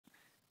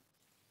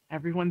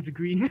Everyone's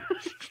green.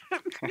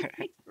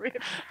 Rip.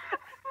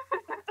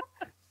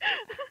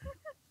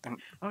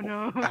 Oh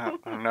no.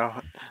 Oh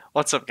no.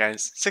 What's up,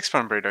 guys? 6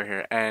 Burrito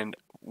here, and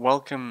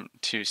welcome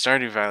to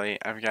Stardew Valley.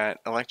 I've got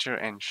Electro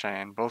and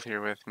Cheyenne both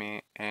here with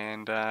me,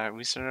 and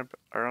we set up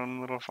our own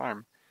little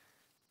farm.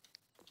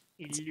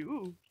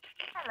 Hello.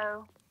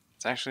 Hello.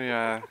 It's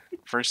actually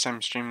first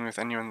time streaming with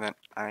anyone that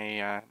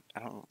I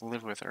don't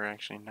live with or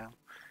actually know.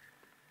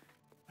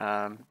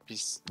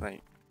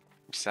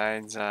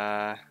 Besides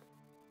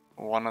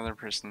one other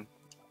person,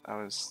 I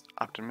was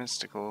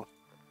optimistical.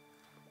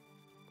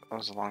 That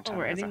was a long Oh, time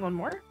we're ago. adding one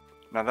more?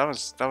 No, that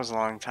was a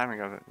long time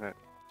ago that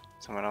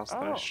someone else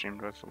that I Oh.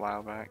 streamed with a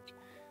while back.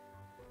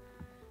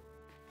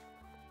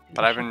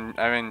 But I've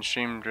been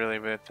streamed really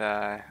with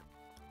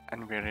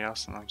anybody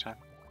else in a long time.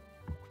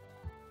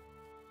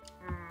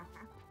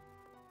 Mm-hmm.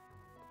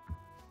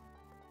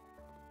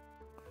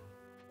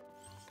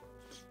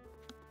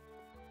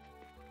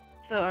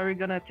 So are we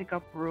gonna pick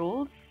up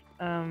rules?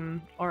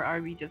 Or are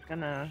we just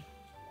gonna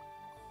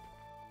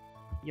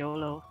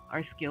YOLO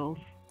our skills?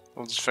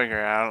 We'll just figure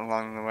it out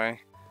along the way.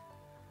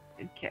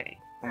 Okay.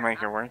 We'll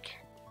make it work.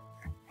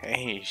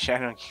 Hey,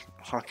 Shadow,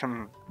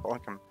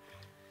 welcome.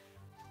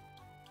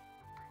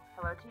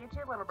 Hello to you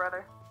too, little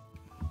brother.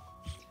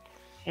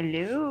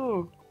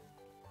 Hello.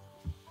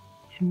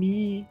 It's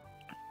me.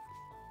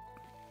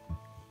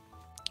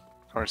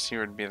 Of course, he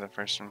would be the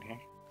first one here.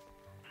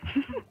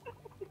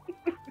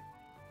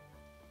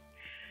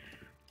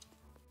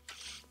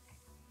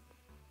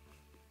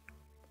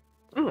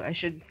 Ooh, I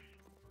should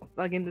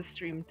log in the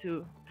stream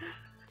too.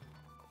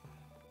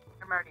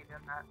 I'm already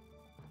doing that.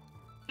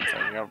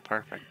 There you go,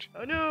 perfect.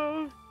 Oh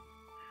no.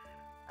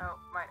 Oh,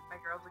 my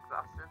girl's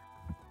exhausted.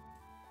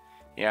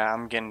 Yeah,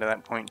 I'm getting to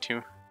that point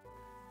too.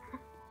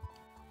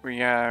 We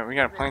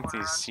gotta plant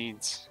Going these on.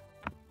 seeds.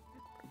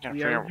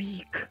 We are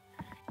weak.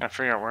 Gotta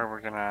figure out where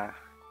we're gonna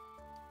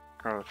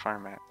grow the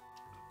farm at.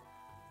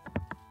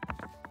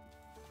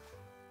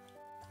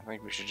 I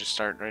think we should just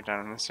start right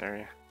down in this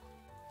area.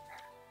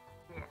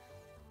 Yes.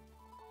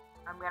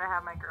 I'm gonna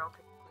have my girl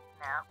take a quick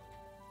nap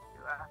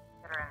to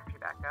get her energy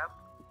back up.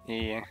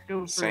 Yeah,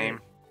 Go for same.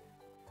 it.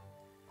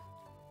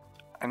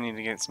 I need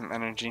to get some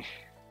energy. As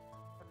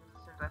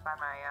soon as I find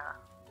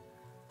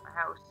my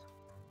house.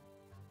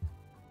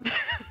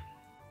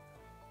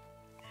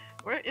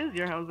 Where is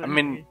your house? I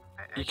mean, anyway?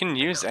 You can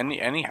use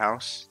any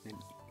house. It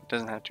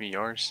doesn't have to be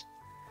yours.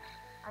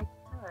 I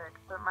could,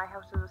 but my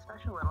house is a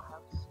special little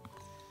house.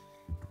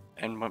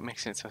 And what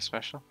makes it so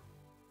special?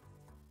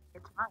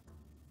 It's mine.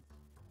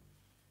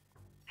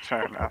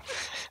 Fair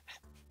enough.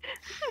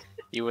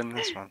 You win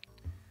this one.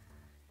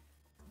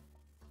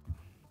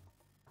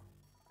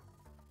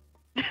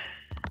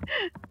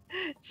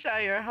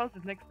 Shy, your house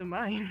is next to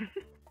mine.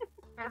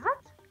 Is it?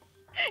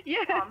 Yeah.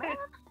 Oh man.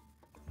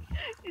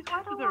 It's Why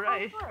just to don't the I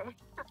right. play?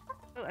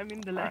 Oh, I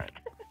mean the left.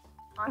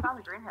 Oh, I found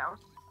the greenhouse.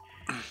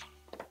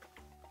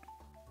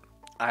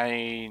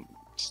 I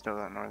still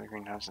don't know where the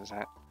greenhouse is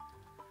at.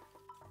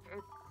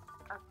 It's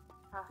up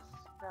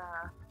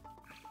past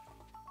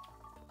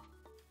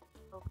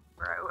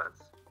where I was.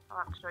 I'll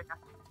have to show you.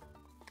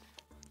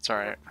 It's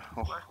alright.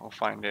 We'll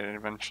find it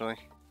eventually.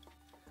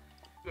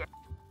 Yeah.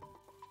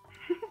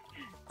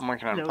 I'm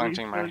working on Slowly,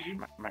 planting slowly.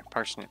 my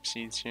parsnip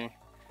seeds here.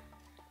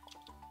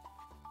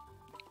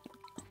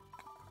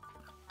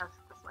 That's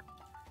this way.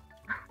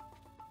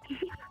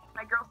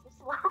 My girl's so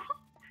slow.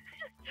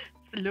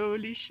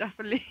 Slowly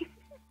shuffling.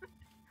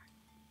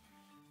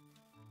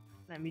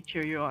 Let me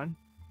cheer you on.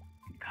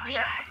 Go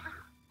Yeah. Shy.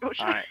 Go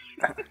Shy. Alright.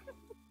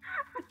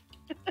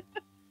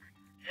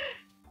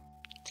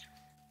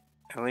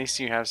 At least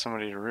you have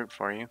somebody to root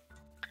for you.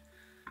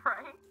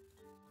 Right?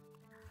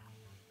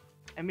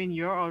 I mean,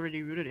 you're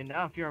already rooted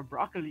enough. You're a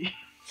broccoli.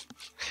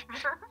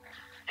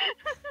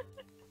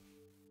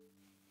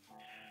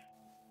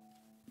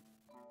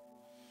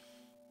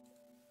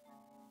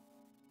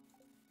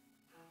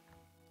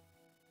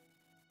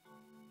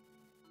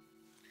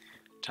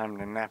 Time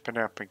to nap it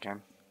up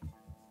again.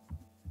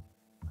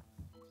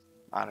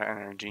 Lot of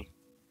energy.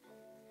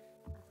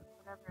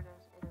 Whatever it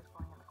is going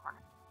in the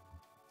corner.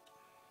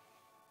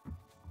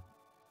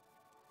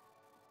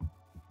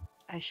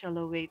 I shall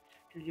await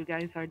till you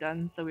guys are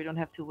done so we don't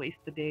have to waste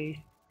the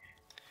day.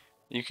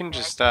 You can Yeah,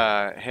 just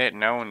hit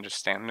no and just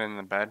stand in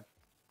the bed,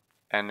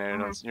 and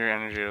your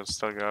energy will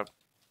still go up.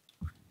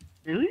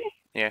 Really?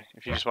 Yeah,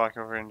 if you just walk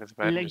over into the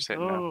bed and Let's just hit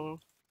no. go.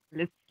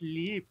 Let's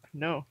sleep.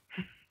 No.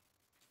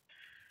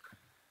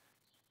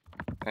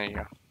 There you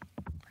go.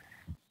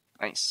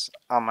 Nice.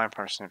 All my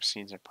parsnip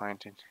seeds are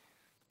planted.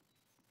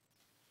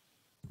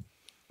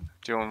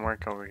 Doing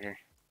work over here.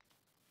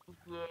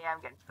 Yeah,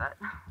 I'm getting to that.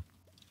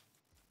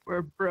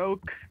 We're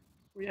broke.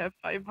 We have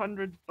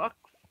 500 bucks.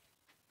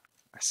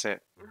 That's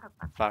it. You have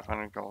fun.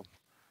 500 gold.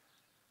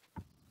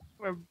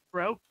 We're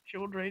broke,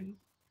 children.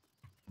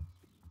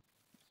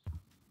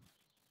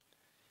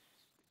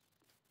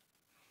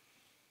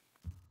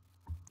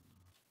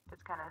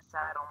 It's kind of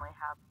sad only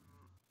having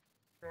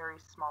very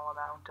small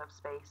amount of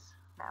space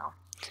now.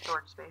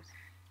 Storage space.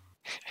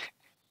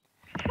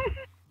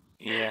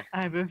 Yeah.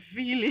 I have a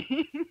feeling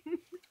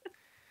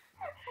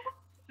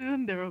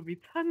soon there will be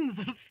tons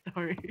of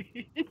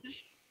storage.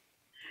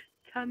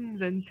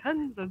 Tons and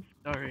tons of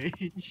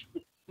storage.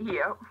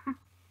 Yep.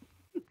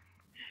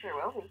 There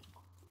will be.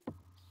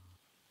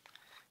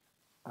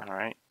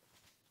 Alright.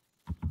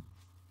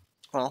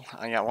 Well,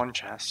 I got one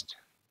chest.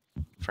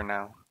 For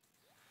now.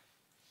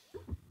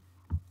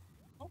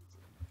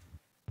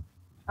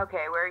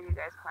 Okay, where are you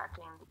guys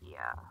planting the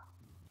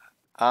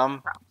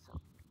crops?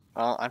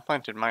 Well, I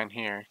planted mine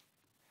here.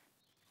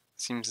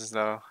 Seems as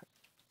though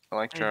I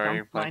Electro already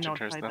dumped mine planted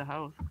hers outside though. the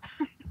house.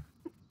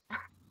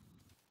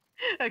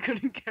 I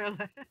couldn't care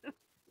less.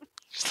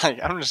 She's like,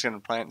 I'm just gonna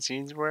plant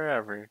seeds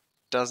wherever.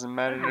 Doesn't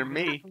matter to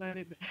me. As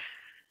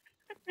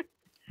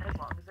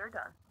long as they're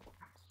done.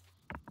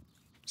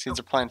 Seeds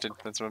are planted.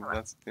 That's the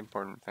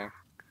important thing.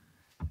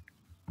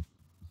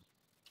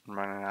 I'm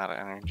running out of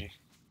energy.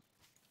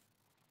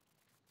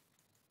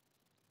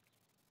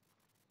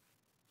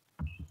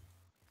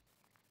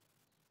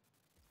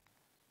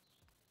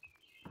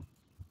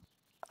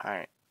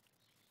 Alright.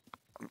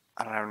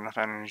 I don't have enough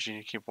energy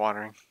to keep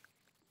watering.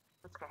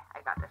 That's okay,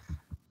 I got this.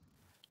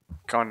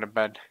 Going to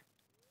bed.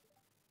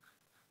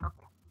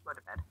 Okay, go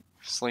to bed.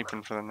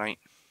 Sleeping for the night.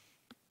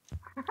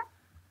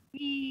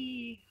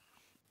 Whee!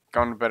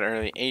 Going to bed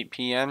early, 8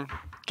 p.m.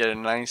 Get a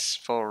nice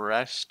full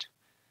rest.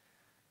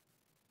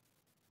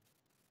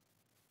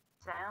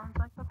 Sounds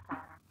like a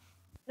plan.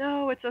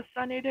 No, it's a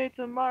sunny day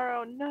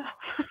tomorrow. No.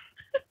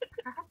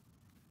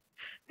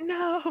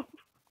 No.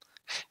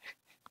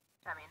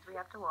 That means we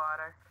have to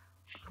water.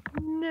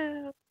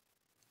 No.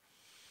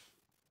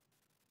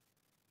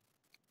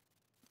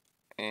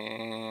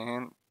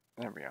 And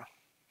there we go.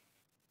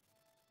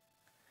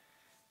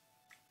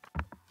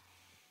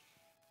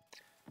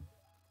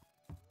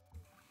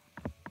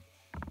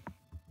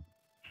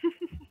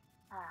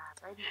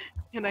 Ready?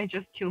 Can I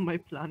just kill my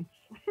plants?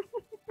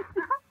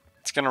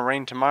 It's gonna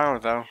rain tomorrow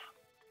though.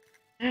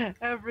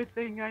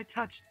 Everything I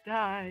touch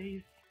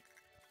dies.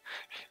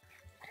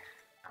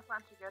 That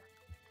plants are good.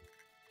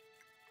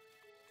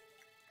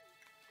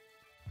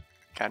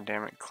 God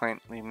damn it,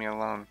 Clint, leave me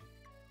alone.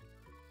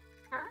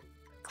 Huh?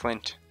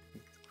 Clint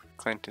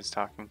is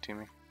talking to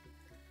me.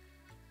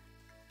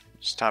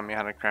 Just taught me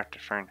how to craft a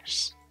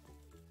furnace.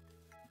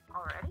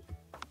 Already?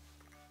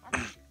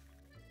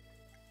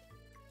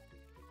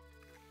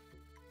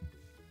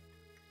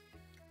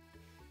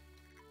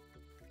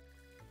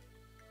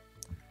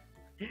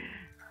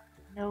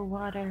 No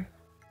water.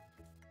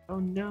 Oh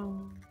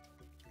no.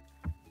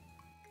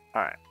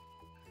 Alright.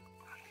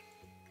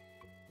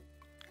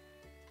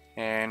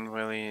 And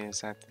Willie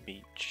is at the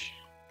beach.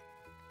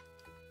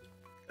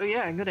 Oh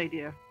yeah, good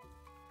idea.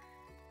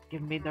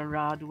 Give me the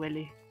rod,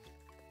 Willie.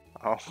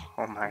 Oh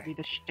my. Give me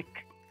the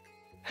shtick.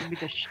 Give me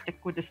the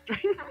shtick with the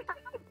string.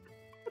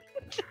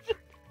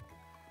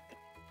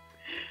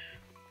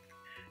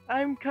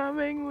 I'm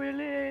coming,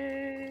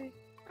 Willie.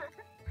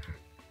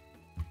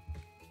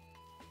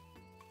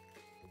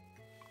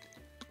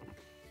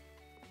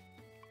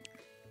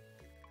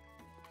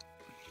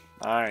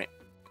 Alright.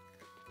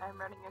 I'm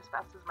running as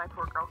fast as my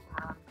poor girl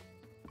can run.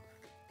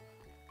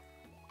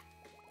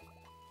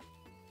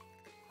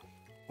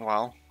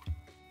 Well,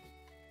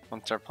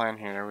 what's our plan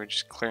here? Are we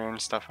just clearing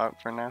stuff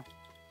out for now?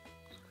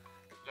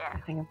 Yeah. I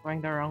think I'm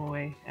going the wrong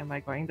way. Am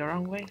I going the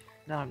wrong way?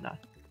 No, I'm not.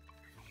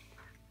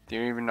 Do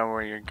you even know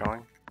where you're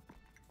going?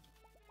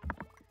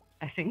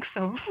 I think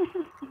so.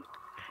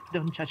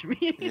 Don't judge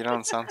me. You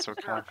don't sound so I'm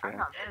confident.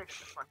 not married to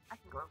this one. I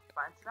can go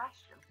find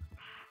Sebastian.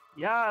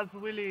 Yes,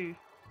 Willie.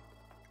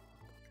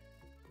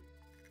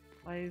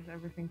 Why is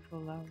everything so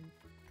loud?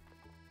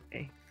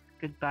 Okay,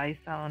 goodbye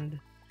sound.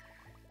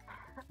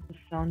 The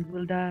sound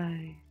will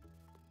die.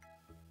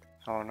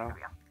 Oh no. There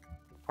we go.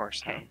 Poor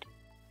sound.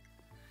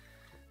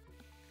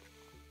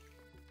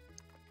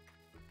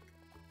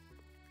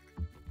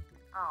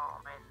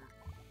 Oh, man.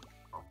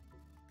 Oh.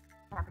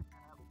 Haven't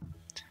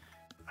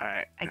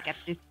Alright. I got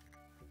this.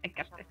 I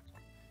got this.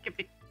 Skip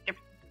it. Skip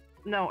it.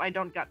 No, I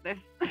don't got this.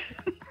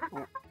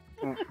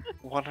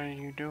 What are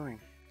you doing?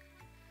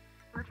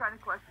 We're trying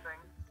to collect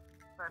things,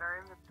 but our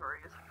inventory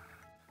is...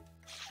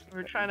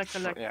 We're trying to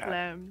collect Yeah.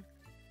 clams.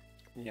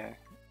 Yeah,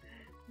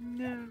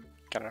 No.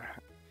 gotta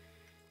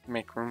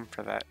make room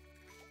for that.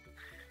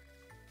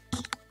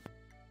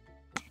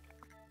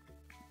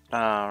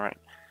 Alright.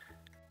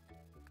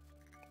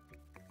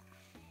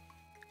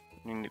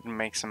 You need to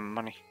make some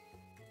money.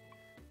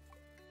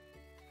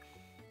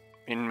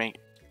 You didn't make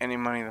any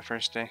money the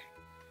first day.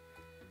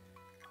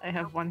 I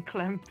have one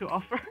clam to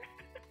offer.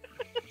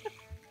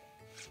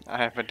 I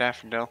have a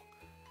daffodil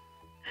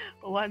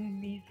One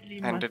measly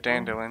and a mushroom.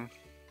 dandelion.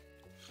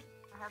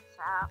 I have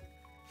sap.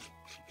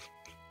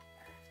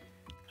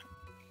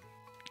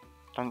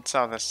 Don't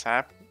sell the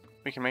sap.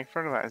 We can make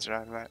fertilizer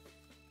out of that.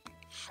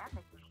 Can't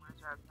make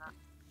fertilizer out of that.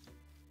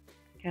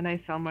 Can I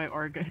sell my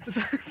organs?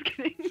 Just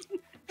kidding.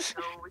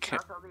 No, we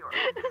cannot sell the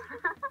organs.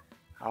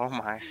 Oh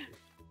my.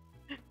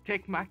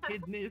 Take my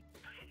kidneys.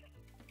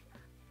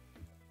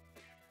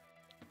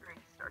 Great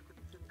start to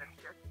this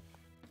adventure.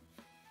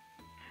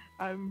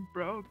 I'm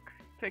broke.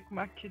 Take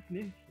my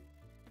kidneys.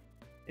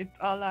 It's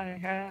all I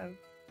have.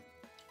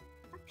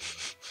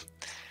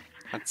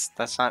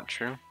 That's not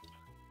true.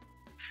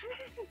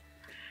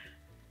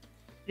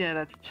 Yeah,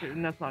 that's true.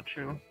 That's not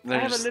true. I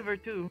have a There's liver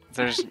too.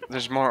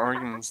 there's more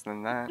organs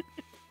than that.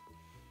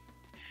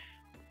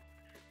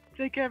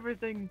 Take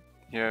everything.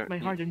 Yeah. My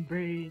heart and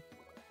brain.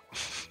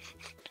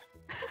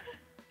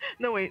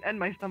 No wait, and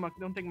my stomach.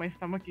 Don't take my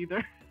stomach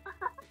either.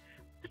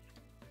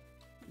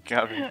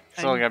 Gotta I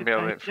still need gotta to be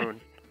able to eat digest.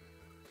 food.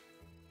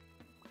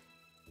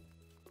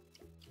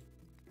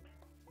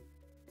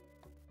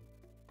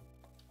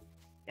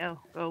 Yo,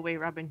 go away,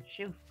 Robin.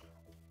 Shoo.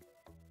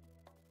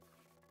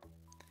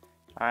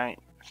 Alright,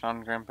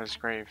 found Grandpa's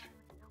grave.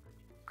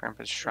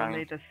 Grandpa's Don't shrine.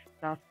 lay the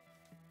stuff.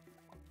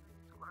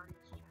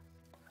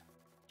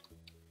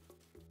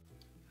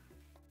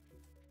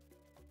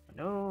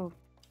 No.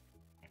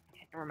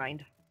 Never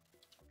mind.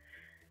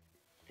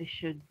 They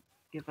should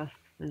give us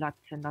lots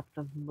and lots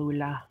of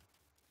moolah.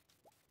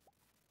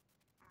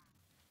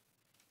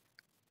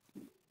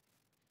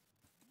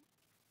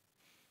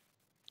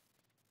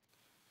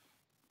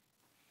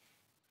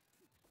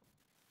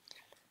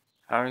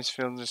 I always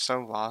feel just so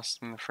lost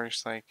in the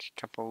first like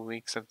couple of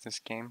weeks of this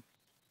game.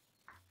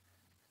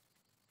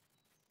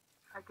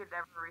 I could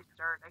never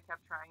restart. I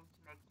kept trying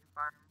to make new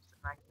farms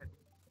and I couldn't.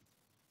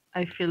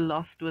 I feel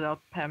lost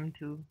without Pam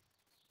too.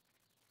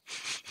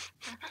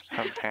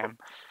 Oh, Pam.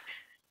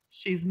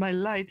 She's my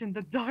light in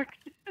the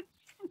darkness.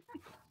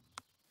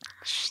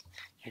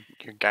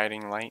 Your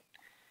guiding light.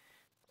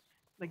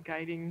 The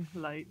guiding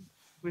light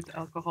with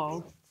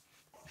alcohol.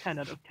 10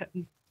 out of 10.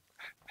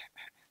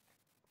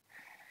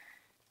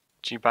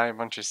 Did you buy a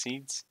bunch of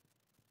seeds?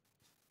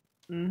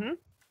 Mm-hmm.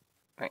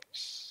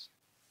 Nice.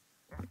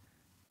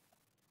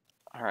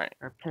 Alright.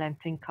 We're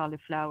planting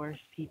cauliflowers,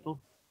 people.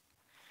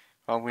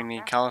 Well, we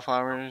need Okay.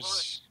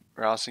 cauliflowers.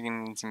 We're also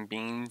gonna need some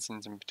beans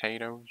and some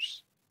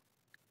potatoes.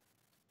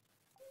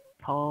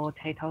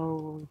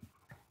 Potatoes.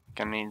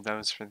 Gonna need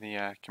those for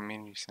the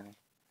community center.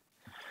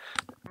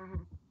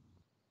 Mm-hmm.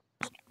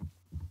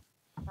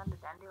 Found a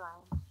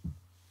dandelion.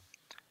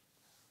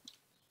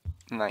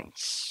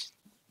 Nice.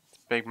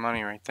 Big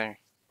money right there.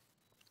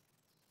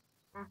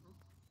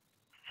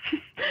 Mm-hmm.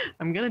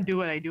 I'm gonna do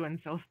what I do and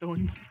sell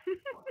stones.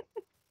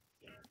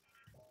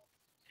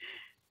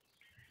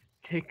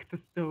 Take the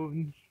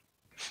stones.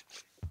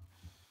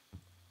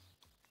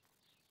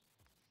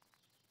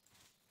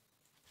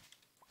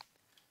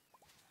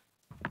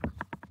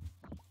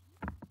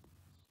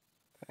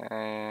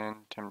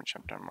 And time to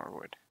chop down more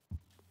wood.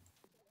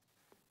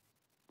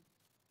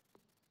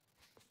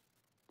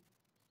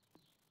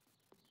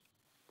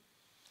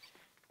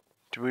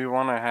 Do we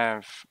want to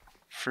have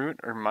fruit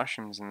or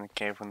mushrooms in the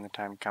cave when the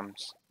time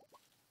comes?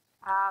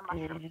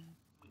 Mushroom. Yeah.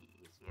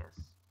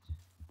 Easiest.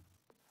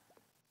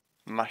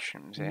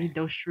 Mushrooms, We eh? need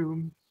those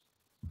shrooms.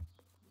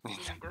 You need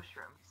those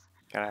shrooms.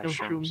 Gotta have Those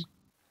shrooms. shrooms.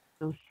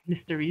 Those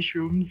mystery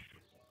shrooms.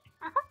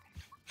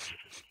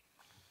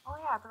 Oh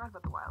yeah, I forgot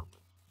about the wild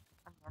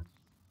onions.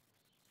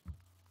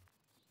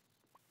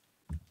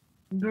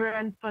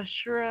 Grandpa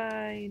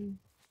Shrine.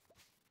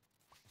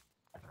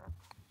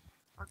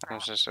 Or I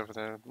was just over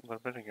there a little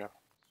bit ago.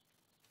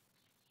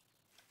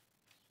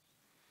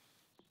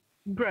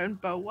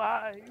 Grandpa,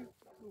 why?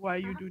 Why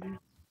you do this?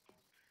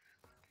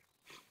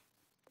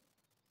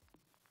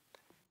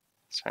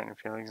 Starting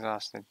to feel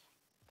exhausted.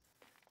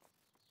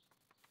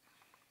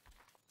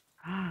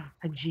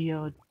 A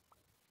geode.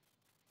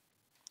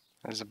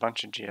 There's a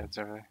bunch of geodes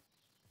over there.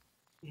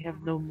 We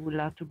have no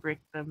moolah to break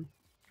them.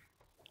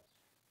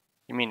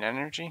 You mean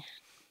energy?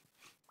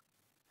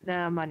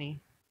 Nah,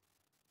 money.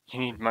 You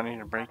need money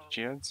to break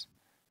geodes?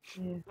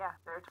 Yeah. Yeah,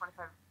 they're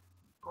 25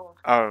 gold.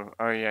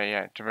 Oh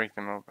yeah, to break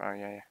them open. Oh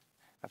yeah.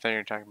 I thought you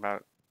were talking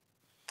about.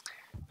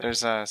 There's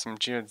some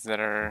geodes that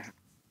are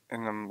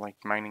in the like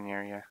mining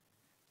area.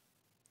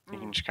 You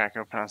can just crack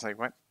open. I was like,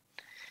 what?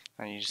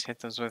 No, you just hit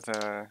those with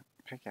a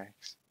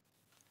pickaxe.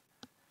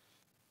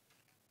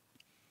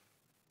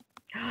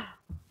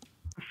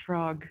 A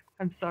frog.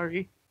 I'm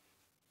sorry.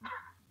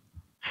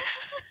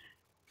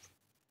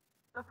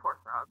 The poor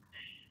frog.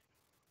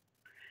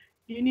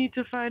 You need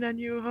to find a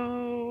new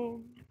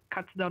home.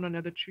 Cuts down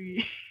another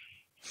tree.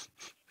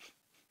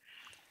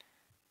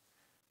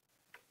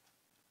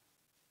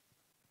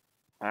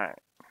 Alright.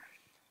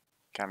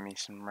 Got me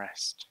some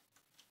rest.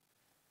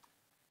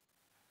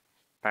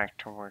 Back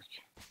to work.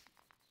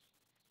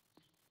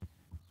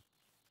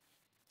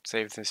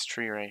 Save this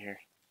tree right here.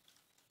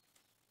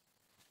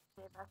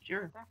 Okay, that's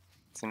Sure. right there.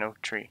 It's an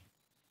oak tree.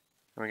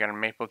 We got a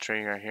maple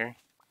tree right here.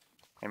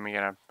 And we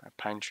got a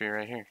pine tree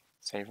right here.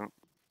 Save them.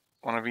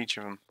 One of each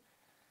of them.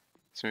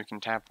 So we can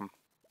tap them.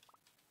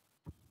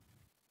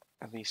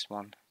 At least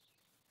one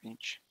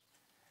each.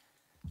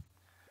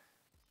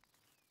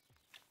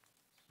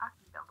 I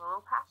can build a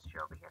little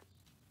pasture over here.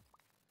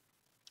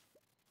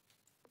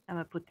 I'm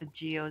gonna put the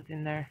geodes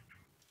in there.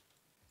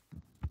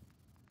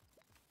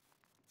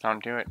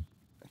 Don't do it.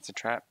 It's a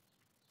trap.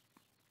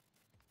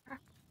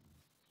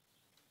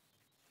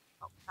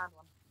 Oh, found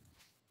one.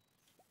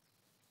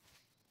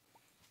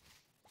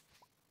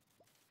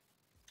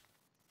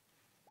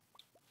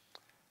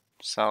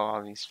 sell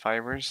all these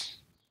fibers.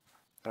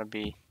 That'd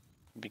be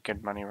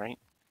good money, right?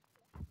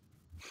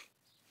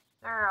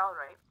 They're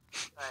alright,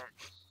 but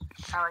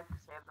I like to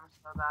save them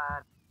so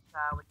that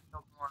we can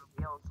build more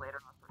wheels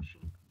later on for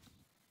sheep.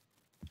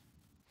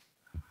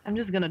 I'm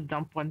just gonna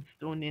dump one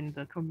stone in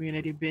the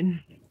community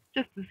bin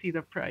just to see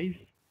the price.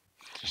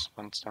 Just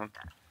one stone.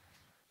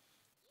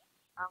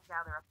 I'll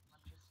gather up a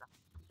bunch of stuff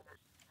and keep it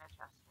in a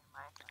chest in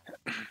my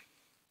tent.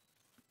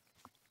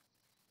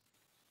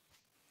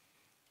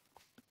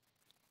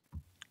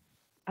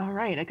 All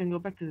right, I can go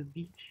back to the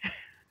beach.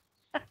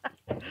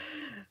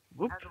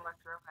 Whoop. As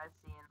Electro has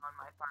seen on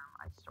my farm,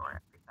 I store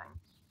everything.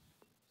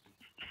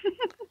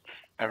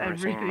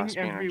 Everything must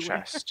be in a everywhere.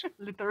 chest.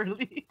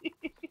 Literally.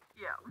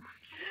 Yeah.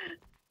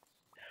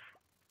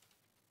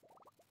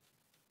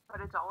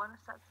 But it's all in a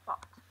set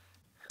spot.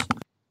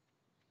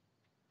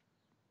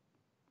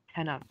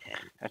 10 out of 10.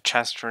 A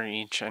chest for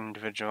each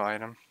individual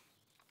item.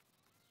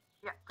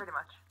 Yeah, pretty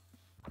much.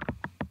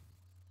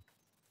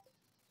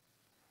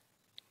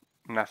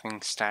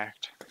 Nothing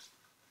stacked.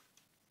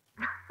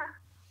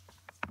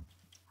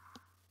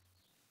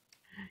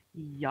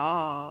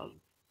 Y'all.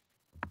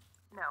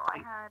 No, I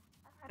had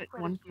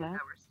quite one a few flag?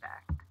 that were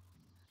stacked.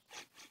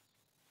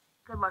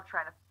 Good luck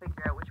trying to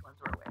figure out which ones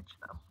were which,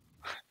 though.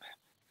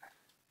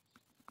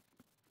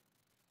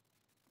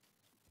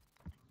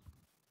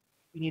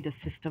 We need a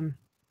system.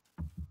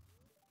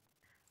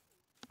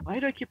 Why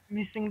do I keep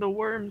missing the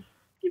worms?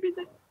 Give me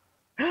the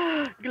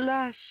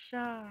glass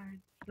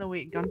shards. No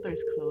wait, Gunther's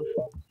close.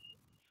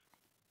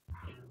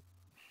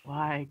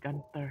 Why,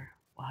 Gunther?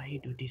 Why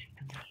do this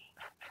to me?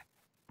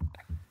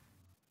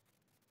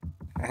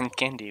 And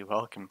Candy,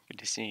 welcome. Good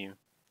to see you.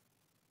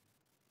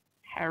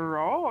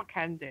 Hello,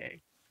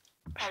 Candy.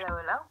 Hello,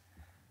 hello.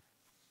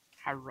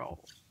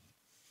 Hello.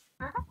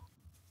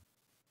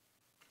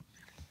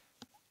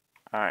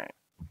 Alright.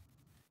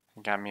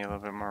 Got me a little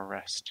bit more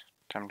rest.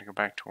 Time to go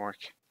back to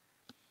work.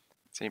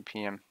 It's 8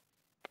 p.m.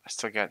 I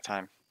still got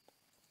time.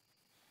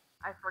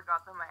 I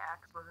forgot that my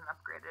axe wasn't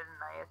upgraded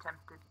and I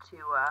attempted to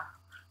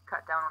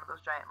cut down one of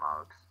those giant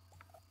logs.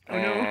 Oh,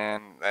 no.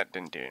 And that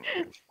didn't do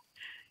anything.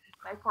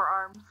 My poor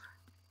arms.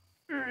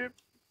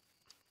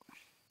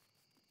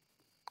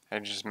 I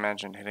just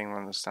imagine hitting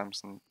one of the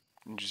stumps and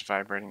just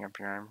vibrating up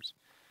your arms.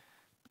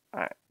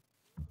 Alright,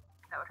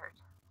 That would hurt.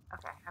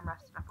 Okay, I'm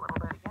resting up a little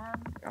bit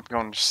again. I'm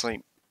going to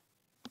sleep.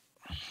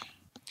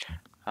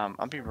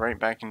 I'll be right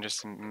back in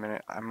just a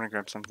minute. I'm gonna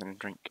grab something to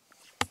drink.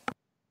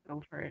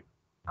 Go for it.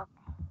 Okay,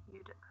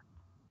 you did.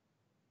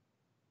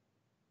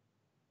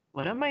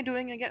 What am I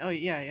doing again? Oh,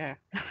 yeah.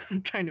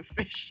 I'm trying to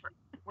fish.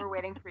 We're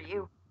waiting for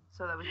you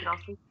so that we can all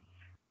see.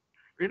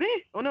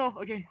 Really? Oh, no.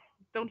 Okay.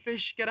 Don't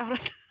fish. Get out of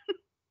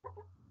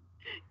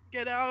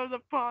Get out of the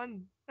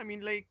pond. I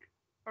mean, lake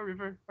or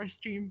river or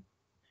stream.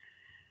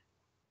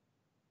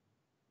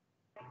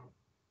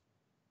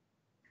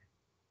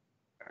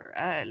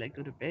 Alright, let's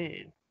go to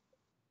bed.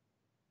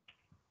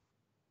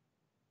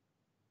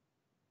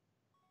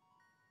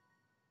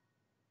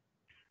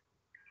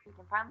 We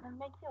can finally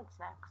make field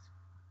snacks.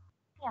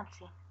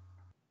 Fancy.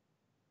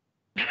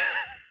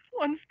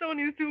 One stone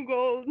is 2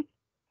 gold.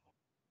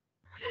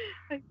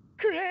 I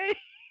cry.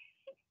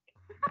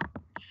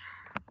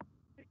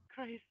 I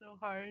cry so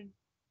hard.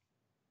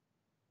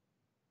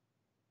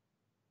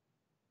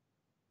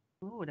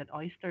 Ooh, that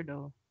oyster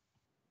though.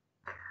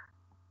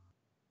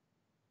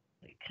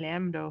 Like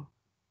clam though.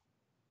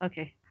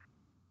 Okay.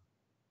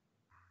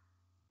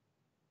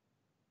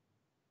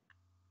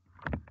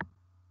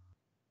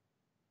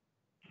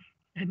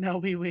 And now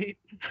we wait.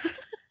 And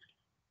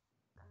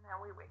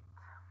now we wait.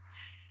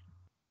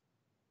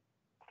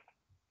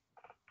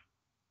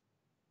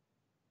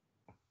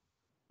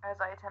 As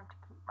I attempt to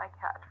keep my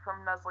cat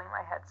from nuzzling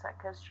my headset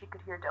because she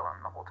could hear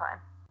Dylan the whole time.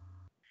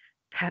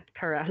 Pet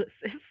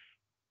paralysis.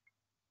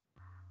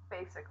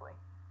 Basically.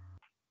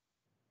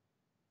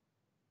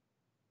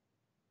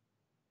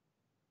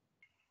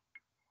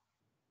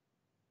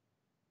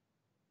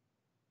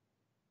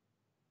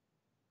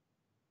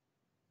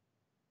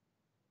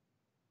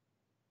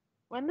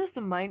 When does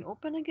the mine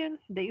open again?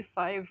 Day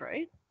 5,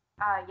 right?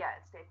 Yeah,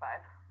 it's day 5.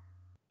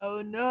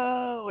 Oh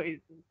no!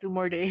 Wait, 2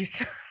 more days.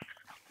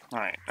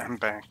 Alright, I'm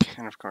back.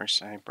 And of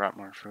course, I brought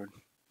more food.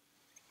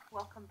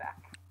 Welcome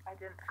back. I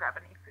didn't grab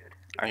any food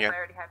Oh, because yeah. I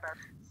already had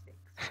barbecue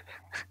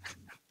steaks.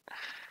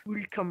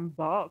 Welcome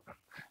back.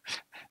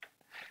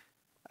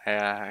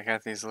 I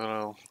got these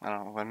little, I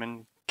don't know,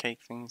 lemon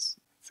cake things.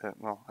 It's at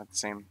the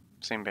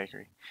same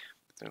bakery.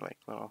 They're like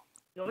little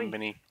Nice.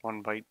 mini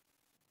 1 bite.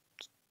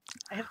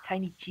 I have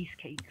tiny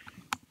cheesecakes.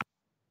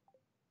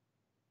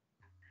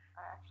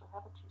 I actually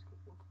have a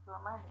cheesecake thing to put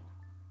on my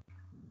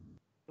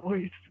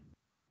menu.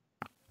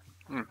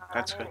 Nice.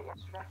 That's I good. made it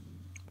yesterday.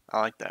 I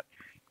like that.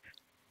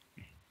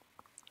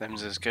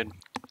 Them's is good.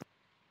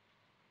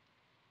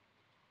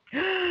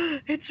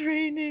 It's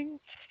raining.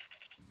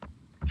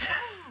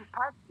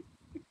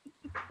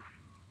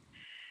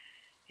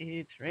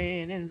 It's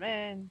raining,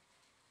 man.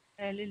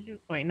 Hallelujah.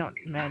 Wait, not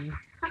man.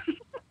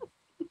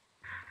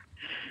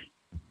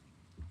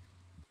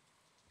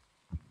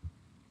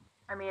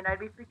 I mean, I'd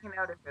be freaking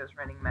out if it was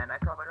raining men.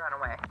 I'd probably run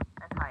away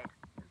and hide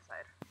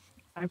inside.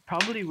 I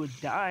probably would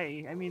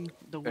die. I mean,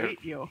 the weight,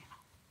 yo.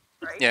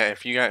 Right? Yeah,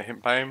 if you got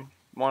hit by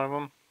one of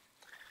them,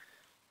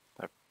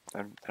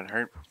 that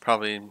hurt.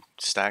 Probably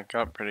stack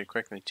up pretty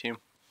quickly too.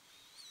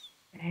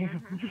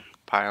 Mhm.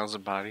 Piles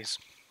of bodies.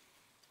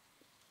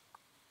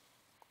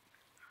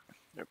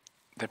 Yep.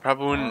 They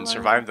probably wouldn't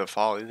survive the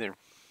fall either.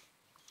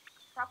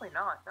 Probably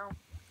not, no.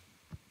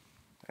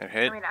 It I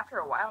hit, mean, after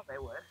a while they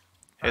would.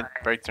 hit,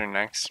 But break their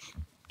necks,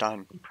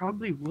 done. They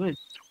probably would.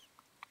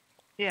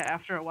 Yeah,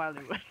 after a while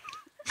they would.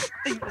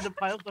 Thanks to the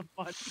piles of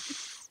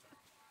bodies.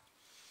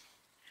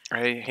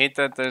 I hate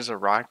that there's a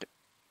rock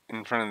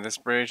in front of this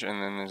bridge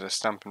and then there's a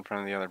stump in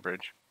front of the other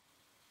bridge.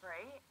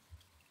 right?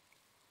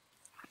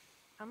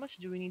 How much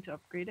do we need to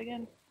upgrade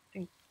again? I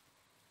think.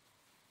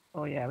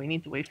 Oh yeah, we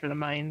need to wait for the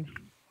mines.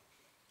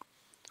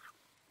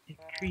 Big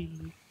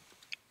tree.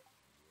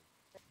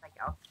 It's like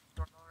out the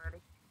door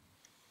already.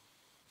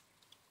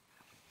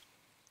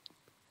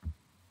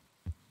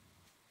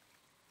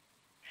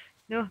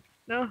 No,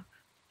 no.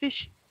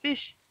 Fish,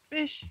 fish,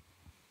 fish.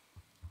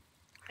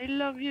 I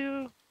love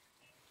you.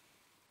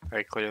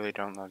 I clearly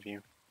don't love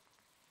you.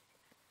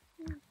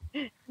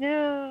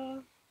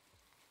 No.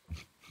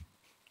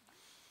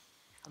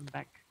 Come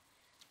back.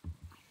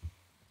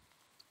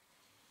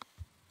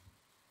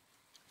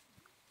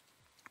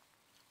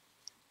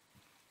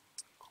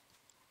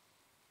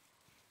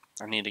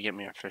 I need to get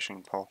me a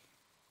fishing pole.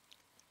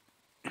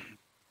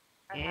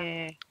 I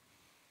Yeah.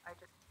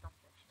 just don't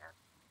fish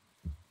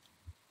yet.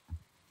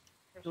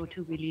 Go Fish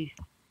to it. Willy's.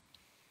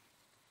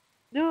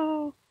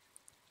 No.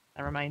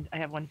 Never mind. I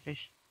have one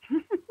fish.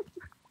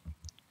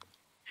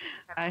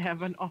 I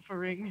have an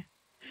offering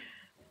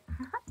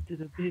to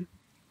the bin.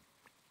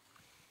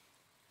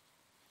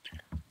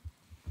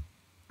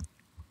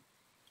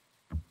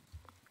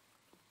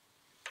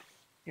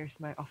 Here's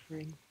my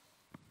offering.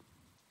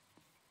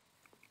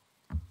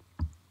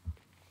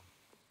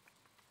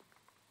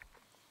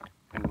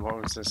 And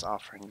what was this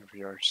offering of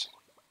yours?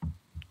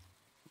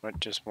 What,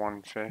 just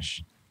one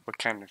fish? What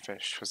kind of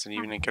fish? Was it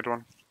even a good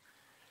one?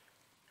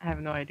 I have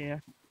no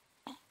idea.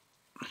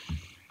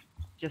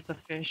 Just a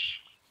fish.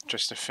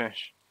 Just a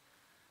fish.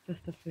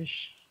 Just a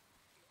fish.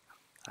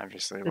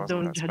 Obviously, it But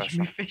wasn't don't that judge special.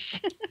 me,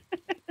 fish.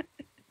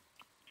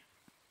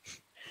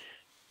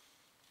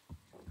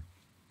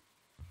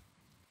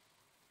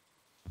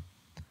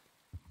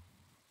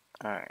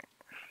 Alright.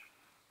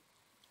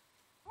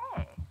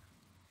 Hey.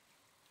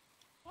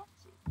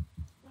 Fancy.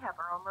 We have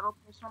our own little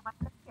personal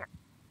market here.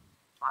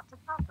 Lots of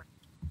copper.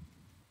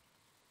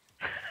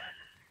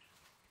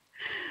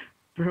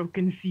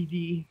 Broken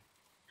CD.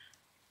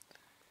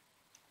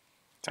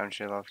 Don't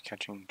you love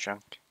catching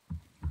junk?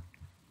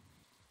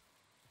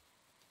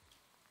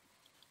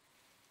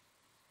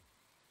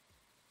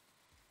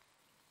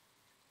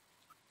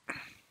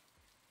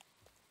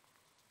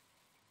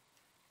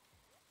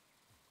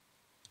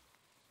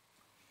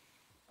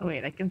 Oh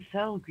wait, I can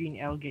sell green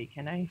algae,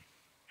 can I?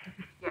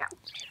 Yeah.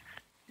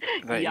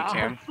 That Yeah. you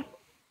can.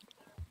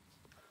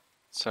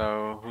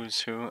 So, who's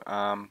who?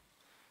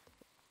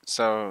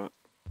 So,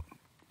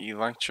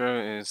 Electro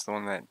is the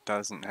one that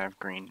doesn't have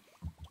green.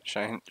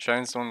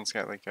 Cheyenne's the one that's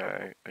got like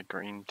a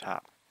green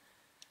top.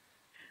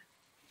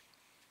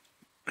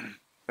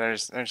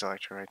 There's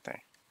Electro right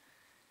there.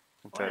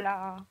 With the-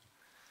 Hola.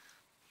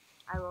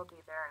 I will be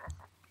there in a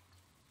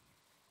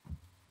second.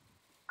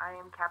 I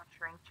am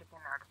capturing chicken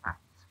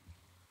artifacts.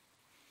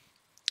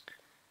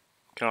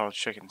 Good old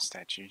chicken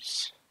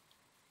statues.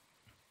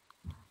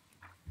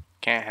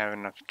 Can't have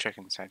enough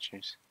chicken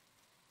statues.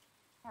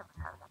 Never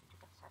have enough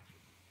chicken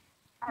statues.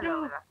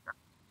 Hello, No. Electro.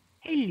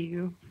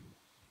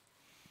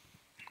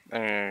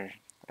 Hello.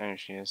 There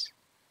she is.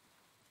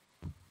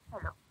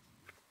 Hello.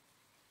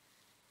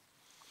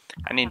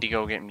 I need to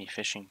go get me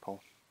fishing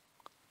pole.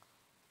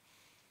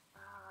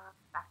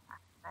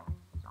 Backpack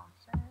things on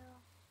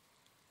sale.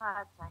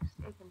 That's nice.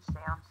 It can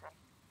stay on sale.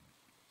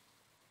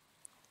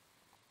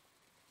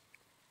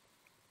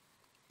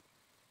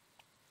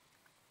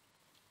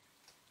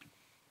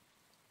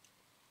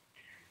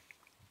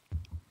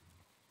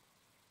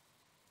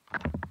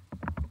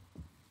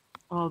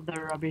 All the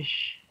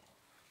rubbish.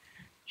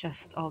 Just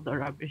all the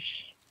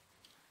rubbish.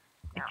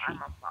 Now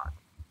I'm on pause.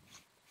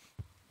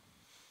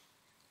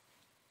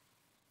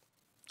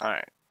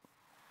 Alright.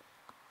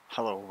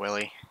 Hello,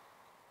 Willie.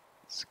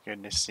 It's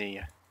good to see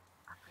you.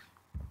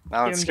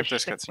 Now let's Give him skip the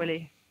this shtick, cutscene.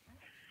 Willy.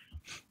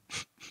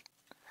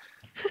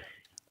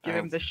 Give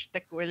him Thanks, the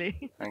shtick,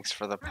 Willy. thanks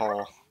for the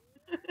poll.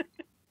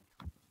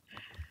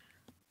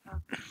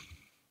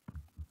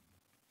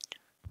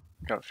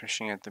 Go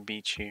fishing at the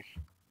beach here.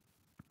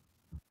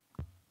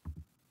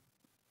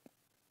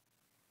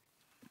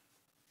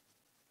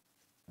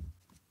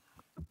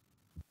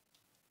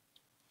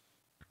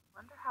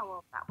 Wonder how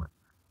well that would.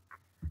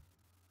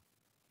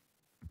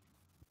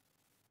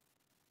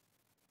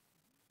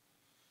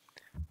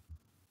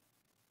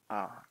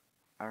 Oh,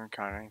 I haven't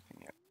caught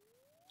anything yet.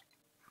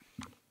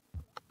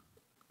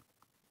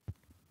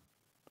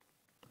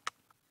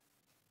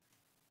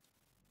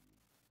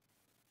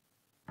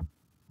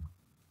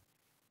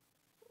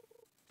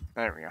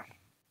 There we go.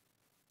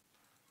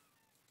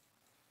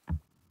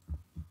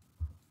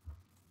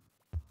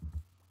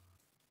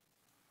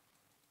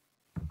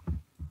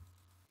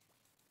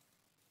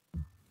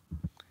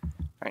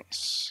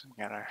 Nice.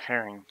 We got our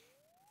herring.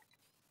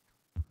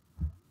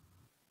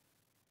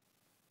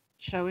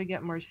 Shall we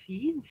get more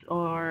seeds,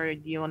 or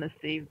do you want to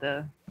save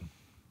the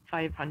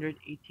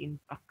 518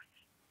 bucks?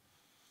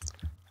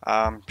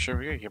 Sure,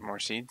 we could get more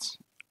seeds.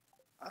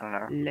 I don't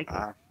know. Like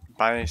it.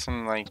 Buy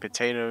some like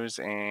potatoes,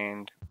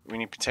 and we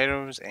need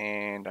potatoes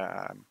and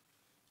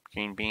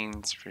green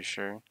beans for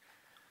sure.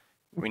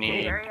 We The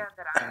need. area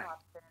that I'm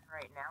up in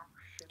right now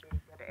should be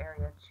a good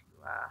area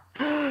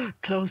to,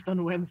 Closed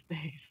on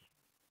Wednesdays.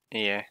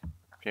 Yeah,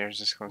 Pierre's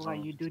just close. Why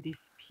you do this,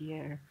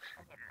 Pierre?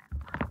 I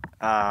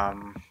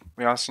need an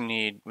We also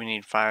need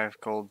 5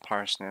 gold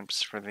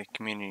parsnips for the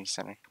community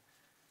center.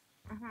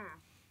 Mm-hmm.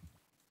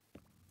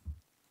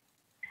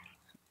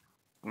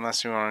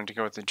 Unless we wanted to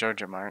go with the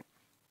Jojo Mart.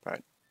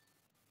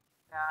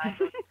 No, I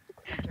go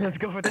Let's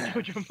go for the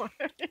Jojo Mart.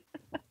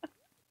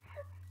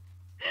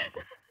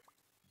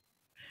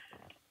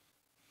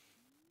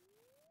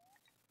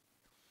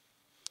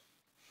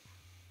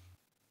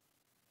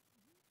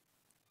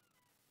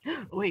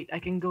 Wait, I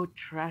can go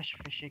trash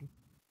fishing.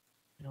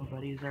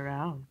 Nobody's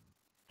around.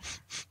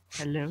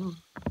 Hello.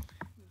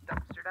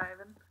 dumpster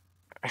diving.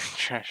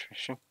 Trash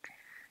fishing.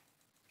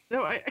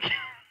 No, I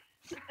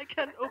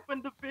can't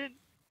open the bin.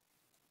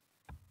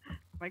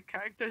 My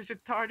character is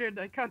retarded.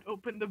 I can't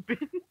open the bin.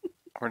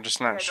 We're just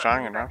Yeah, not don't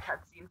strong do that enough.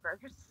 cutscene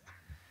first.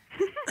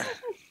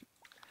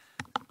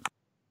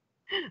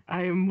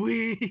 I am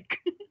weak.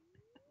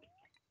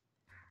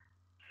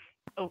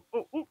 Oh,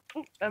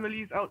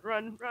 Emily's out.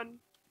 Run.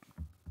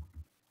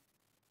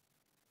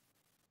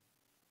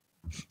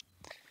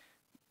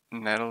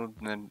 Nettled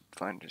and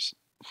Flanders.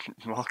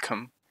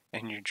 Welcome.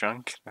 And you're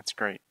drunk? That's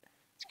great.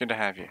 It's good to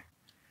have you.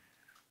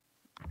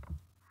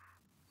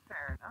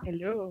 Fair enough.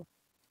 Hello.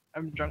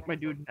 I'm drunk, my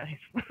dude. Nice.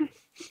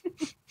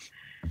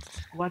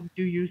 What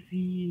do you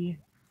see?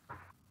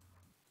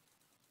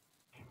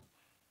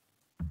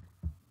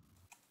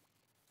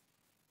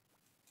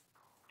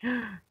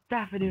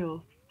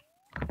 Daffodils.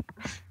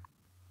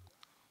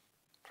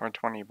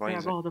 420 Grab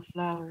blazer. all the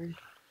flowers.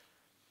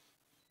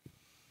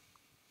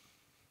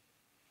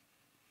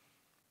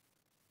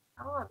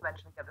 I will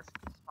eventually get this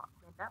spot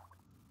cleaned up.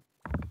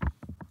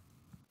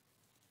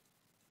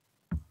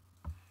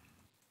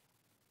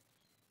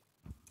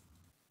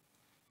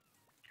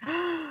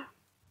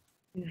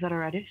 Is that a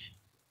radish?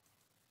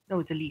 No,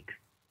 it's a leek.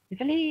 It's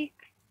a leek.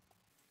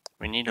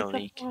 We need a It's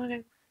leak.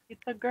 boy.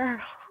 It's a girl.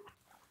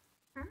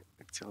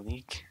 It's a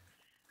leak.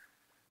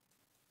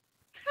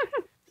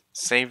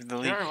 Save the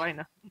leak. Sure, why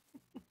not?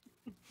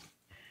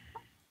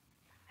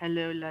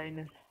 Hello,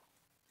 Linus.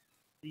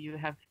 Do you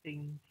have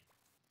things?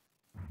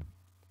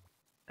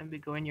 Let me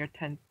go in your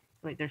tent.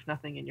 Wait, there's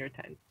nothing in your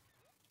tent.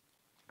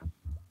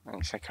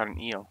 Nice, I caught an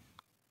eel.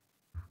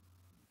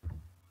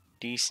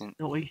 Decent.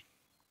 No, wait.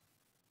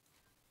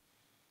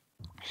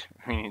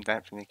 We need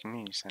that for the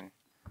community center.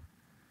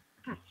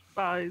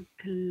 Spies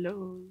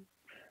closed.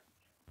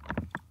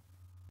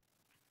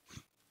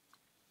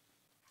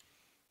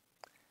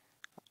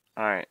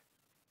 Alright.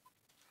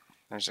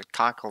 There's a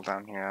cockle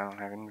down here I don't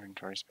have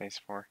inventory space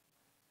for.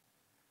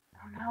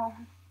 Oh no.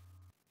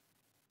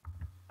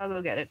 I'll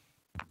go get it.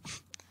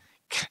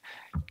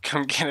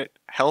 Come get it.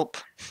 Help.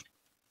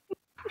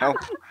 Help.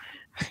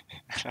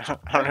 I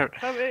don't have,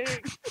 Coming.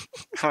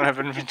 I don't have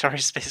inventory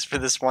space for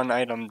this one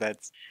item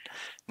that's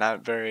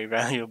not very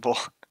valuable.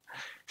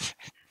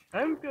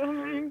 I'm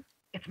coming.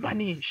 It's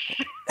money.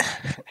 Shh.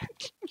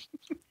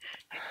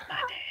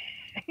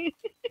 Money.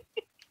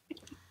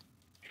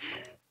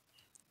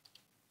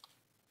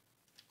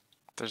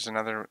 There's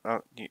another. Oh,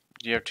 do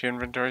you have 2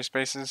 inventory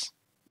spaces?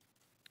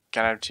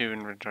 Gotta have 2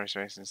 inventory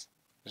spaces.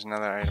 There's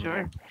another item. Sure.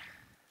 Here.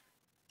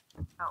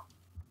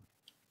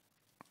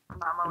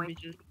 I'm on my Let way me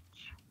to just- the beach.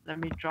 Let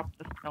me drop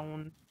the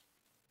stone.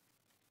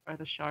 Or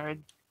the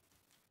shard.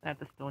 Not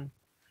the stone.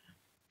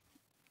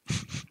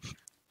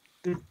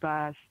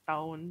 Goodbye,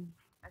 stone.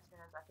 As soon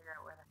as I figure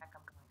out where the heck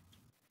I'm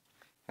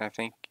going. I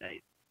think.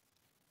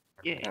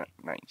 Yeah.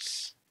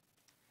 Nice.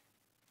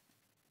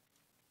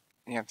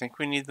 Yeah, I think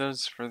we need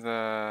those for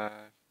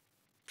the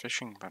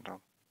fishing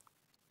bundle.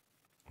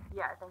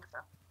 Yeah, I think so.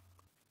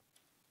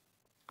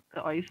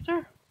 The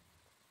oyster?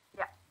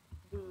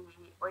 The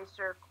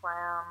oyster,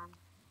 clam,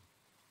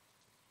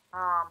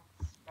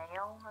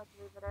 snail, I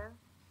believe it is.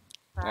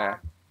 Yeah.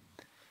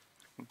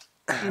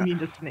 You mean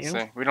the snail?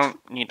 So we don't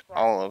need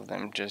all of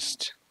them,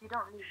 just You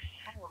don't need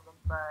all of them,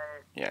 but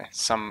yeah,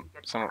 some.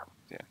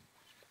 Yeah.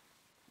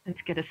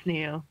 Let's get a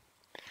snail.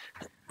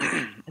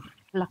 Let's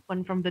pluck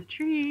one from the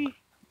tree.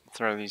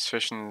 Throw these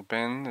fish in the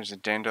bin. There's a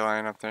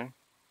dandelion up there.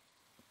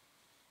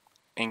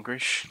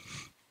 English.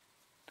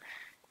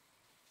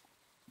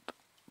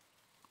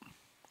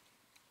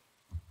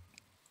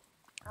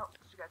 Oh,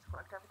 did you guys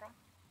collect everything?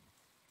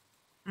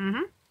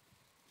 Mm-hmm.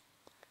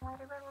 Why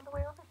did I run all the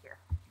way over here?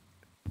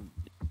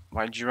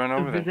 Why'd you run To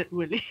over there? visit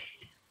Willie.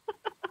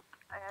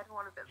 I didn't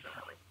want to visit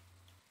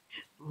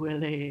Lily.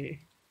 Willie.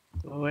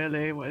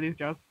 Willie, what is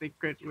your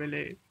secret,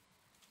 Willie?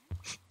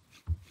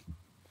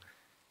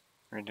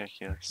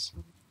 Ridiculous.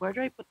 Where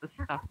do I put the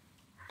stuff?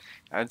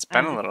 It's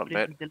been a just little put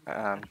it bit in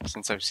the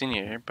since I've seen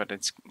you here, but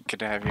it's good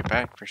to have you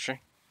back for sure.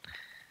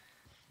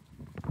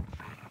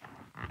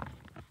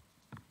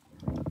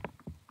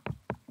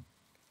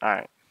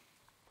 Alright,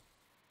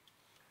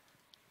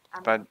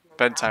 I'm bed just laid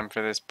bedtime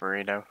for this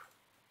burrito. down.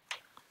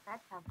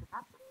 Bedtime for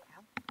that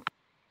burrito.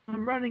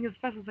 I'm running as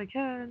fast as I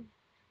can.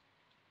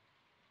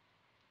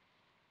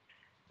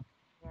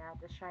 Yeah,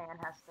 the Cheyenne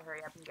has to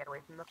hurry up and get away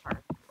from the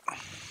park.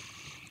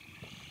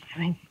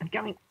 I'm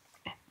coming.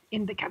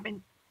 In the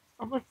cabin.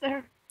 Almost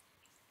there.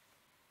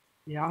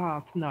 Yeah,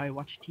 now I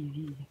watch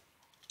TV.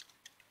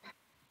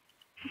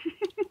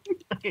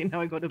 Okay,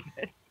 now I go to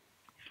bed.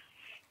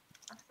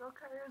 I'm still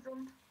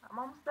cruising. I'm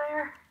almost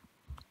there.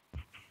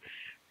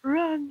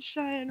 Run,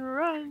 Cheyenne,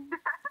 run!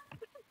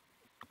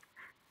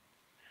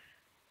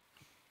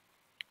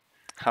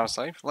 How's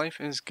life?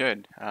 Life is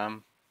good.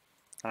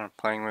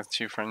 Playing with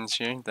two friends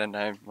here that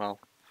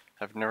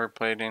I've never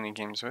played any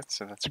games with,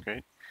 so that's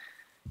great.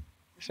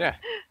 So yeah,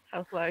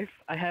 How's life?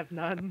 I have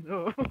none.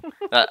 No.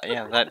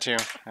 that too.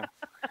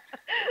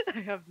 I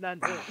have none.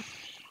 No.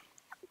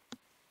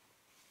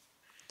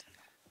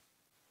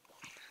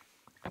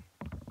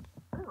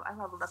 Ooh, I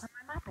leveled up in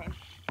my map name.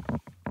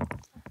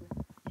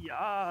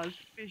 Yes,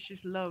 fish is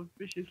love,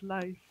 fish is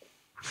life.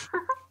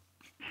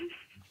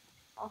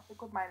 I'll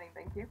stick with mining,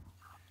 thank you.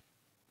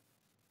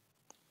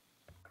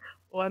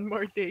 One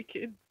more day,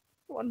 kid.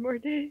 One more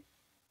day.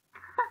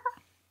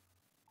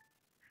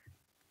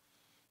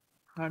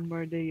 One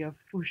more day of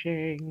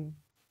pushing.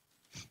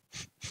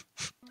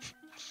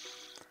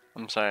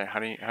 I'm sorry. How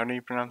do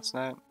you pronounce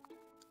that?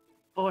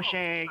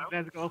 Pushing.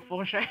 Let's go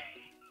pushing.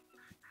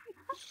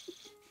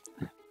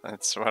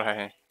 That's what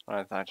I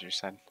thought you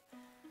said.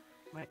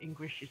 My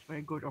English is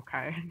very good,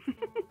 okay?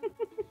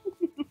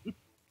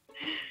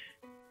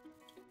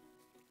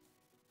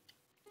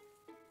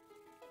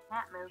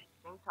 Can't move,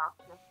 being talked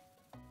to.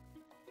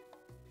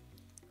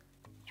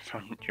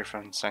 Your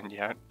phone send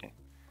you out. Yeah.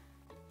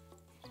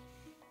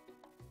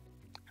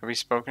 Have we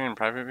spoken in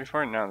private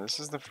before? No, this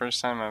is the first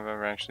time I've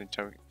ever actually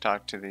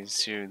talked to these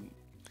two,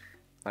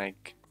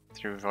 like,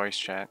 through voice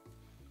chat.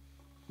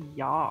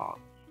 Yeah.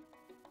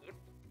 Yep.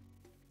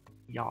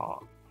 Yeah.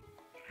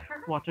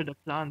 Water the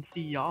plants,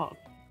 yeah.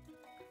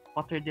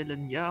 Water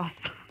Dylan, yeah.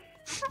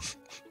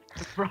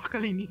 The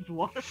broccoli needs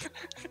water.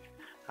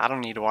 I don't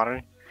need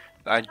water.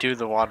 I do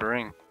the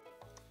watering.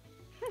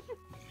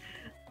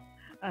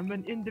 I'm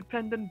an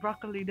independent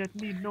broccoli that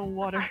need no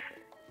water.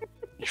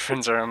 Your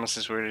friends are almost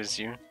as weird as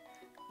you.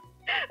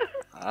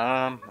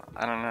 I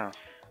don't know.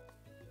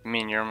 You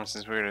mean you're almost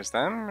as weird as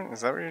them?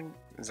 Is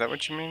that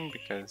what you mean? We're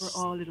Because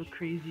all a little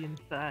crazy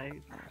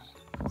inside.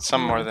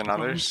 some more than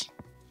others.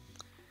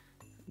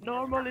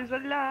 Normal is a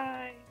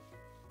lie.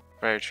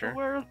 Very The true.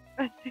 world,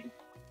 I think.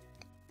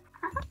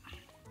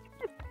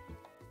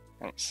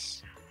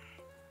 Nice.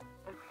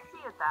 If you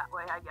see it that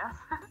way, I guess.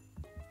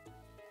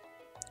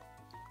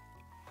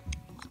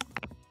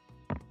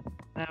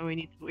 Now we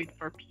need to wait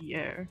for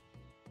Pierre.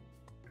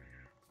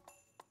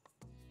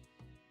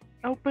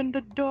 Open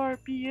the door,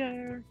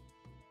 Pierre.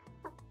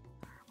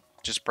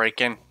 Just break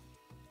in.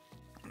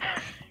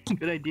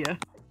 Good idea.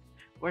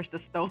 Where's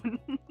the stone?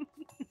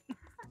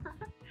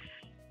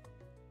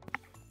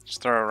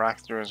 Just throw a rock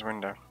through his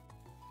window.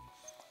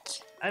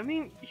 I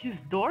mean, his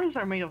doors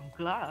are made of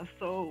glass,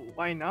 so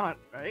why not,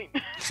 right?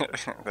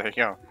 There you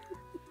go.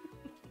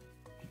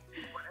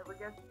 Whatever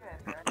gets you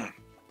in, right?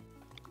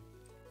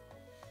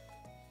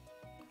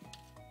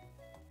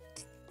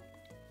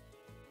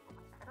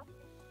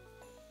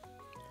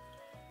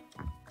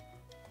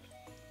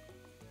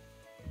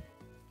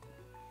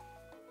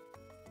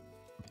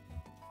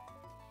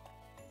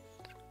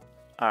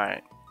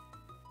 Alright.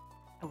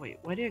 Oh wait,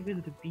 why did I go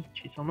to the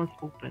beach? It's almost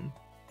open.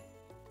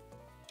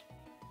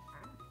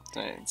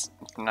 It's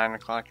 9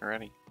 o'clock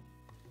already.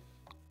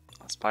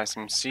 Let's buy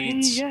some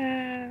seeds.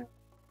 Yeah.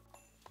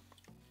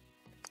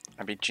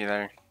 I beat you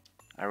there.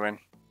 I win.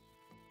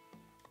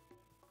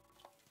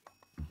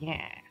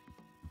 Yeah.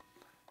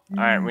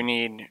 Alright, we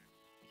need...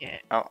 Yeah.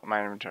 Oh,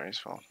 my inventory is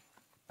full.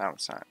 No,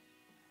 it's not.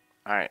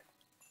 Alright,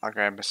 I'll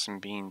grab us some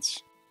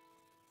beans.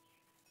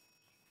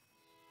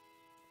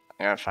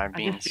 I got 5 I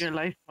beans. just your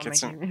life.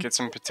 Get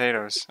some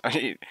potatoes.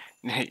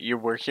 You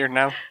work here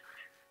now?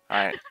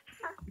 Alright,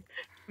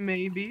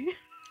 Maybe.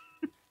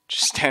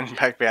 just stand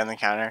back behind the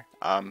counter.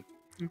 Maybe.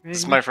 This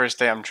is my first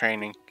day I'm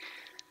training.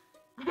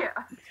 Yeah.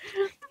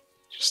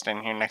 Just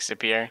standing here next to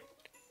Pierre.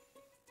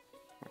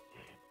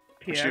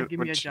 Pierre, give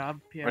me a job,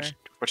 Pierre.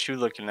 What you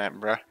looking at,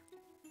 bruh?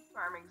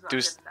 Farming's not Do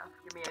good s- enough.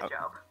 Give me a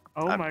job.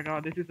 Oh my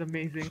god, this is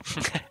amazing.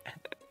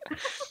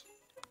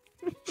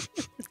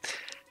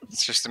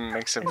 It's just a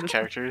mix of I look-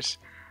 characters.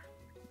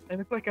 I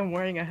look like I'm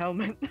wearing a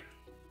helmet.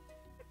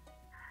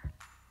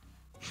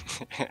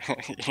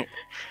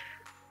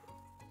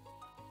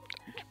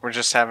 We're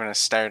just having a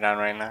stare down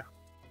right now.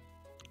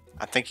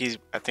 I think he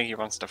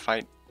wants to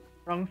fight.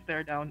 Wrong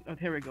stare down. Oh,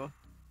 here we go.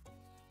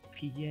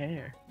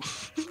 Pierre.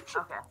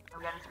 Okay,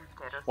 I'm getting some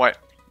potatoes. What?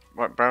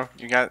 What, bro?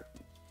 You got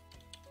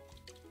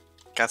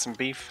some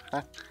beef?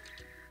 Huh?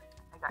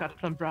 I got Got you.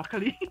 some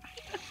broccoli.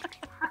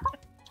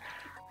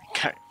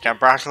 Got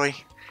broccoli?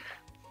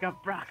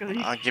 Got broccoli.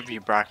 I'll give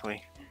you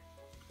broccoli.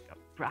 Got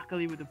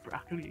broccoli with a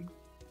broccoli.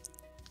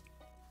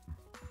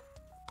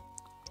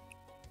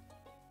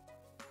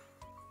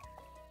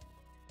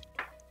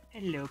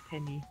 Hello,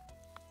 Penny.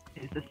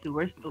 Is the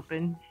sewers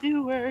open?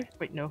 Sewer.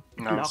 Wait, no.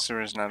 It's No, the locked.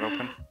 sewer's not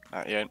open.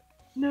 Not yet.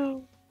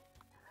 No.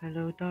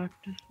 Hello,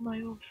 darkness,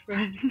 my old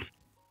friend.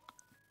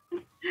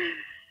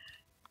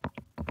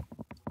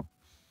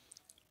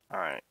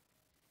 Alright.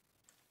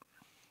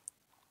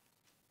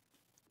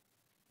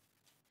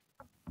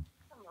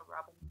 Hello,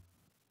 Robin.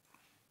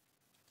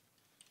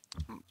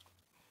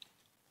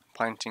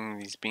 Planting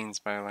these beans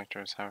by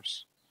Electro's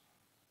house.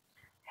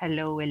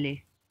 Hello,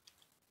 Willie.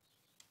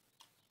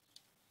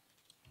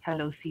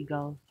 Hello,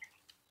 seagull.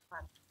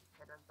 Plant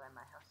potatoes by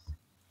my house.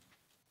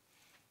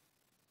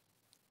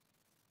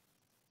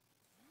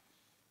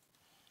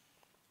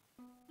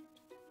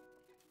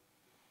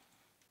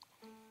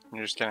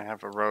 You're just gonna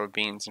have a row of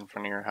beans in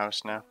front of your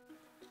house now.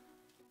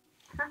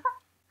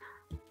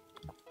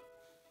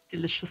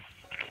 Delicious.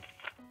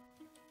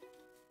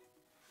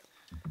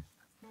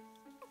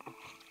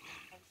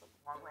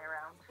 Long way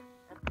around.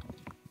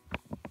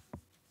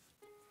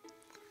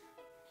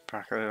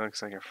 Broccoli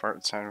looks like a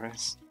fart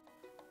sideways.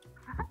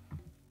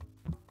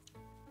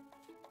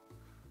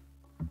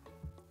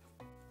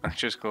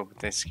 Which is cool, but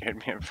they scared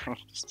me at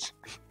first.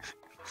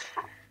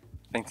 I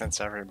think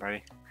that's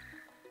everybody.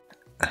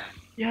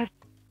 Yes.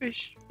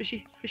 Fish.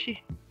 Fishy.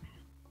 Fishy.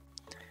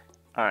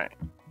 Alright.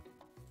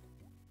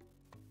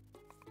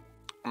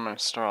 I'm gonna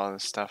store all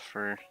this stuff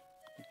for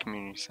the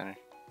community center.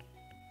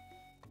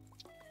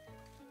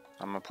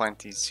 I'm gonna plant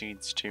these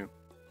seeds too.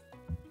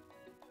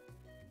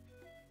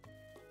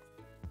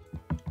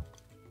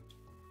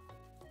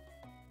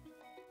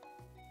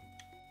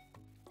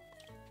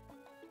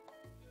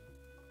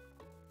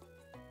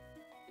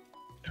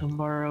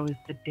 Tomorrow is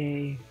the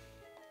day.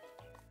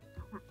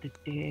 The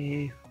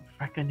day of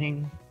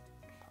reckoning.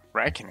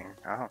 Reckoning?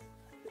 Oh.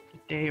 The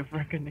day of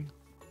reckoning.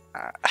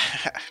 Uh,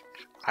 The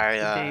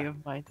day I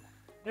of mine.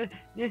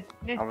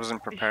 I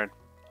wasn't prepared.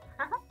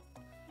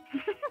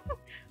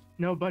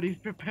 Nobody's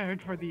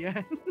prepared for the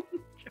end.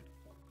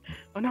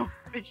 Oh no,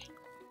 fish.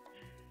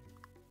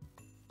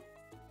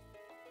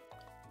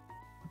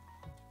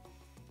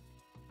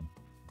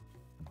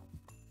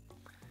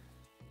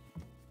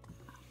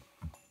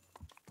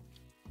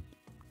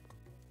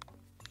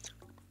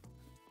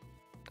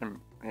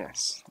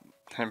 Yes.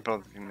 And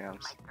both My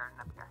females. garden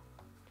up here.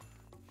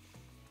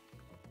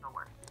 No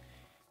worries.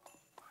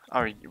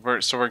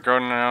 Oh, we're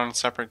growing our own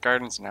separate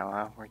gardens now,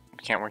 huh? We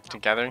can't work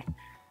together?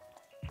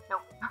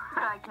 Nope.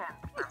 I can't.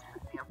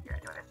 Me up here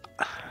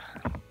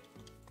anyways.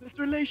 This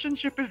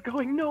relationship is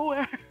going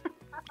nowhere.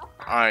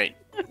 Alright,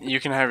 you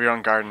can have your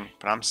own garden,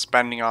 but I'm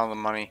spending all the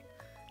money.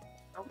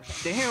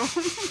 Okay. Damn.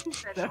 That's so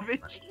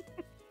Savage. funny.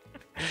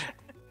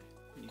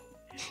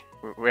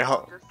 We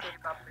all Just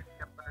save up for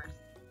jumpers.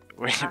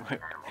 we, Not we,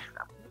 animal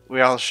stuff.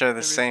 we all share the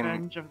The same.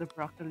 revenge of the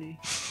broccoli.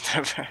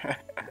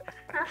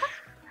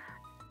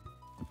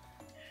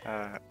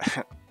 uh,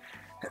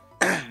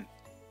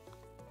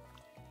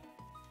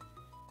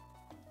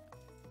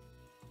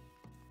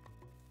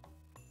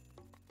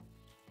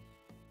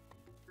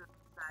 This is a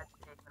sad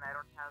day when I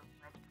don't have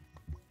my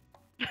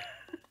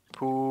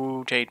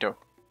potato.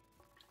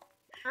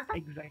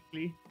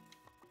 Exactly.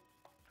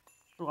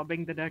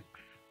 Swabbing the decks.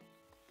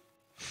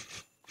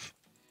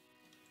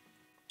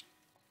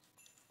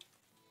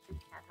 We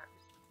can't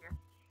harvest from here.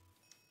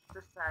 It's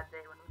a sad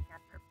day when we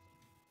can't harvest.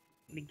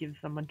 Let me give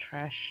someone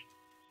trash.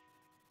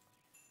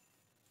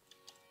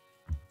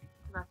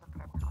 That's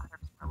okay. I'll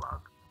harvest my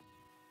log.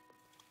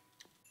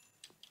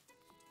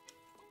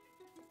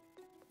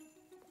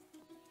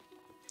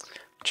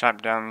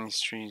 Chop down these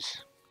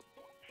trees.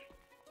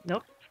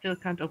 Nope, still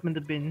can't open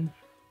the bins.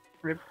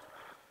 Rip.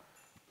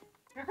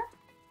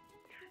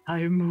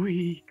 I'm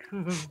weak.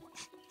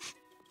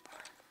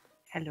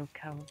 Hello,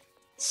 cow.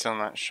 Still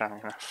not strong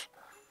enough.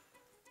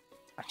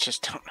 I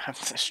just don't have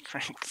the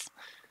strength.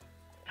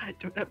 I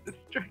don't have the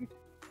strength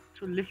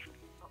to lift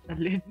the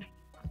lid. Yeah,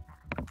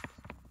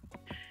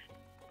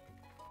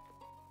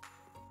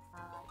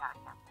 I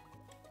can.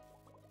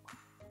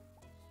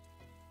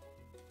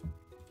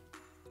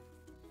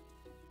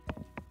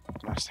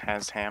 Must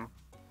has ham.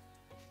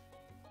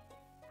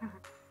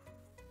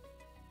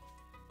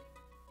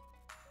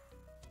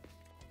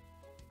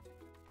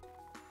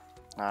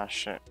 Ah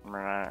shit, we're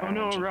out of Oh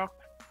no, energy. rock.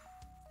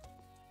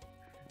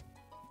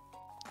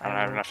 I don't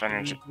have will enough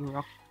energy. kill you,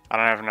 rock. I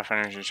don't have enough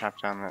energy to chop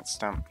down that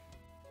stump.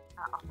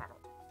 I'll get it.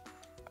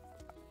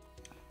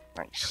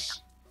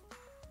 Nice.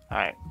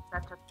 Alright,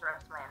 That took the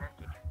rest of my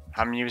energy.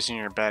 I'm using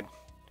your bed.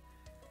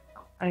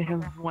 I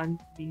have one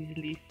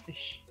measly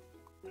fish.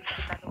 Please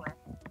put that away.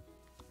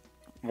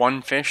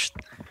 One fish?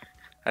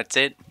 That's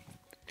it?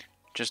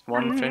 Just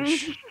one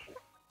fish?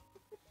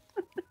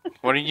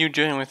 What are you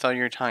doing with all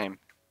your time?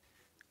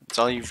 That's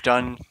all you've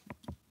done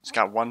It's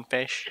got one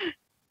fish.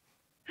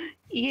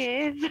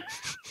 Yes.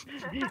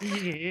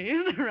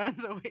 Yes. Runs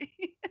away.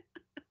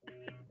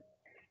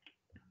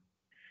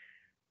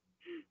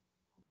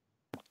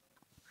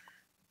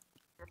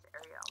 This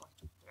area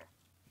almost here.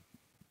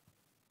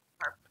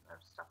 Apart from the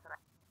stuff that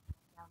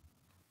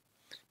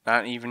I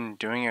Not even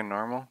doing a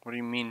normal? What do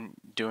you mean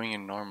doing a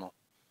normal?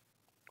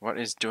 What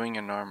is doing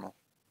a normal?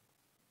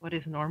 What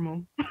is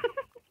normal?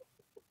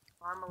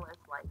 normal is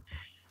like.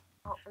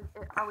 Oh,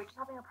 are we just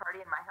having a party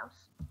in my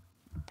house?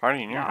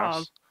 Party in your Yeah.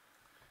 house?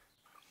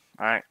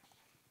 Alright,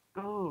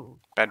 Go.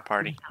 bed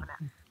party.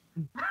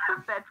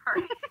 Bed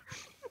party.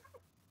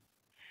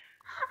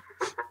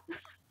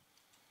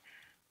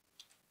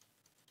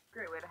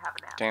 Great way to have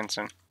a nap.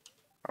 Dancing.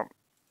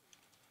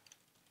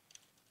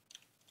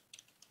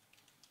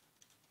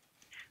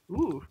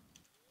 Ooh.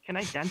 Can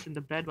I dance in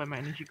the bed while my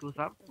energy goes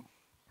up?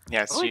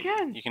 Yes, Oh, I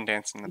can. you can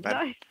dance in the bed.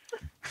 Nice.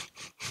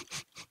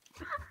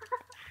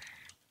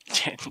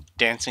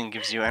 Dancing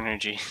gives you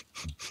energy.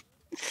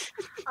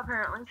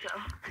 Apparently so.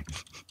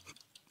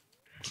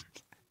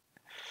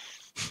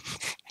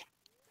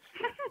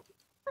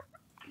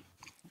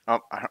 Oh,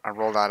 I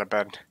rolled out of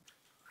bed.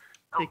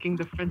 Taking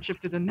the friendship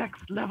to the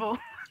next level.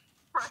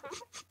 Right?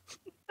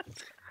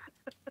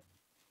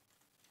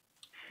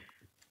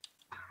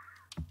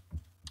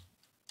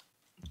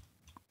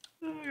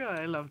 Oh god,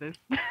 I love this.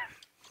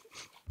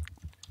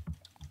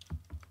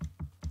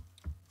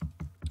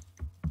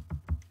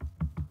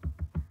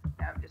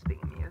 Yeah, I'm just being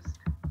amused.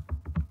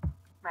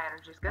 My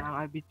energy's good. Now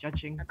I'd be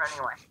judging. I'm running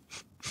away.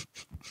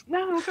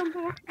 No, come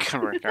back.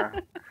 Good work, huh?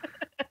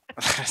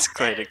 That's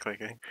Clay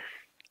clicking.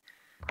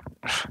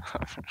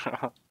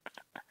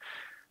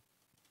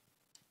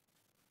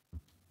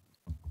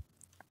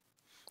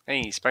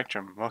 Hey,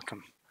 Spectrum,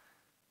 welcome.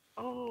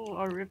 Oh,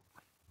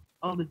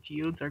 all the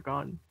geodes are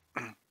gone.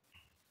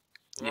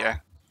 Yeah.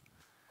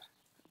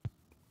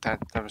 That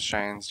was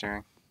Cheyenne's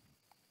doing.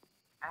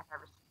 I've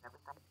never seen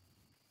everything.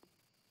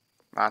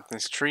 Not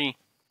this tree.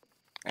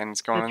 And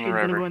it's going The in the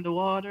tree's gonna river. go in the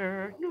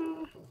water.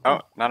 No. Oh,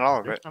 not all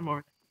of There's it. some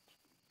more.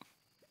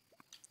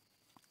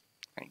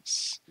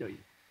 Nice. No, you-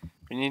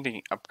 We need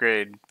to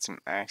upgrade some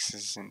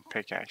axes and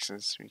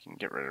pickaxes so we can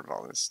get rid of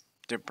all this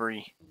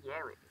debris, Yeah,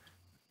 we do.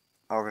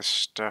 all this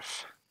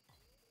stuff.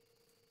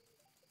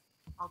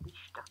 All this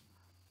stuff.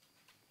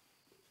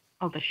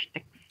 all the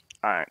shticks.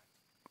 Alright,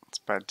 it's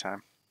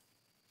bedtime.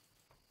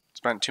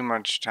 Spent too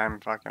much time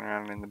fucking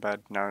around in the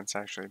bed. Now it's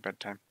actually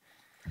bedtime.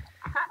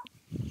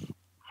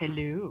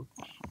 Hello.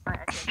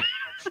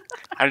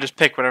 I just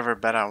pick whatever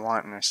bed I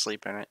want and I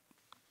sleep in it.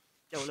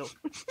 YOLO.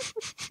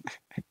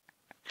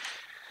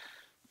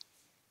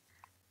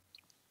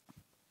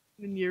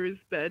 The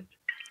nearest bed.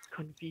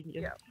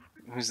 Convenient.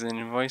 Yeah. Who's the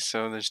new voice?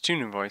 So there's two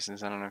new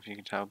voices. I don't know if you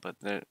can tell, but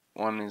the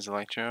one is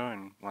Electro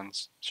and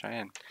one's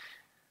Cheyenne.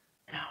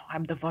 No,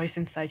 I'm the voice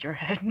inside your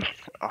head.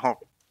 Oh.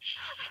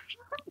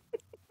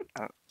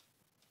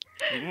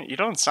 You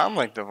don't sound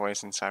like the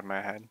voice inside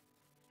my head.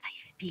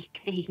 Speak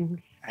things.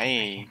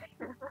 Hey.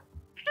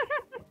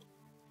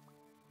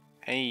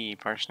 Hey,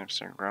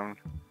 parsnips are grown.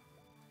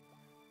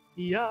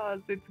 Yes,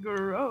 it's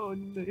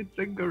grown. It's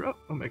a grown.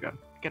 Oh my god.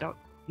 Get out.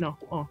 No.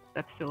 Oh,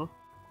 that's still.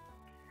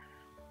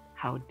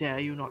 How dare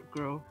you not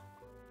grow?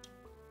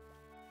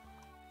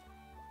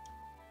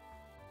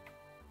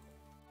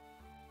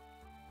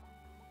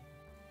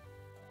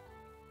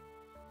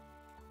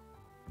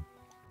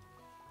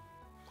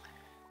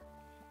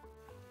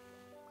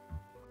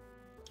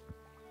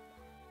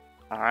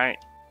 Alright.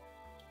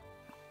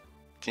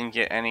 Didn't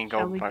get any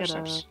Shall gold we get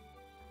parsnips.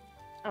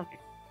 Okay.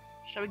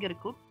 Shall we get a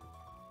coop?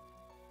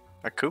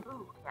 A coop?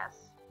 Ooh, yes.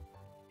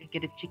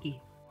 Get a chickie.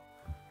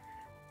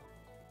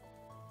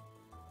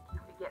 You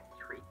could get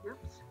 3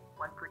 coops,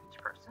 1 for each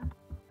person.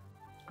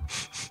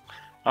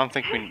 I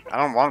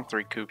don't want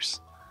 3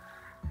 coops.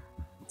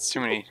 It's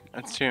too many.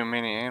 That's too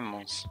many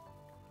animals.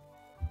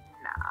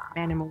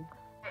 Nah. Animal.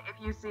 If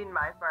you've seen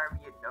my farm,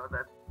 you'd know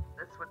that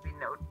this would be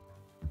no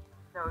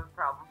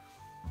problem.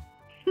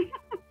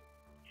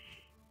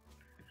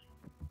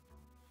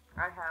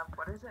 I have,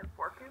 what is it,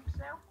 4 coops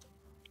now?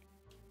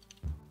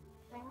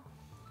 Thing?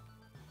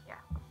 Yeah.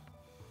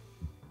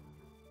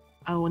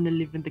 I want to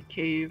live in the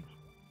cave.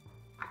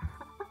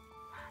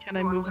 Can I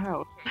You wanna move live in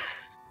out? the cave?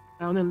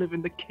 I want to live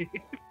in the cave.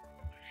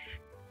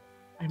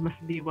 I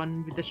must be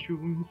one with the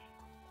shrooms.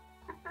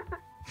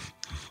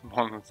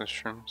 One with the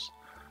shrooms.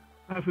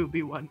 I will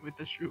be one with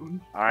the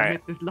shrooms.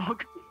 Alright. Commit this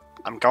log.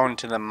 I'm going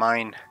to the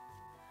mine.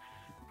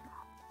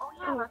 Oh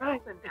yeah, Oh, that's right.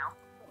 open now.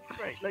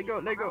 Right, let go,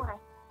 let go. Okay.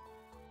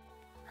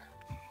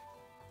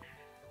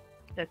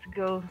 Let's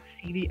go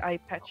see the eye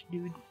patch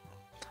dude.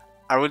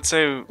 I would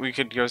say we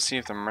could go see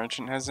if the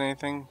merchant has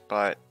anything,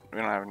 but we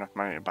don't have enough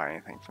money to buy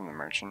anything from the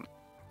merchant.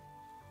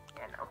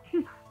 Yeah,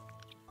 no.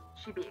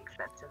 She'd be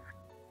expensive.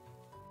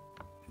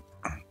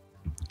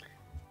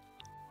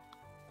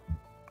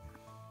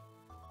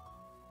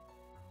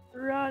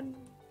 Run!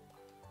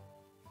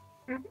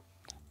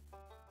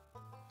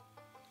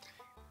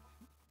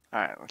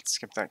 Alright, let's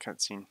skip that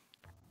cutscene.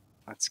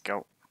 Let's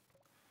go.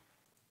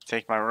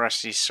 Take my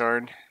rusty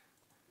sword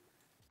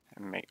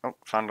And make. Oh,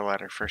 found a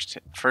ladder.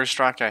 First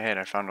rock I hit,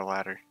 I found a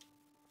ladder.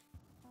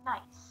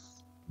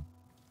 Nice.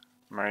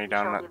 I'm already We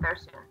down. shall On, be there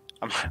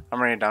soon. I'm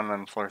already down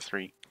on floor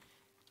 3.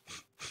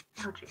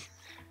 Oh jeez.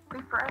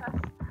 Wait for us.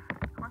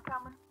 We're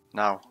coming.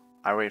 No,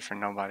 I wait for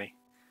nobody.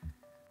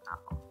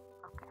 Oh,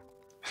 okay.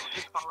 We'll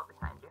just follow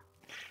behind you.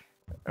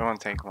 It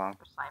won't take long.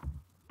 For slime.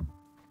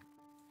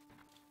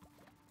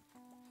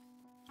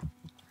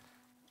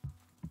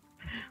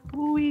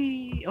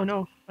 Wee! Oh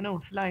no,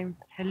 slime.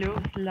 Hello,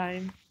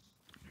 slime.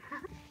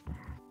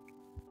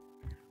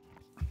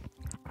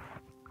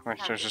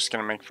 Lecture's just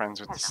gonna make friends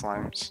with the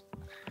slimes.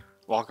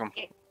 Welcome.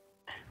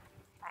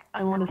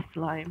 I want a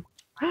slime.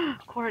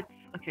 Quartz.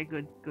 Okay,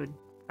 good.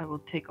 I will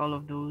take all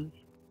of those.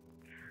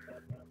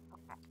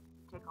 Okay.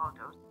 Take all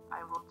those.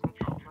 I will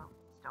take all those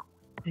still.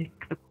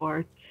 Take the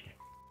quartz.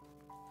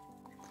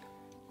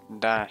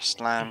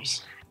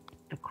 Slimes.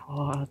 The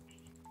quartz.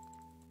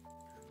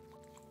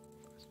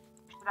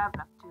 We should have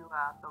enough to build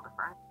a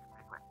furnace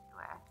pretty quick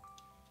anyway.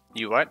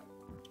 You what?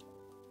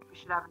 We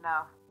should have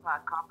enough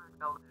copper to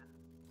build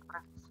a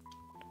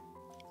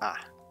furnace.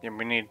 Yeah,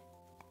 we need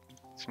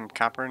some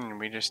copper, and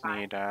we just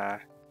need to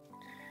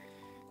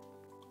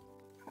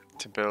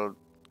build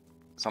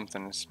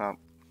something to smelt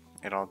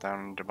it all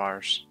down into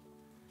bars.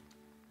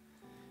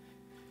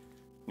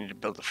 Need to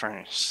build a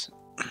furnace.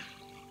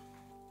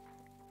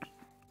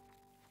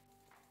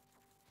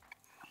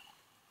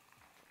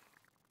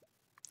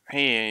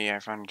 Hey, I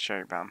found a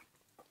cherry bomb.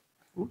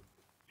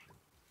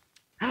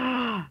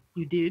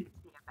 You did?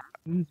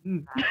 Yeah, Mm-hmm.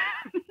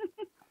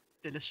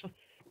 Delicious.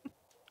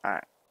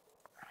 Alright.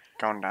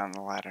 Going down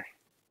the ladder.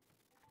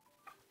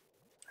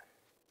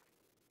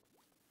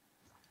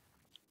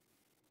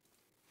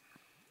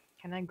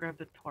 Can I grab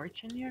the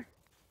torch in here?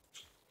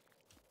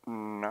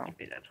 No, Give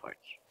me that torch.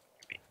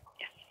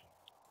 Yes.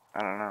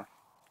 I don't know.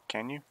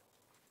 Can you?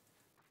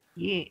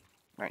 Yeah.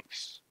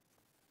 Nice.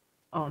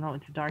 Oh no,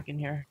 it's dark in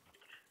here.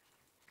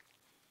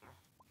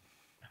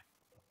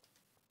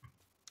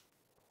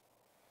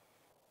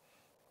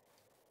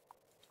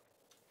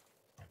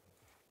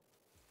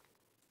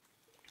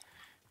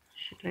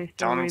 Should I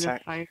throw Don't away the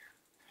attack. fire?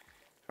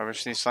 I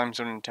wish these slimes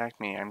wouldn't attack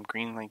me. I'm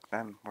green like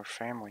them. We're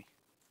family.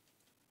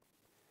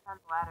 on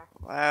the ladder.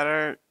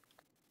 Ladder.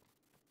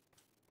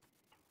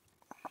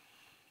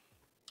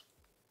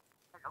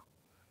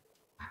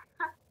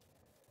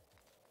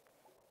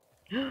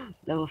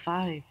 Level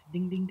 5.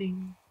 Ding ding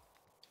ding.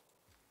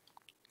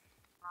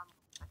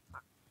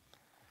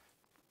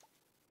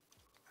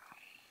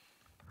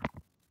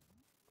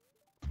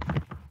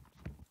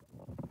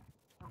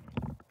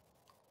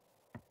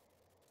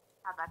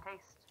 How'd that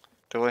taste?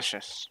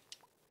 Delicious.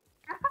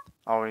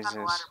 Always On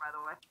the is. ladder, by the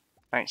way.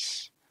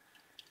 Nice.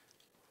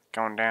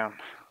 Going down.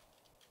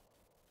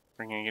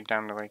 Bringing it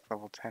down to like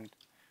level 10.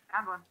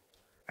 Found one.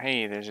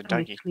 Hey, there's a Can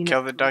we Dougie. clean Kill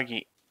up the the-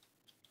 Dougie.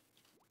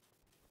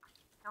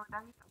 No,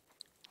 Dougie.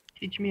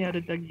 Teach me how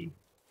to Dougie.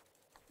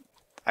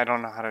 I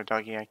don't know how to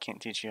Dougie. I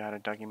can't teach you how to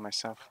Dougie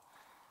myself.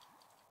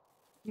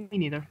 Me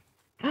neither.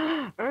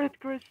 Earth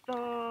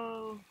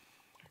crystal.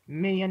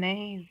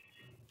 Mayonnaise.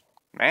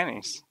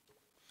 Mayonnaise.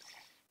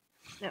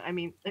 No, I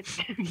mean,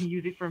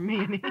 use it for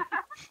mayonnaise.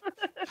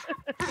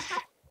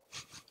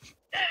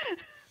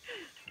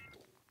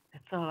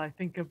 That's all I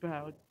think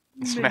about.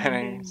 It's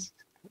mayonnaise.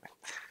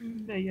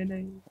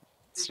 Mayonnaise.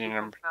 It's Did your you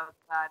number. think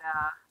about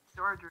that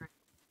storage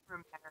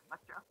room there,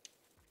 Electro?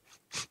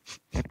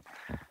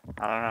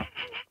 I don't know.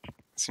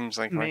 Seems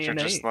like Electro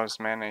Mayonnaise. just loves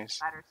mayonnaise.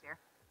 Ladders here.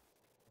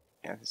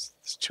 Yeah, there's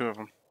 2 of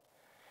them.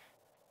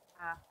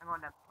 I'm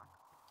going down this one.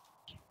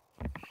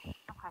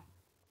 Okay.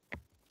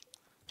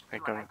 They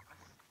See what go. I do.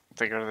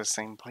 They go to the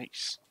same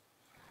place.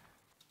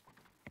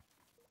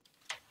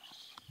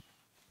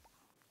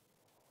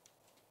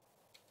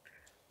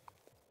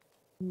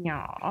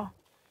 Yeah.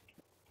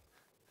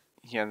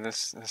 Yeah,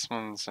 this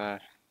one's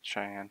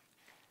Cheyenne.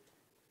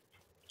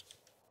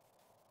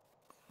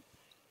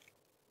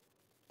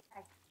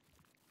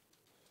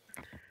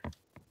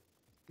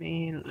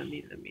 Let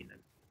me.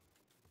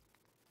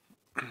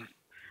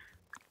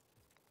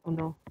 Oh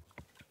no.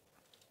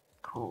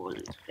 Cool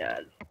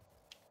jazz.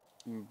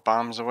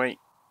 Bombs away.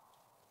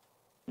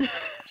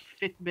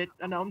 Fitbit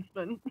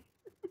announcement.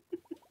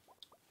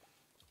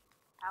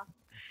 House.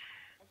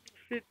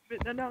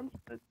 Fitbit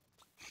announcement.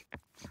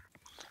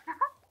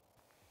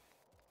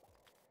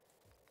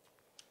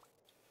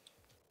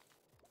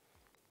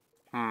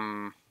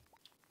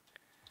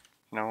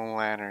 No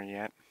ladder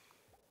yet.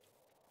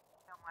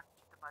 Don't want to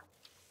hit the button.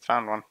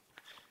 Found one.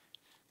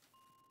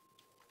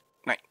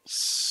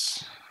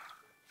 Nice.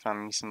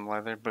 Found me some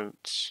leather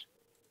boots.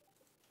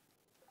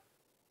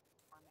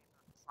 Or maybe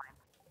the slime.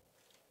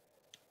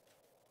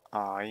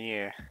 Aw,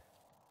 yeah.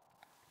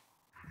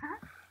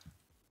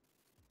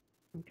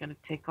 I'm gonna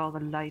take all the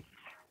lights.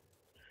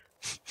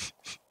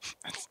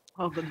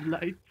 All the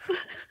lights.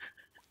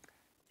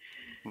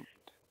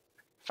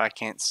 If I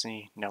can't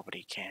see,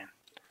 nobody can.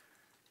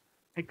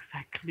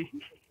 Exactly.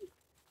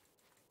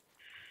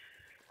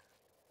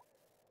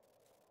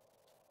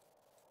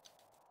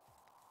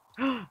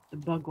 The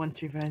bug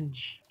wants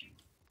revenge.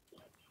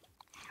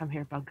 Come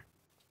here, bug.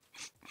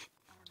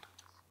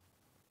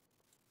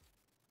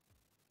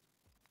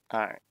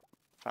 Alright,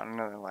 found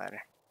another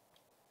ladder.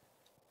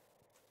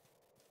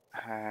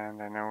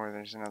 And I know where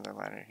there's another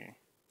ladder here.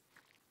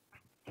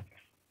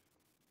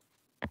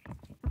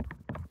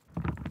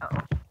 Uh-oh.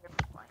 Here's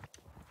the point.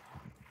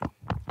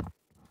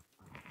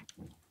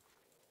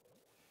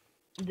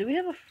 Do we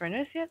have a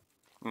furnace yet?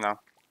 No. Not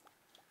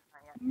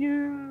yet. No.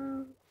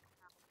 No.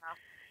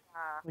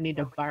 We need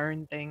to but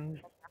burn things.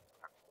 for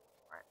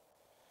it.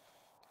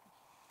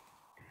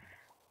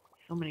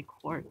 So many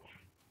quartz.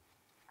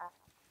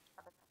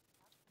 Other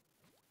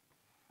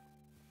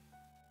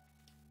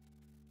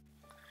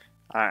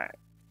Alright.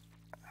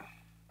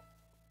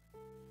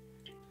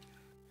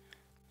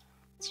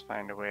 Let's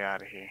find a way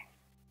out of here.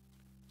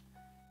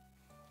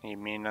 Need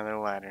me another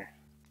ladder.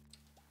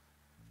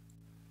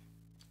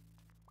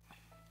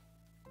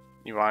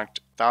 You walked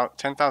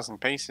 10,000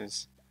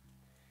 paces.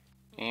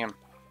 Damn. and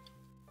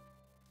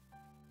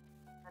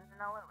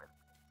then all over.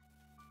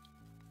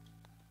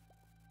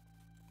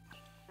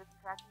 This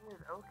tracking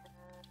is okay.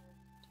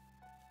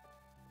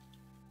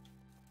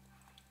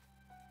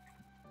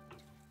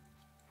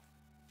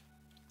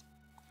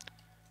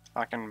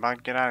 Fucking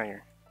bug, get out of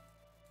here.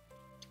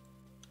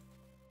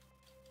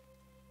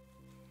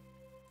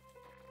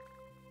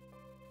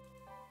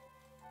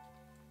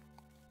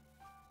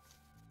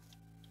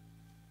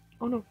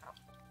 Oh no.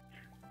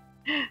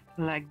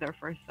 Lagged there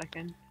for a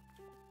second.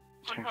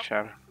 Check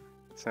shadow.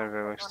 So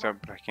it looks up,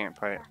 but I can't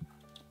play it.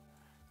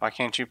 Why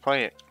can't you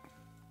play it?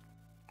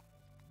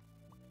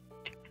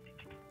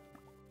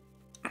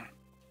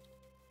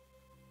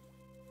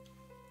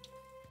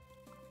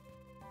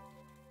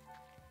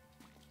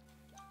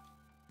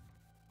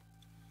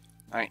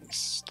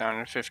 Nice.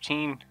 Down to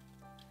 15.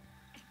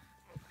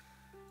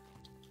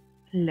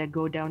 Let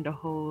go down the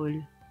hole.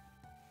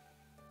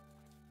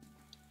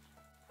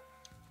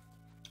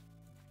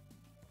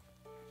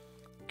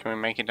 Can we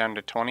make it down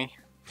to 20?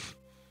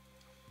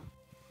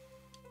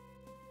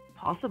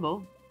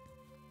 Possible.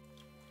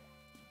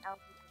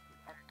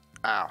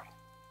 Ow.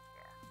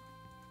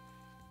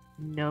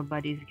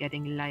 Nobody's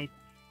getting lights.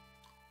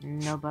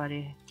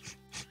 Nobody.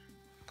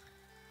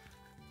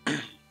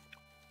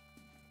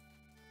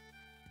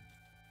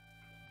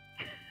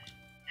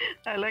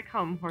 I like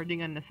how I'm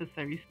hoarding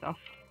unnecessary stuff.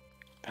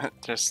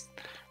 Just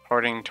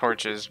hoarding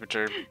torches, which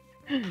are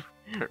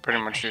pretty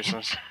much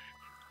useless.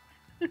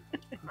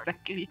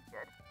 Exactly.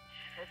 Good.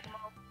 There's some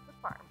all over the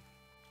farm.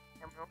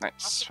 And we'll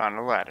Nice. Found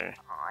a ladder.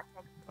 Aw, I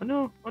can't Oh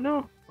no, oh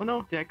no, oh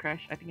no. Did I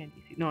crash? I think I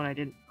DC. No, I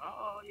didn't.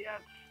 Oh, yes.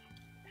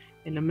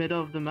 In the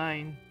middle of the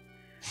mine.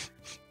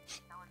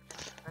 know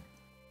it's good.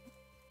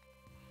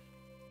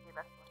 Okay,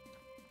 that's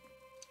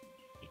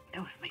It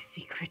knows my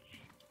secrets.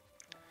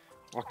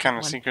 What kind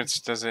of One- secrets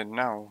does it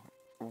know?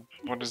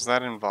 What does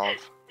that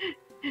involve?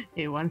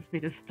 It wants me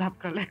to stop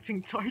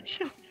collecting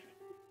torches.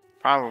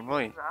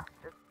 Probably.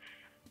 exhausted.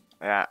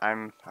 Yeah,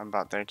 I'm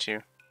about there too.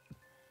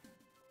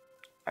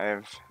 I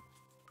have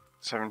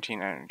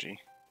 17 energy.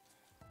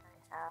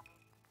 I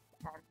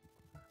have 10.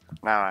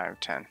 Now I have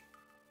 10.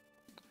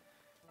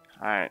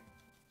 Alright.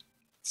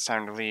 It's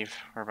time to leave.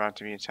 We're about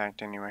to be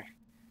attacked anyway.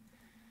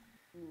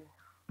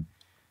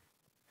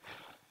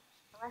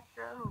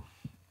 Electro.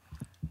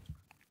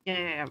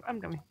 Yeah, I'm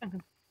coming. I'm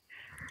coming.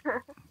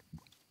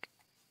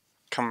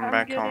 Coming I'm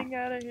back getting home.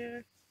 out of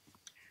here.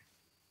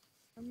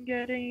 I'm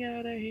getting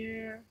out of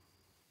here.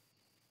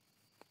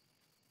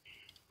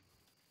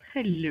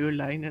 Hello,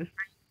 Linus.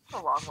 It's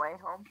a long way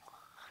home.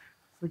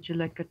 Would you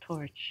like a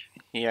torch?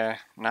 Yeah,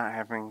 not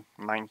having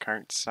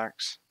minecart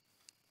sucks.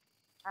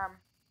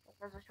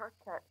 There's a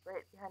shortcut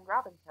right behind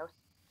Robin's house.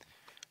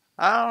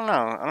 I don't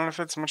know. I don't know if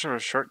it's much of a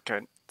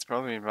shortcut. It's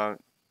probably about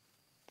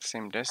the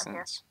same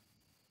distance.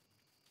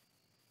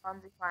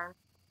 Fonzie Farm.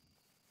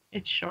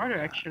 It's shorter,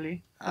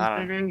 actually, I don't-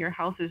 considering your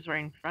house is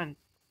right in front.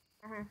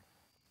 Mm-hmm.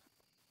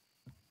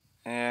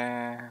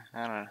 Yeah,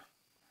 I don't know.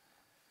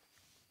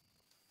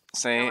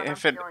 Say I'm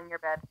if it stealing your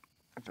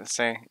bed.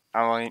 say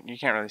oh well, you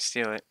can't really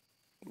steal it.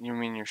 You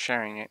mean you're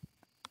sharing it?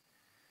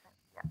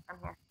 Yeah, I'm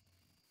here.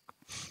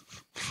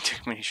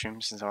 Took many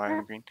shrooms is why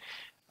I'm green.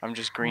 I'm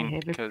just I green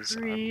have a because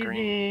I'm green.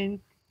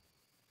 present.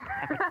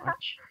 Have a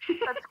torch.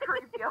 That's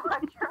creepy,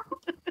 Electro.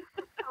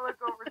 I look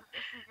over to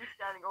see you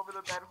standing over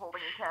the bed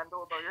holding a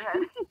candle above your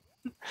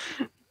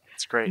head.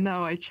 It's great.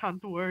 Now I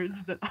chant words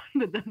that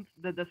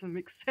that doesn't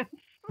make sense.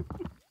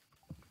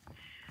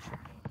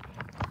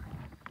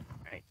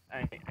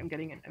 Alright, I'm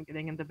getting in. I'm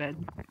getting in the bed.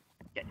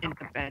 Get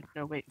into bed.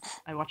 No, wait.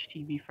 I watch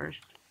TV first.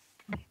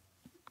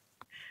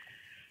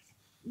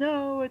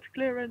 No, it's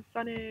clear and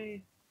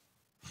sunny.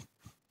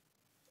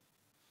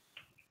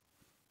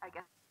 I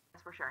guess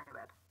we're sharing a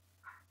bed.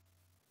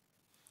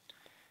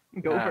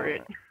 Go for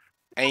it.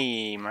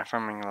 Hey, my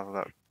farming leveled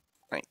up.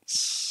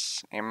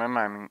 Nice. And my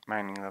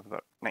mining leveled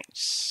up.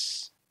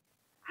 Nice.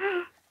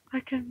 I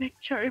can make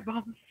cherry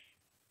bombs.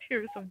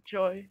 Tears of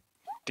joy.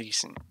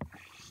 Decent.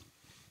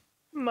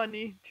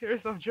 Money.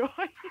 Tears of joy.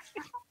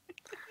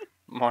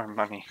 More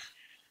money.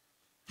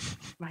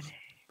 Money.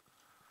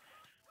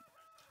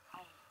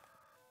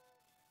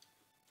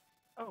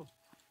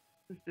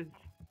 This is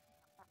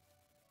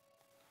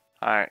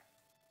Alright.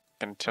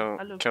 Gonna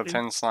hello, kill Flint.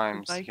 10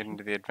 slimes to Goodbye. get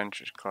into the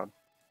Adventures Club.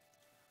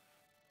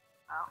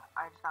 Oh,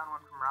 I just found one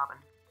from Robin.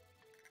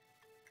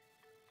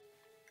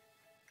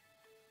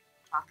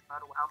 Talk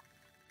about a well.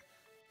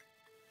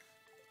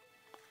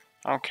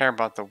 I don't care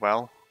about the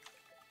well.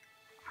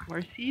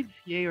 More seeds,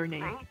 yay or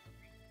nay?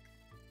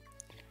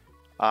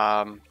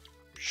 Right?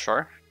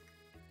 Sure.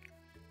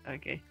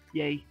 Okay,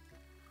 yay.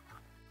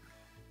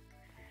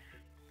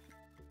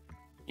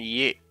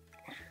 Yeah.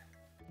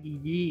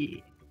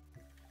 Yee.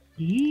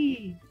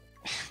 Yee.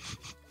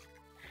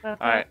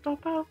 Alright.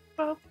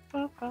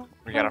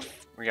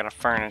 We got a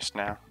furnace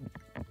now.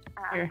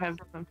 Here, have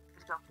some.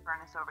 Just built a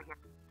furnace over here.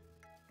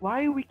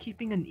 Why are we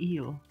keeping an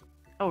eel?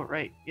 Oh,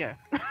 right, yeah.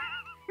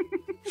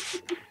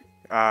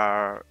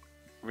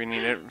 We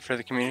need it for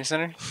the community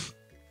center.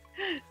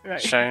 Right.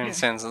 Cheyenne yeah.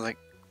 sounds like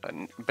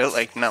built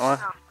like Noah.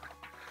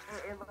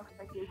 No, it looks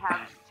like we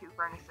have 2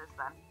 furnaces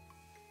then.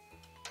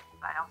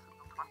 But I also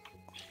built one.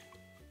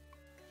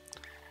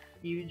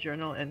 New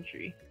journal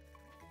entry.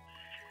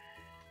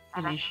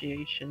 And I-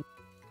 Initiation.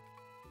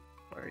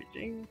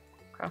 Foraging.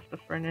 Craft the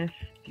furnace.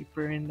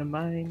 Deeper in the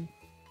mine.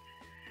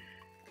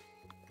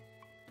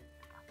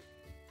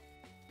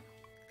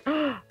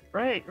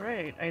 Right.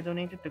 I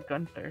donated to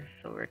Gunther,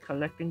 so we're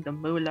collecting the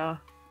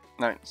moolah.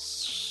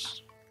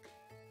 Nice.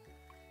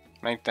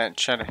 Make that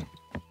cheddar. That's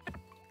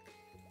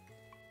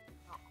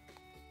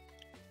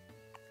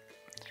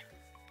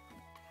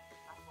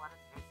what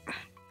it is.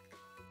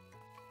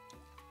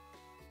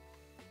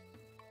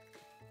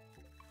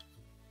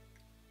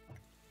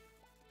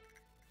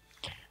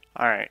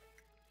 Alright.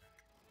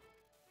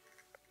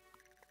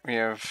 We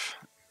have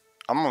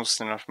almost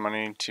enough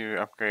money to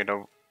upgrade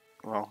a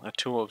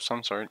tool of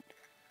some sort.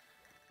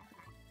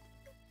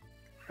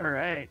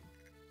 Alright.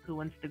 Who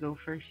wants to go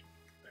first?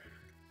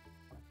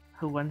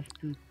 Who wants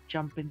to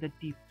jump in the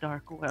deep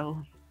dark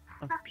well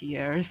of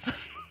Pierre's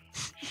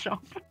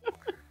shop?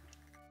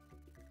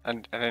 I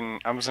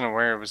wasn't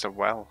aware it was a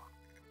well.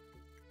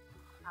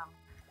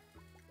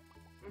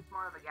 It's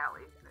more of a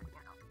galley, but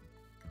you know.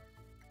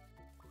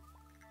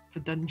 It's a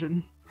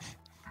dungeon. It's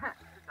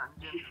a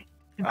dungeon.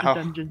 It's Oh. a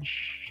dungeon.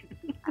 Shh.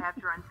 I have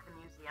to run to the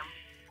museum.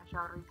 I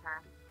shall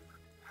return.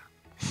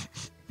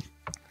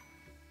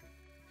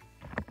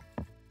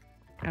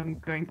 I'm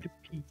going to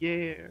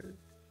Pierre.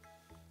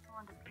 I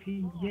want to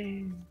be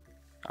Pierre.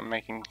 I'm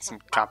making some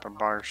copper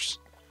bars.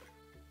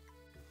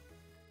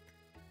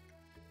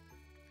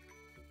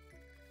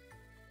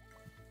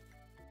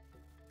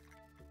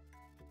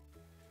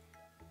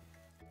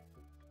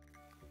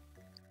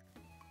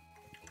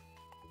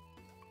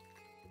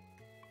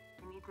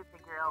 We need to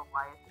figure out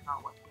why it's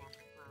not working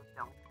for the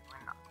film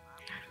or not.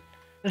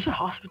 There's a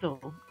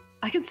hospital.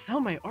 I can sell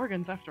my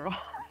organs after all.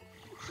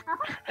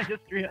 I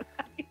just realized.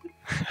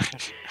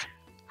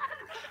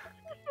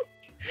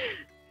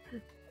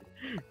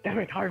 Damn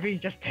it, Harvey,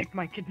 just take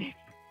my kidneys.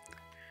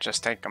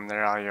 Just take them,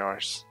 they're all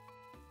yours.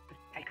 Just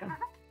take them.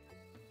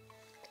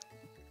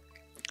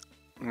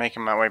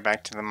 Making my way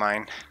back to the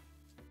mine.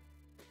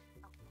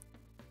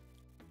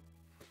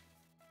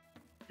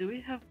 Do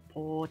we have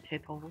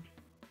potatoes?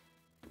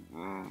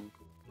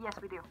 Yes,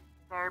 we do.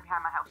 They're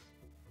behind my house.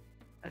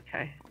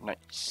 Okay,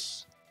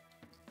 Nice.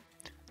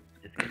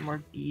 just get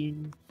more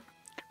beans.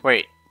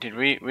 Wait, did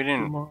we Some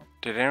didn't, more.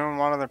 did anyone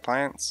water their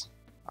plants?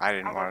 I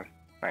didn't I did. water.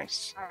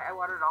 Nice. I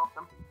watered all of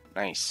them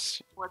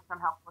Nice. with some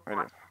help with Way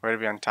one. to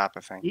be on top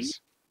of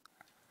things.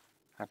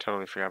 I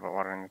totally forgot about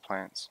watering the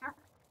plants. As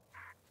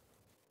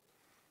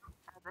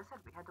I said,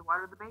 we had to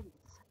water the babies.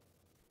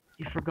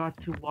 You forgot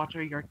to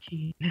water your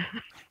teen.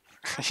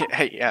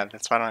 Yeah,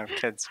 that's why I don't have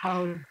kids.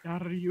 How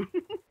dare you?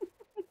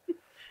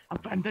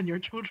 Abandon your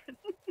children.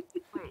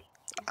 Wait,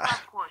 it's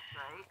not quartz,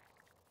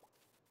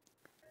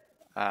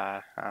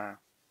 right?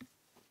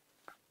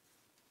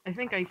 I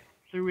think I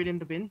threw it in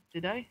the bin,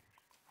 did I?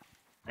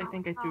 I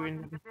think I threw it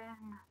in the bin.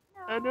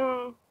 Oh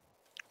no!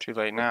 Too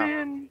late The now.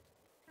 bin!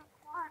 The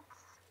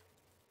quartz.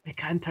 I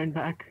can't turn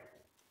back.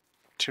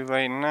 Too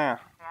late now.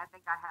 Okay, I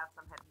think I have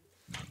some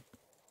hidden.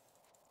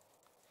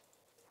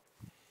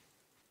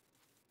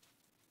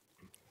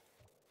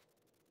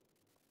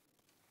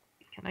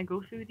 Can I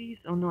go through these?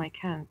 Oh no, I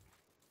can't.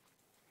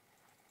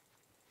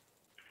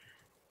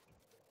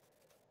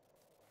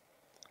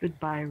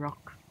 Goodbye,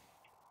 rock.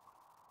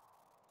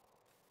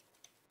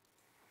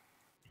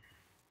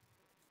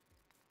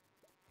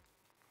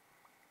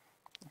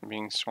 I'm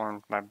being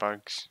swarmed by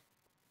bugs.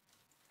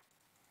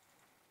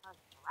 Oh,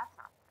 that's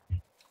not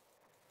good.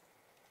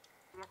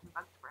 We have some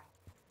bug spray.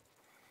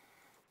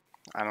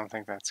 I don't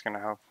think that's gonna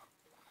help.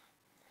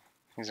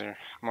 These are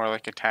more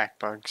like attack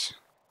bugs.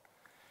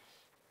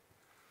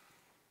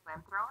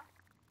 Flamethrower?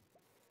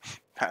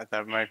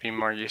 That might be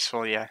more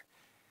useful, yeah.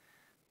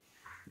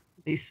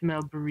 They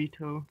smell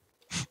burrito.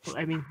 Well,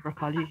 I mean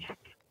broccoli.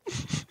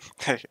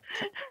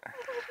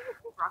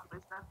 Broccoli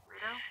stuff,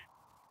 burrito?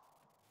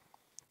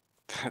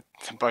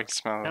 The bugs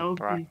smell That would of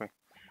be- broccoli.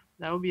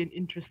 That would be an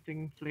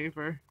interesting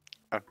flavor.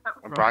 A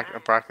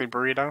broccoli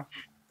burrito?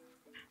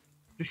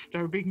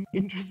 Disturbing,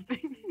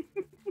 interesting.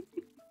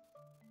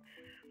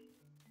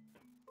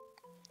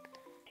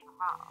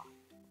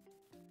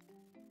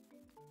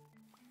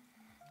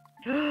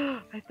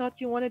 I thought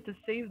you wanted to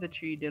save the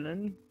tree,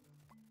 Dylan.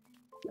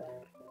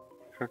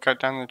 Who cut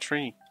down the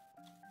tree?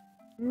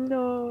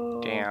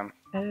 No. Damn.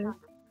 Uh,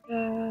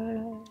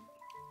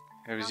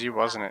 It was you,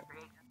 wasn't it?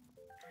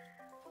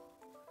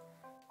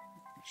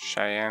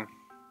 Cheyenne.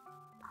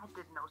 I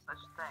did no such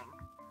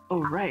thing.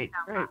 oh, right.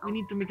 Right. We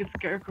need to make a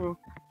scarecrow.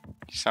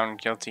 You sound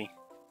guilty.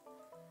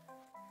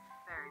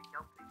 Very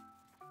guilty.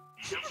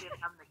 Guilty of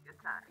having a good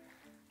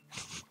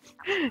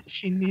time.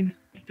 She needs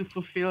to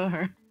fulfill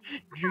her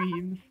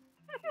dreams.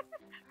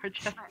 Her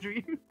chest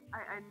dream.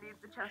 I need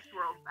the chest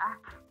world back.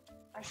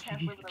 I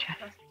can't live without the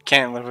chest.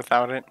 Can't live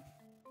without it.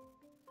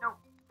 Nope.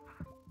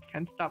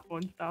 Can't stop,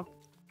 won't stop.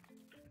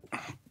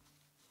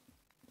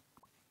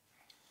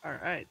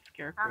 Alright, Not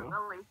scarecrow.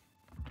 Lily.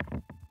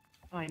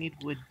 Oh, I need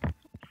wood.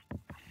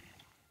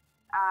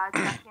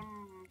 Check in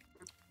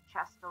the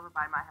chest over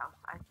by my house.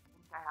 I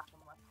think I have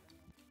some left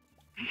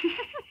in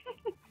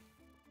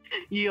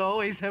there. You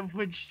always have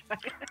wood,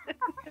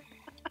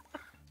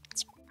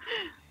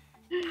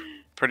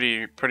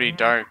 Pretty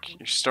dark.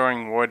 You're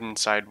storing wood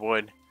inside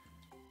wood.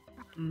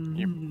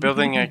 You're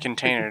building a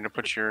container to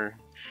put your wood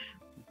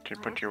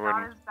It's in.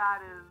 not as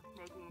bad as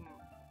making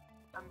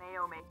a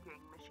mayo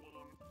making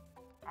machine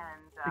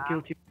and The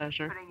guilty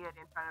pleasure. putting it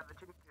in front of a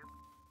chicken coop.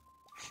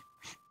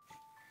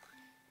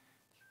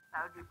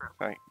 That would be broken.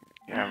 Like,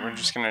 yeah, we're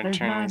just gonna There's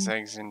turn these none.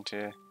 eggs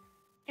into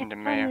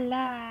mayo. Did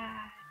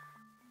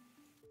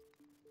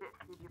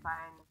you find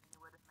any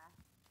wood in there?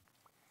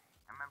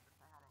 I remember if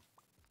I had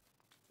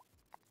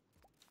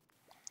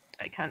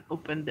it. I can't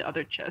open the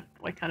other chest.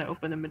 Why can't I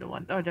open the middle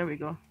one? Oh, there we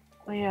go.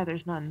 Oh yeah,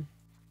 there's none.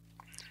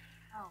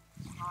 Oh,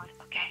 well,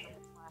 Okay.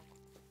 it's fine.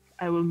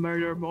 I will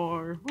murder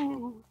more.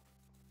 Woo.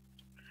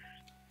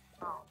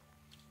 Oh,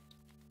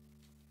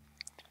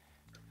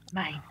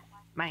 Mine.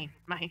 Mine.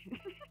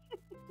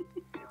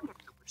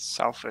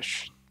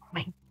 Selfish.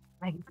 Mine.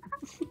 My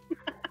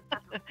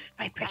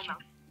I precious. know.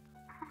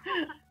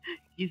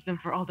 Use them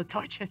for all the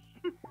torches.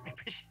 My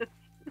precious.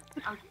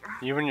 Oh dear.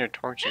 You and your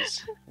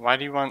torches. Why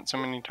do you want so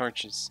many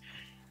torches?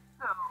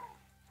 So,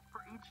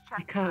 for each chest that I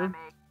Because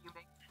make, you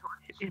make a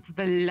torch. It's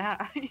the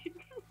lie.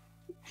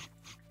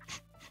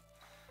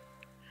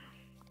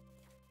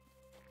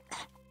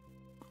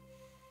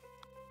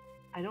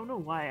 I don't know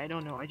why. I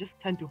don't know. I just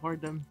tend to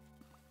hoard them.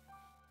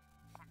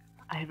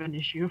 I have an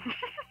issue.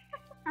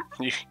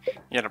 You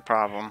had a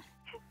problem.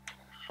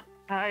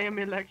 I am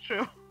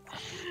Electro,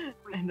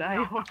 and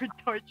I hoard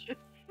torches.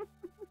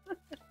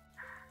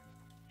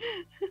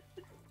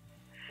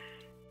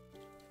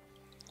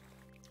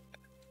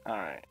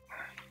 Alright.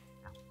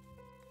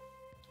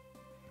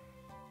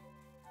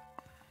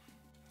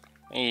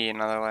 Hey,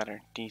 another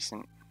letter.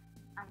 Decent.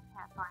 I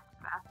can't find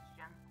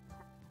Sebastian.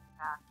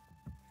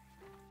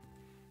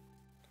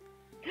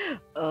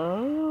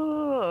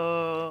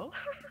 Oh.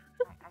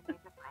 I need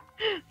to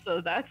find him.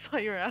 So that's why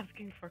you're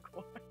asking for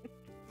corn.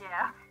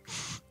 Yeah,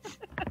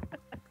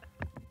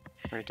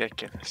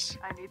 Ridiculous.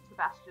 I need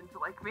Sebastian to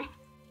like me.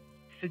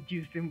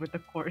 Seduce him with the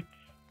quartz.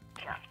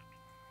 Yeah.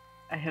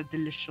 I have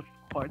delicious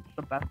quartz,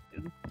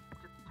 Sebastian.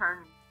 Just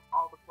turn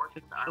all the quartz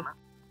into armor.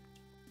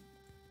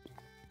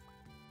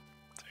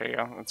 There you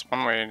go. That's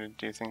one way to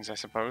do things, I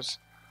suppose.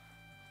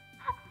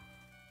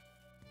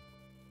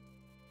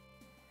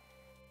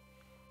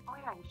 Oh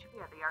yeah, you should be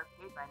at the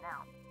arcade by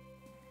now.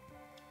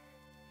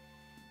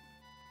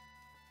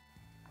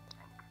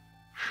 I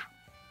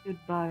think.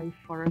 Goodbye,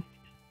 forest.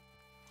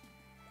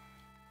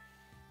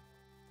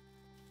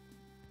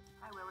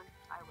 I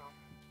will.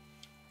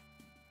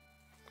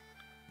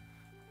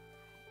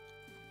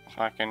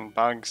 Fucking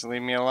bugs,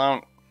 leave me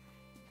alone.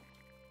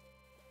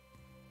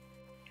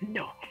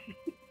 No.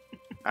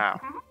 Ow.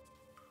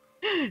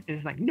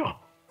 It's like, no.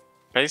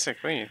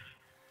 Basically,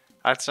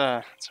 that's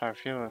how I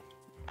feel.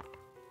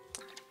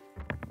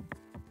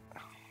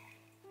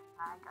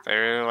 I got They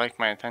really like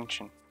my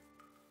attention.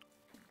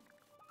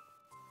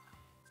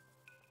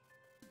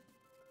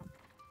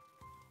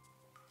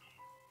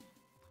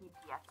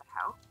 TP at the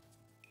house.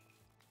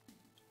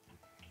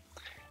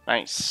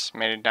 Nice.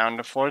 Made it down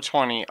to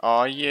 420.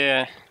 Oh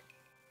yeah.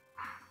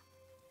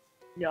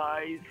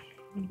 Nice.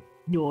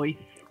 Nice.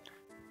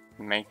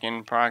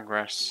 Making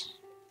progress.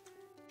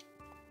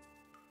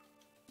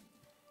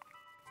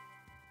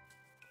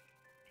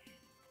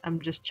 I'm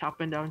just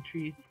chopping down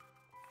trees.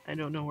 I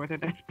don't know whether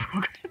that's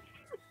progress.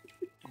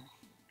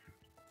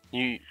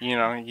 You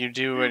know, you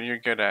do what you're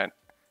good at.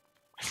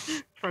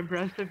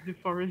 Progressive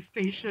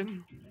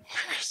deforestation.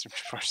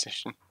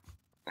 Deforestation.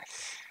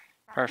 That's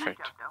Perfect.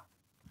 my job, though.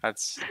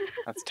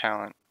 That's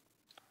talent.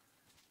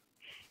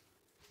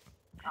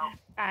 Oh,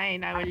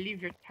 Fine, I will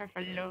leave your turf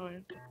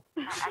alone.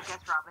 I guess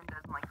Robin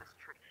doesn't like this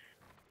tree.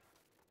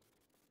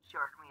 She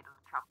ordered me to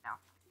chop down.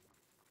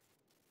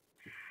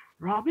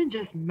 Robin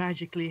just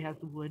magically has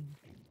wood.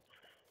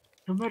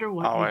 No matter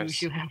what you do, Always.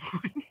 she'll have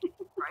wood.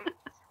 Right?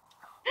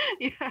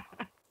 Yeah.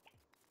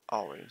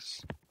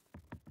 Always.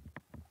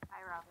 Hi,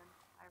 Robin.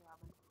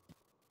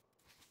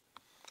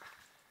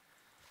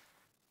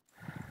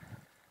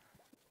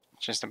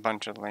 Just a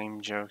bunch of lame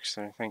jokes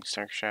there. Thanks,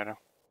 Dark Shadow.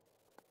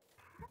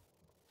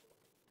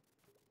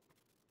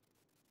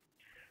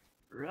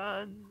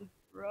 Run,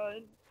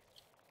 run.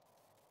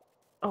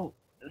 Oh,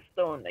 the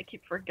stone. I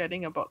keep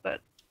forgetting about that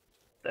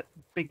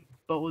big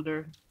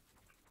boulder.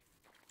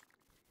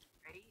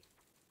 Right?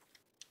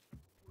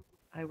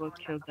 I will Going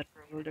to kill that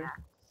upgrade an boulder.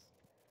 axe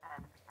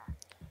and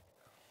pickaxe.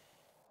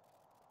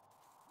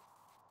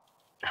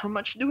 How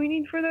much do we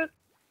need for that?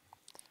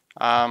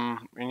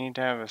 We need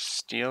to have a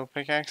steel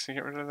pickaxe to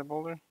get rid of the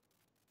boulder.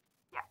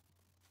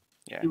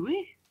 Yeah. Do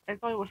we? I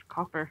thought it was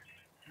copper.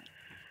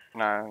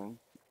 No,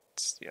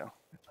 steel.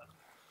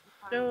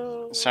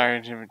 No.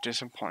 Sorry to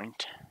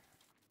disappoint.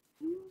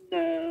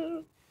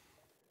 No.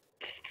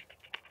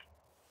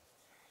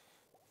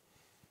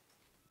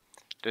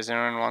 Does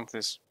anyone want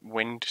this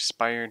wind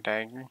spire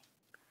dagger?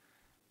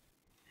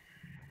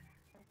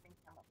 I think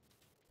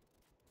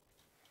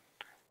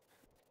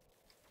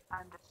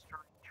I'm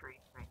destroying trees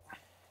right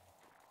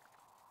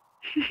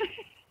now.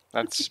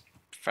 That's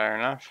fair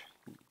enough.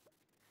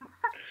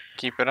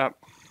 Keep it up.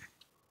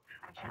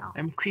 I shall.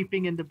 I'm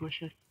creeping in the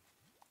bushes.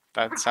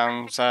 That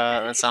sounds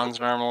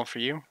normal for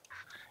you.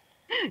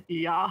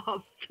 Yeah.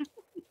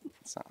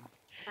 So,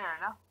 Fair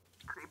enough.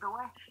 Creep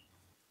away.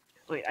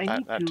 Wait, I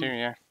need that to. too,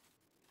 yeah.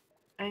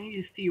 I need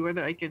to see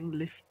whether I can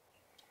lift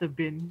the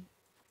bin.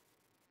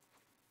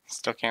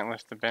 Still can't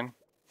lift the bin.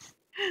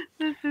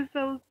 This is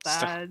so Still-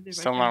 sad if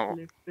still I not- can't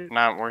lift it.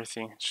 Not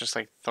worthy. It's just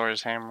like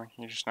Thor's hammer.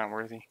 You're just not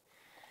worthy.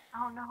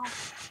 Oh no.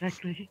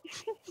 Exactly.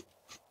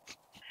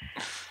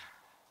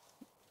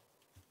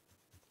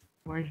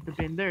 Where's the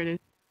bin? There it is.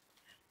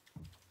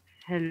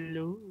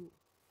 Hello.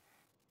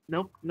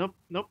 Nope, nope,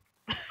 nope.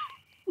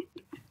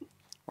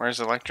 Where's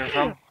Electro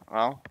from?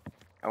 Well,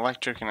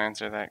 Electro can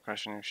answer that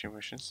question if she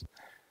wishes.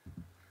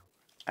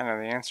 I know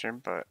the answer,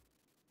 but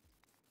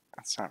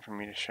that's not for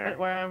me to share.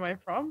 Where am I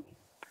from?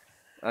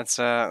 That's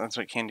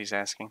what Candy's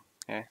asking.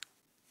 Yeah.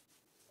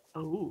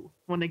 Oh,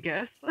 wanna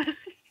guess?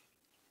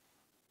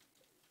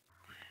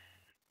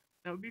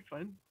 That would be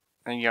fun.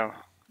 There you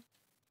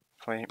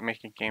go.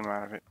 Make a game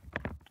out of it.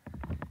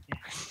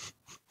 Guess,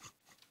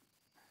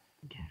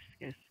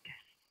 guess, guess.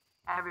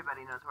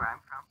 Everybody knows where I'm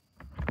from.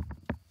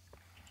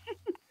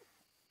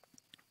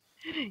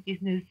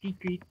 It's no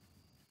secret.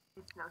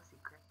 It's no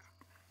secret.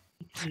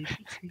 It's no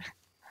secret.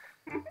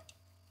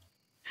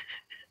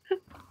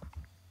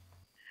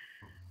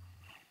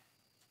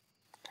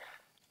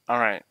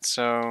 Alright,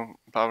 so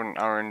about an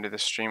hour into the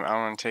stream, I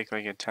want to take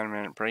like a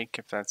 10-minute break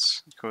if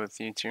that's cool with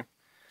you two.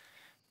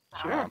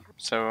 Sure.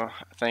 So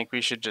I think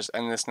we should just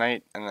end this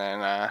night and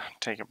then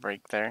take a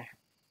break there.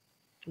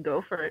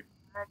 Go for it.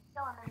 I'm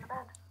chilling in the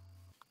bed.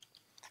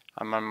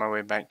 I'm on my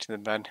way back to the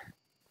bed.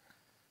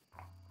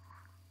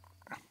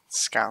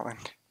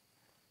 Scotland.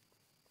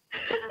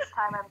 This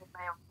time I'm in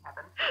my own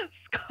cabin.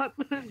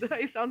 Scotland.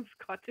 I sound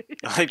Scottish.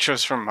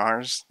 Electro's from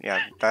Mars. Yeah,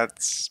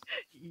 that's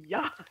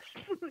Yeah.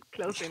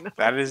 Close enough.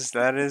 that is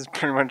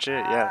pretty much it.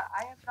 Yeah,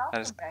 I am not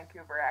That is- from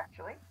Vancouver,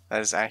 actually.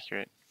 that is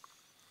accurate.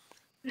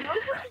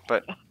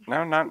 But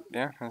no, not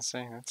yeah. I'd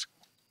say that's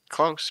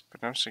close,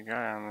 but no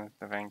cigar on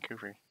the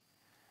Vancouver.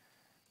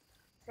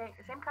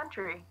 Same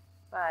country,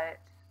 but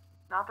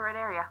not the right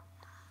area.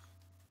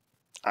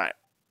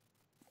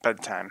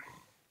 Bedtime.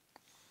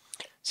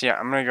 So yeah,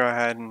 I'm gonna go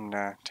ahead and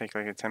take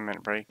like a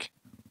 10-minute break.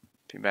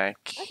 Be back.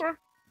 Okay.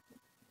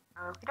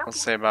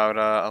 Let's say about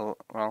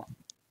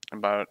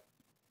about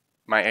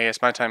my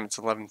time it's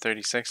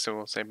 11:36, so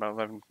we'll say about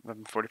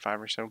 11:45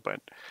 or so, but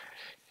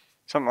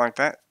something like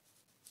that.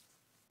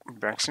 Be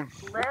back soon.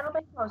 A little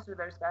bit closer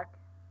there, Spec.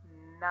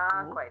 Not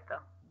Cool. quite, though.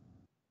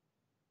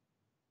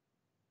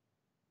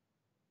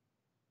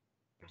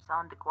 You're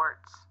selling to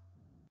quartz.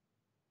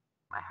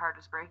 My heart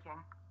is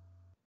breaking.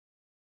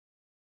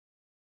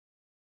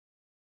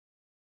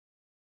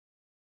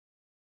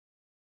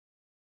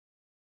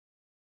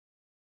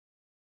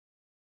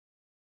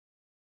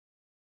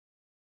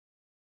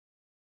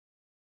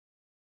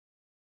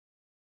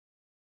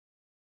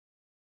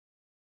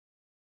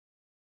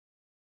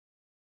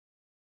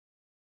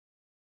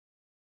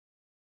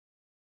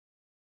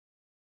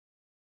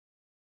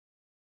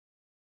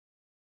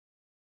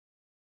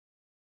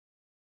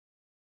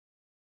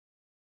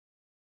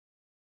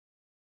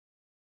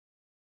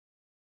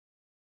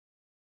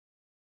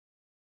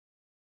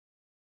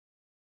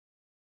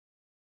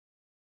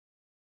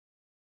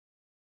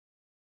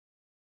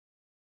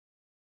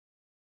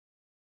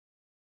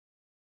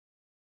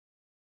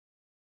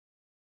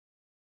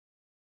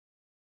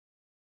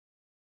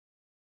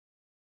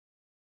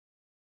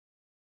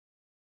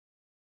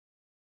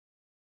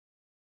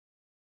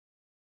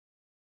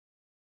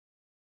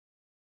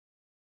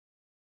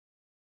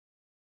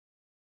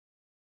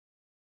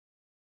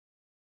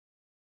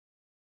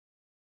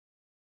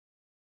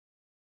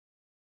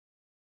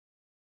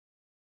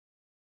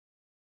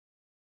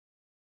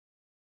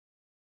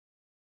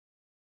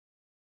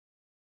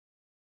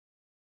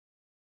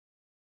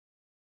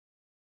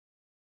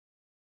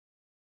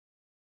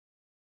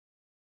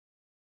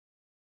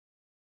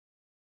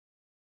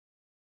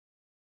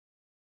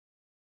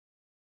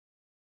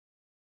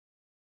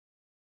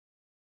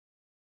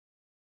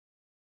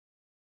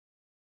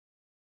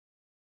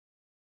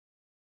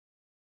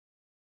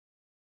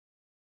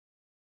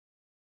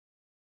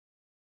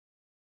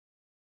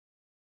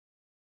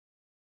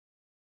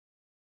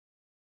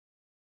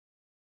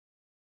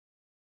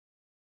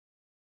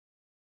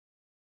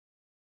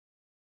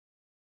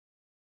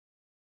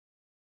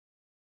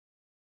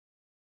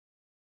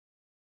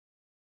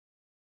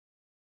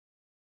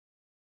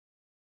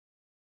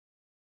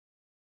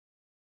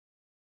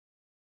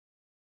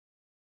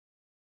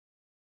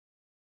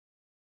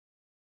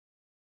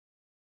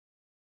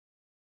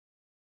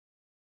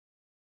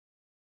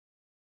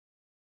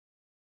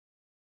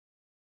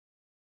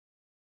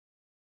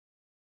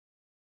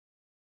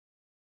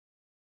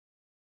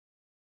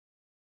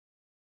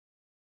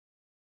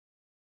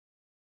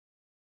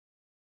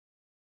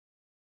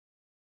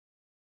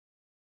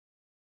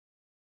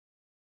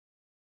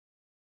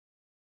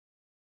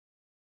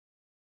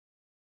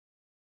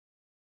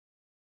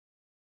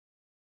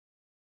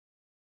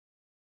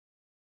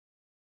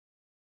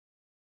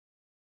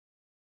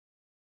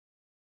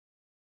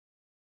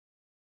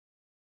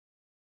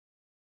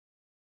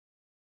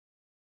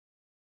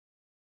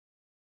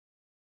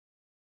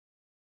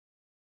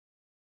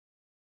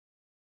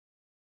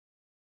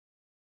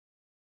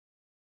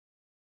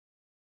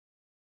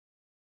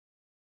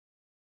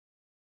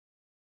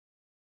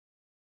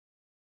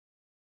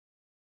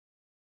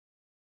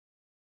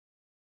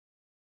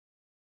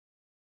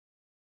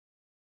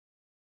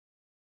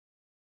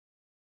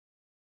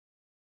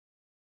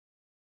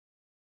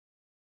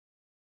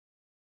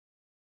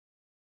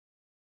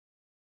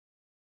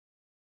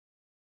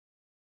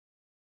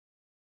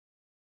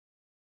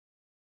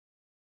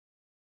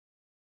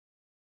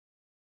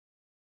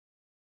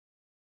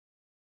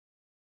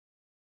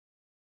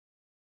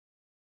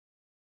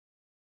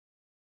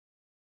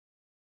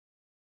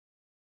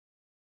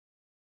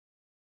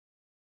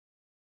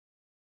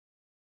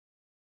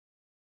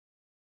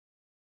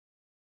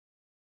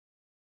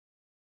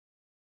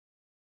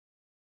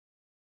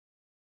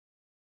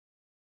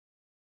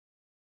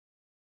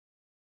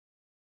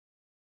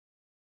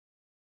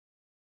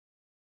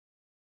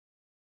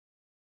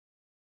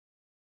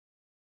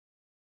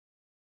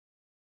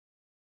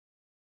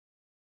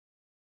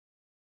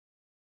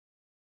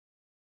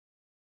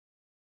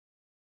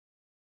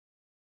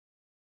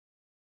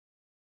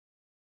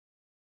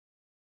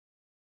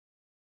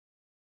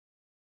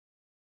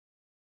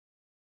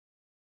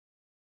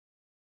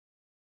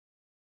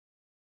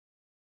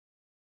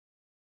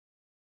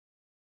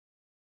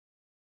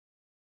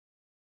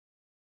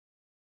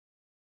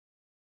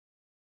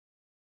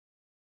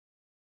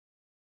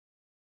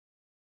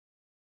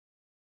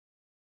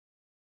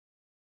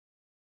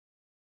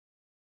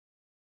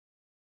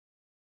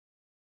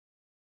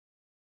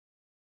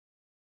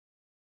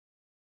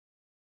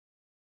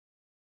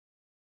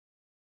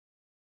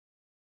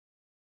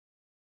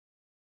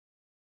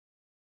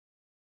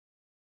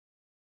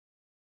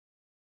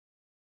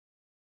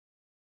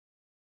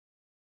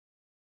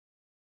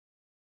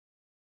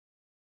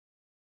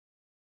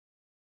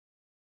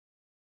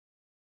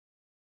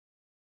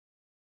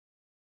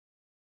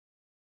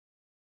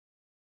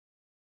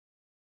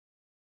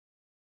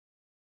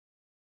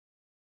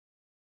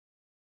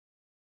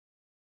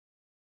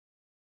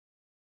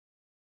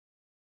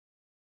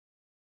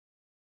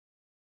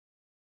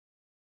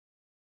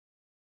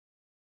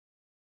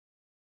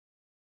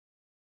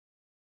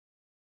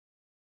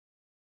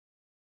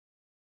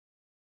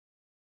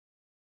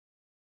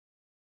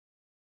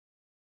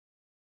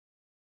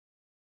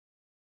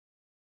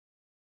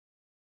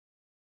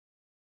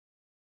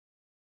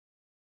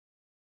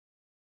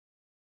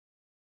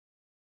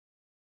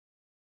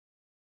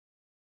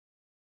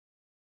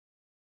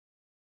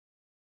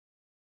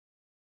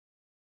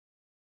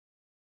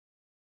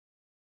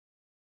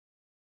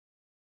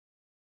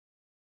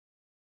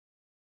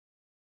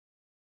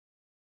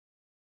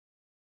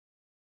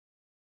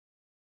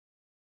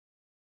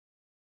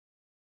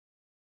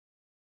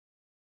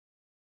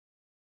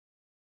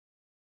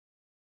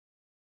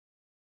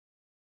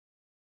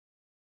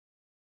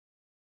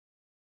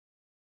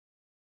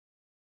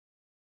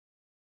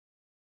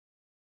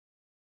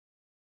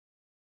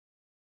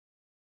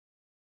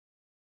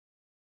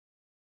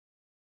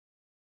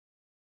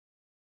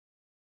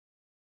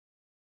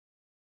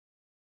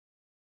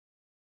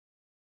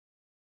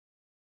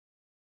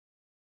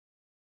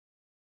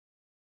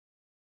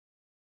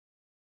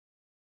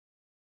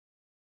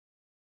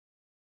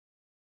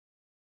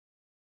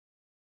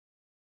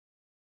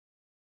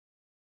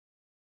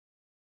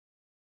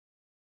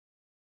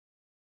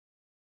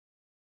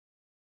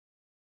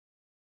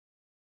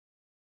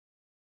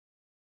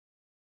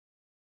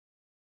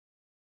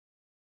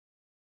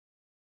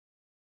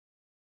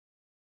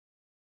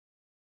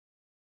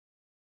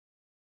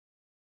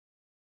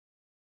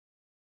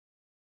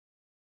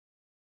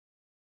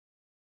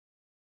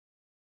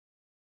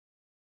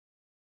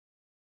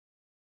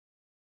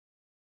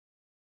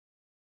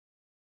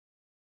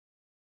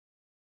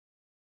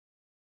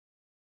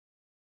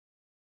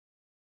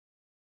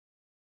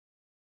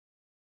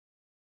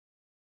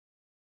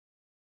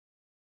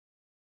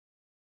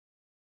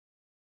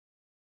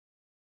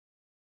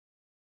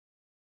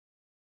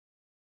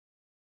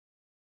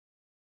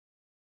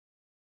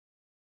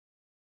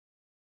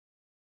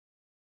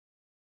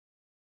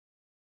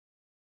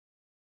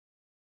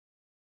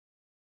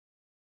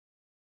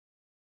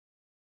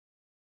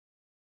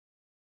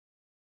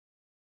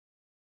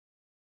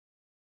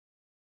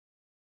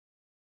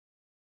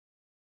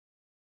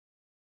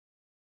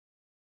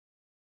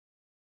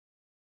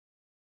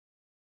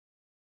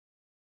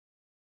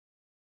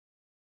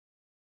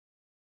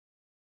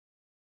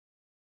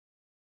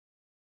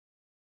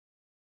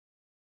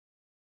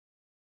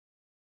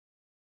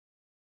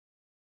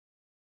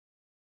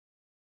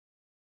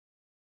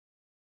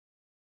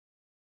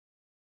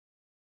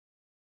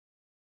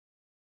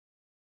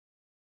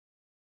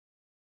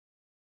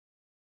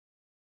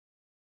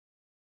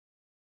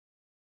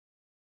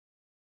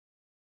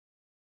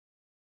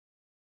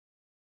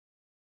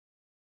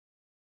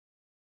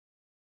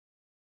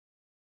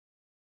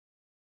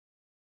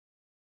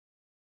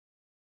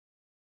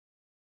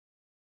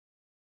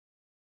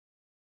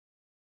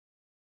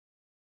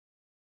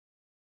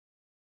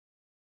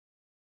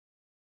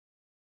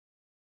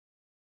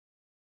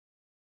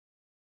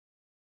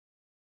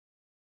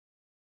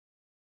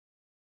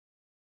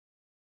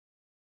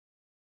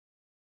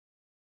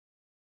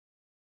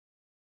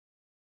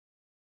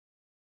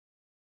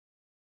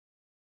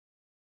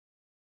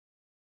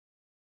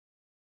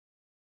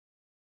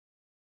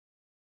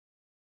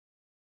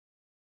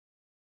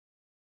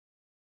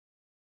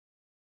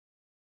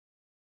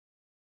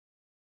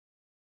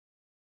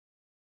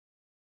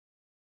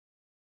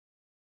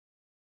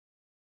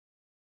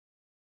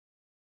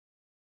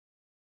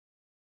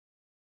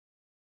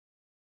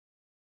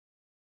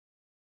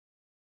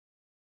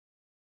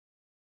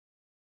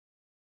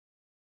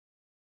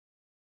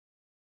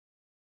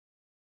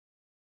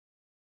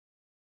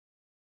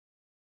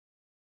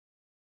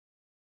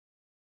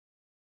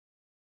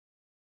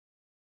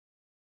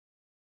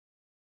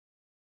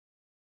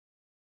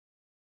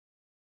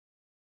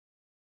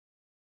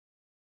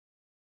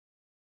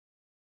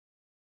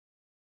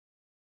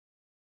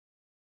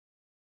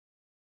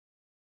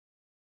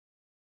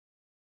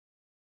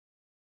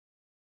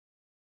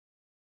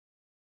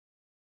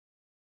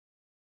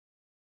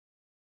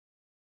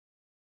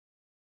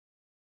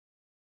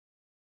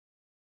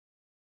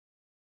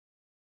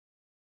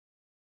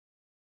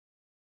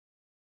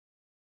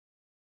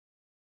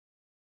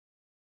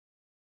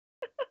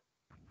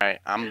 Alright,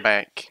 I'm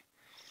back.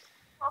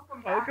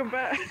 Welcome back. Welcome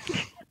back.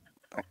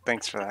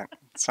 Thanks for that.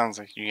 Sounds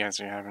like you guys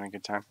are having a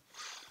good time.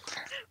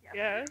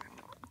 Yeah.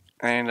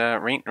 And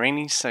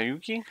Rainy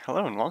Sayuki,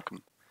 hello and welcome.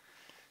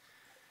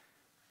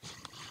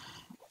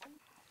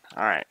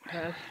 Alright.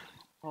 Press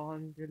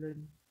on,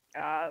 Dylan.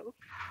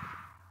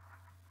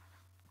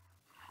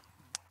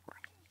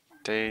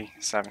 Day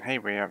 7. Hey,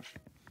 we have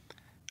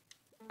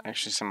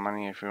actually some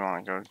money if we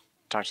want to go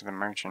talk to the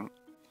merchant.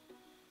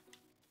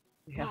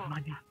 We have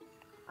money.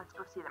 Let's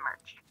go see the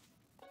merch.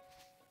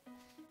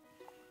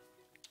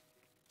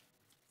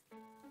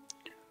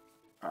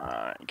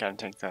 Gotta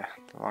take the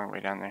long way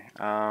down there.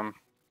 I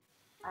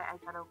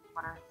gotta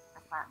water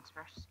my plants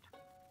first.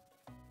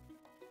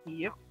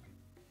 Yep.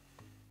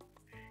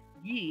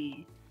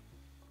 Yee.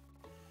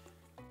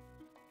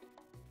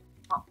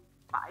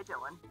 Bye,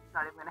 Dylan. It's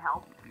not even gonna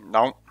help.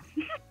 Don't.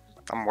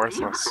 I'm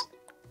worthless.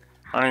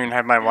 I don't even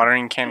have my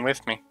watering can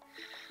with me.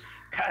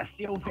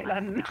 Casio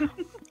villain.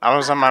 I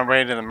was on my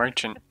way to the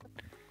merchant.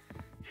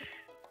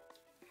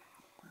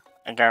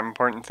 I got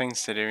important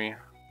things to do. Well,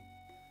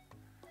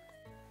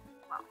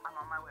 I'm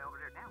on my way over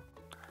there now.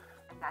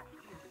 And that's in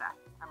fact,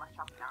 I must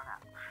chop it down now.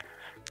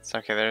 It's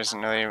okay, there isn't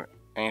really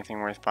anything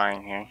worth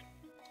buying here.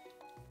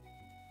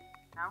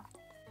 No?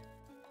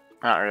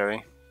 Not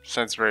really.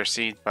 Besides rare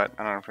seeds, but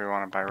I don't know if we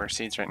want to buy rare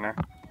seeds right now.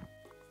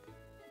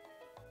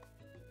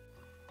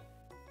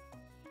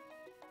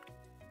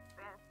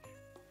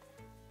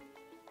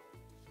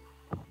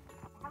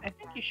 I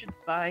think you should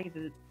buy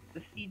the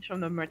seeds from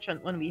the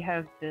merchant when we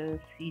have the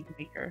seed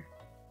maker.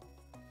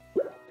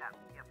 That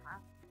would be a plan.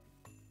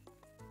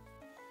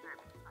 Very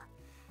big plan.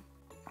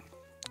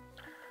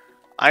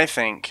 I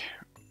think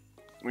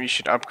we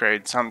should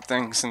upgrade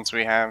something since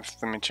we have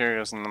the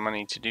materials and the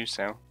money to do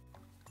so.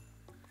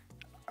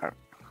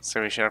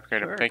 So we should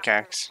upgrade Sure. a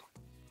pickaxe.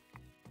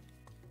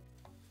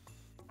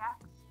 Yes.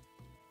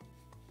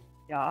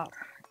 Yeah.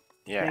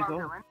 Yeah. There Well, you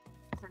go. Dylan,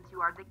 since you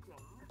are the king,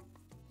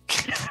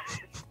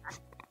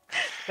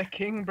 The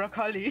king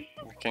broccoli.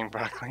 King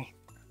broccoli.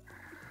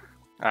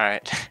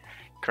 Alright.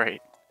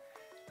 Great.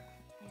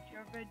 Eat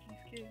your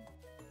veggies,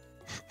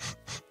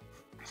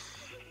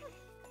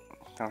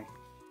 king.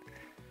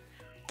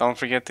 Don't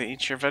forget to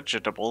eat your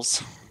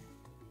vegetables.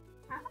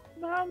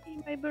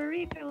 Mommy, my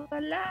burrito's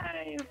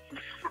alive.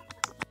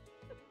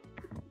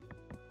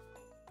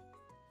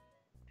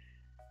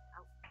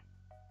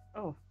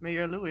 Oh,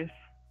 Mayor Lewis.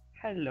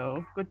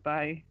 Hello.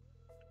 Goodbye.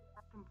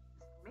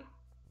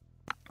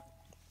 that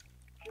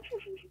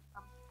confused me.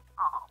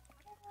 Oh.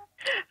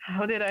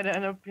 How did I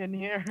end up in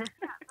here? That's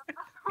what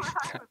I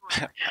was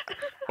wondering.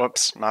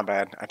 Whoops, my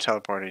bad. I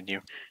teleported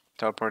you.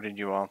 Teleported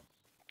you all.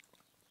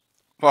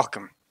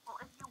 Welcome. Well,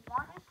 if you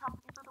wanted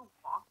company for the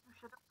walk, you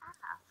should have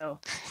asked. Oh,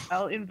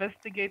 I'll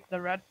investigate the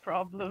rat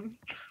problem.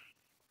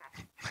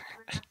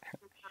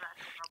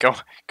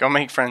 Go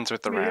make friends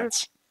with the Mayor.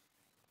 rats.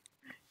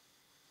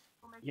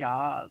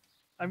 Yeah,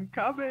 I'm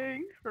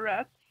coming.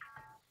 Rats.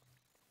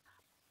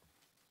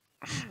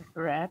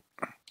 Rat.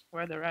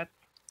 Where are the rats?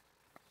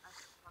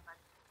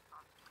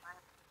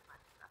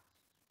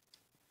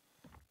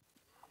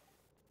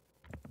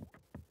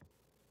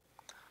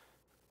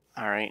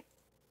 Alright.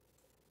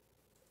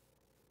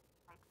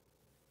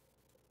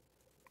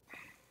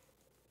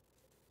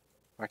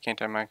 Why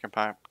can't I make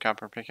a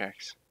copper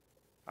pickaxe?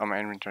 Oh, my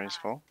inventory is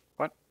full?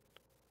 What?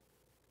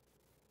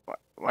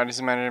 Why does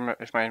it matter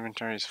if my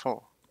inventory is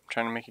full? I'm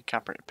trying to make a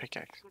copper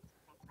pickaxe.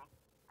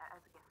 As a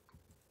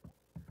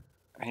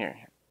gift. Here.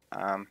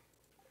 I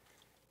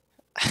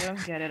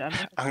don't get it. I'm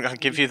not I'll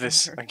give you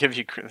this. I'll give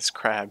you this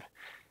crab.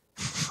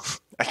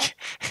 I can't-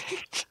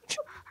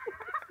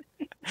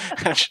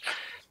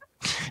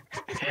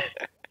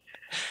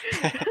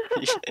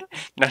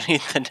 No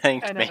need to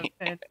thank 10 out of me.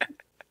 10.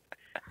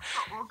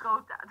 We'll go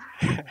with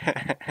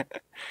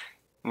that.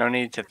 No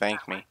need to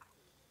thank me.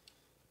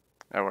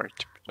 That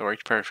worked. It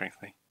worked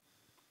perfectly.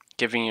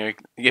 Giving you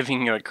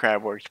a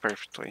crab worked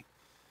perfectly.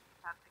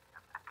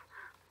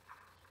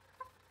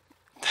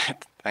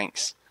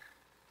 Thanks.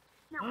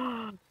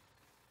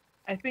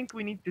 I think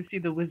we need to see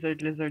the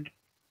wizard lizard.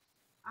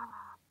 Oh,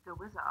 the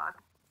wizard.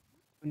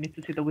 We need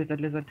to see the wizard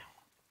lizard.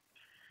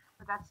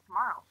 But that's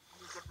tomorrow.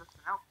 He gives us the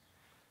note.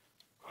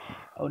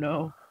 Oh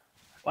no.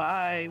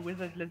 Why,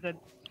 wizard lizard?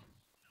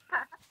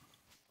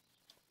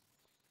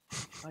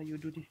 Why you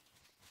do this?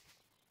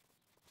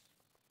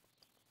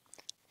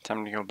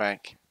 Time to go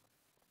back.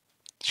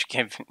 She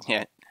gave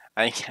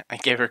I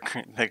gave her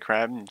the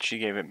crab and she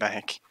gave it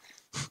back.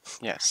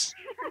 Yes.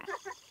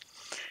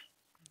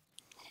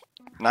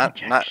 Not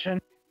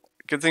Rejection.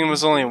 good thing it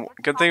was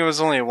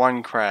only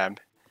one crab.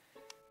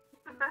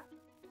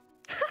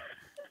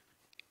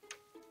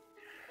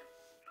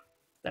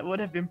 That would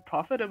have been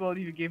profitable if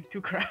you gave 2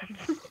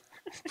 crabs. No.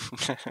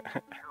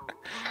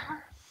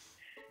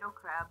 No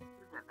crabs.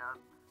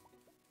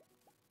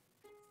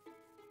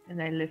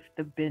 And I lift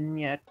the bin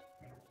yet.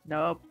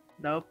 Nope.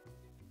 Nope.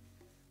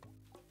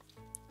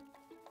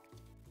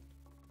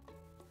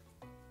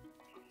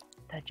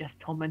 They're just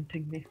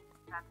tormenting me.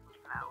 That's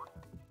loud.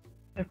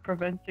 They're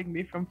preventing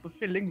me from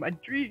fulfilling my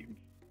dreams.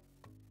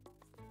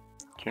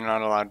 You're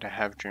not allowed to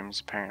have dreams,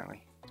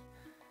 apparently.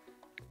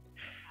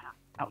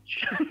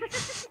 Ouch.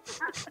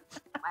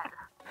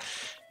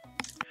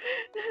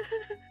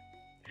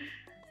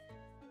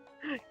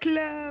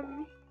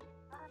 Clam.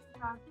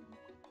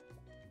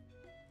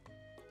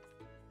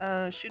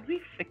 Should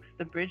we fix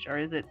the bridge or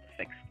is it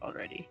fixed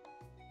already?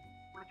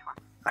 Which one?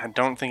 I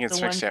don't think it's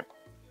The fixed one- yet.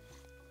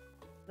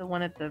 The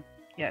one at the...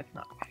 Yeah, it's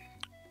not.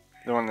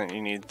 The one that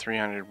you need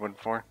 300 wood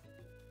for.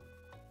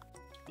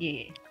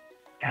 Yeah.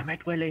 Damn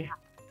it, Willie.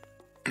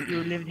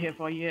 You lived here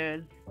for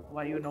years.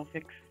 Why you no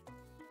fix?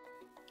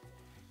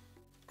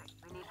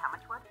 We need how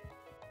much wood?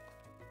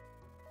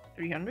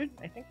 300,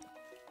 I think.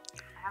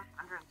 I have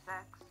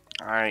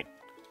 106. Alright.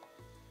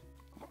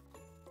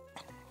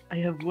 I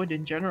have wood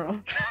in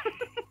general.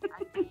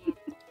 I need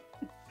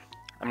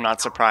I'm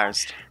not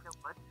surprised. the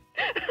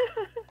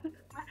wood.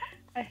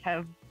 I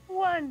have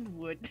 1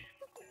 wood.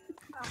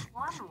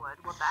 One wood.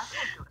 Well, that's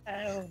good.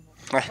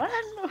 Oh,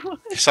 1 wood.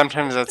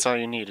 Sometimes that's all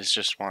you need is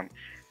just one.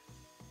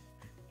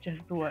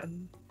 Just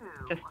 1. Two.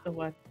 Just the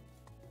 1.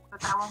 But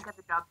that won't get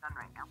the job done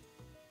right now.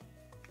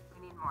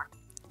 We need more.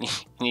 You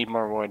need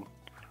more wood.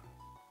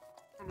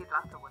 We need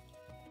lots of wood.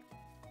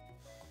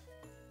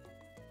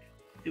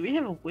 Do we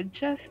have a wood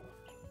chest?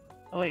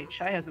 Oh wait,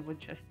 Shy has a wood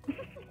chest.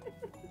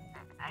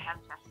 I have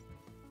chests.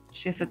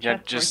 She has a Yeah,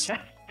 chest just- for a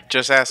chest.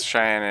 Just ask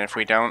Cheyenne, and if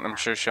we don't, I'm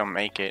sure she'll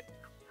make it.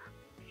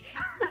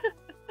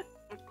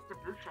 It's the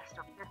blue chest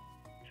over here.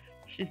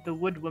 She's the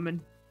wood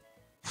woman.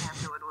 I have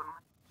the wood one.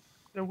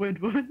 The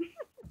wood woman.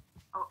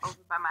 Oh, over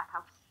by my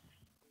house.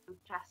 Blue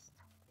chest.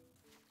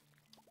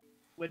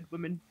 Wood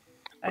woman.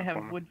 I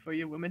have wood for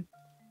you, woman.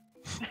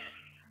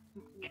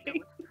 You need the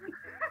wood.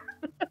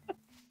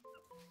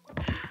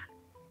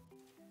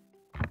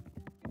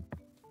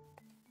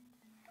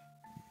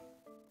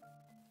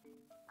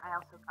 I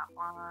also got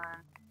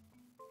one.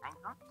 Hang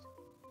on.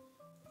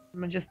 I'm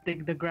gonna just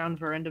dig the ground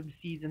for random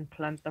seeds and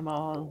plant them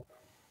all.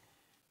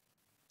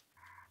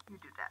 You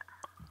do that.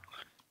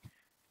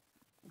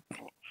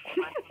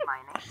 Like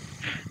mining.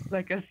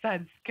 Like a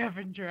sad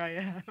scavenger I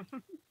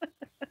am.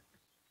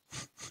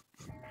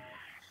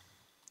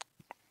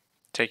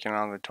 Taking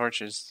all the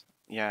torches.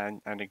 Yeah,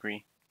 I'd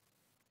agree.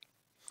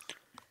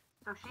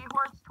 So she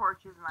hoards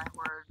torches and I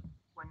hoard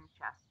wooden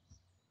chests.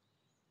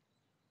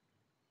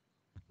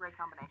 Great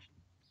combination.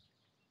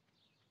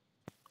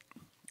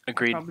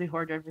 Agreed. Probably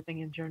hoard everything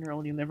in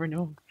general, you never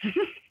know.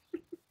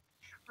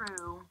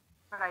 True.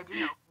 But I do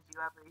know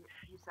because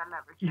you sell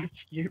everything.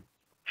 You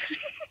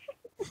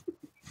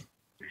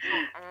You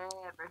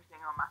sold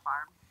everything on my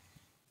farm.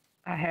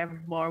 I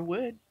have more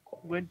wood.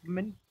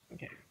 Woodman.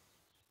 Okay.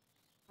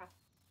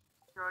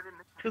 Throw it in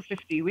the chest.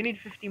 250. We need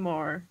 50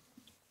 more.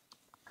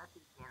 That's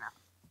easy enough.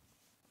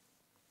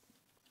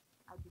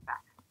 I'll be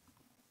back.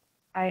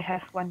 I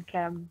have 1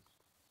 clam.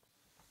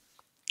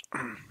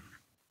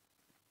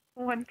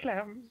 1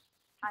 clam.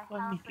 I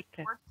One have meaty the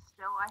clam. torch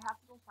still. I have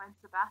to go find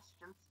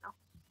Sebastian still.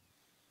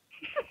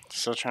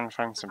 Still trying to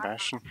find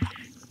Sebastian.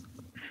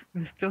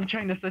 I'm still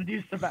trying to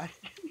seduce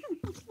Sebastian.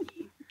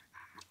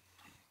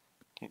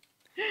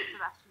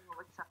 Sebastian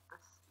will accept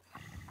this.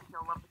 And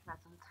he'll love the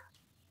present.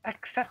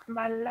 Accept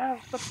my love,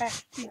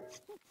 Sebastian.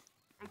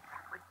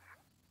 Exactly.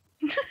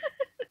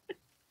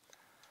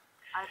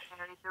 I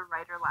married the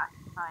writer last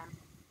time.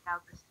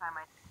 Now this time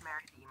I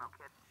married the emo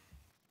kid.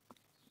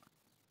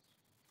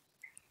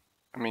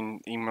 I mean,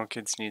 emo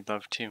kids need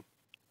love too.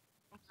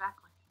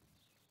 Exactly.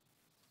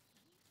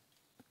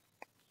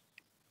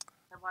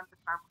 I want the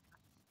farm with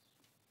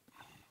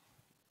us.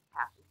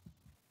 Happy.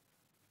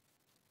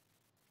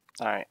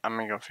 Alright, I'm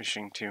gonna go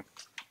fishing too.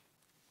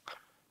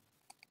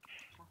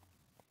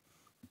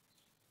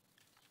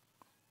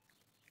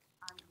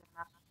 I'm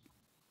gonna...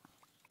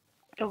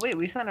 Oh wait,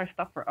 we sent our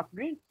stuff for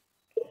upgrade?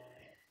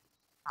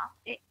 Huh?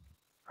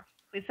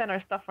 We sent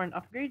our stuff for an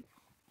upgrade?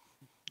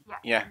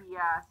 Yeah.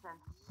 Yeah,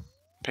 since...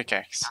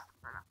 Pickaxe.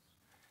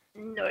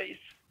 Nice.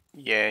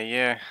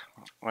 Yeah.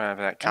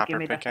 Whatever, that copper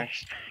me that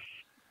pickaxe.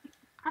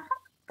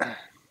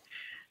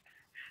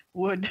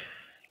 Wood.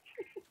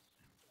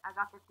 I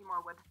got 50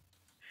 more wood.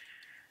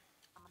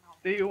 Coming home.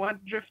 Do you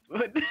want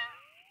driftwood?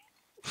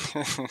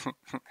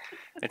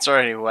 It's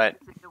already wet.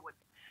 This is the wood.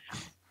 I'm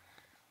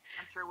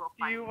sure we'll Do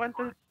find you some want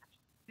more.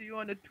 Do you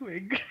want a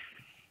twig?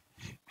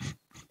 Okay,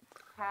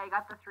 I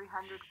got the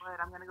 300 wood.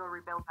 I'm gonna go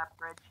rebuild that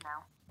bridge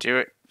now. Do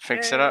it.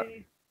 Fix it up.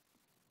 Yay.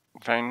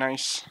 Very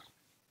nice.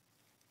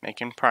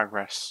 Making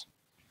progress.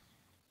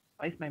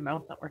 Why is my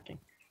mouse not working?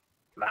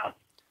 Mouse!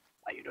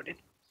 Why you do this?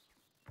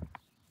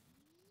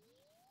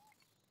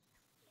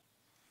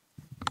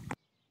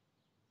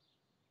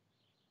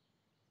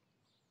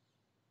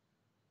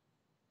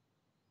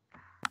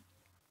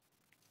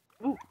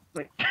 Ooh,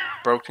 wait.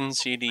 Broken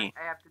CD.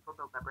 I have to go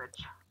build that bridge.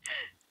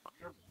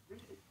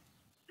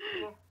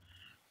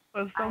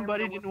 Well,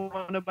 somebody didn't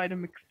want to buy the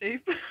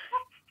mixtape.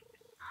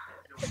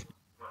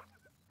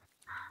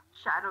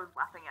 Shadow's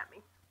laughing at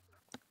me.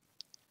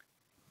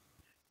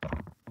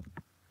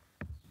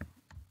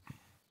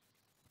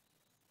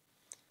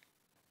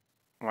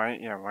 Why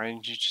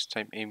did you just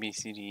type A, B,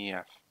 C, D, E,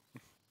 F?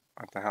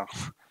 What the hell?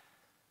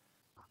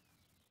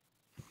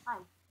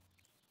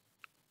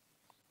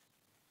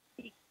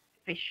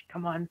 fish.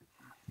 Come on.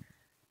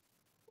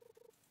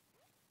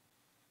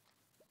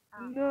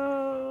 Um,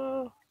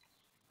 No.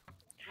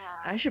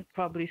 Yeah. I should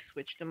probably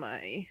switch to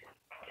my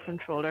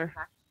controller.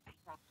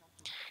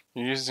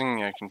 You're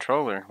using a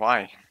controller.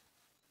 Why?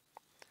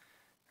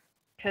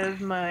 Because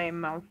my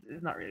mouse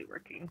is not really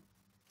working.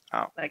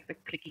 Oh. Like the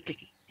clicky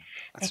clicky.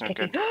 That's Click,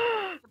 no clicky.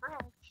 good. The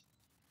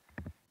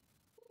bridge.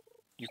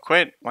 You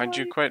quit. Why'd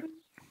you quit? No!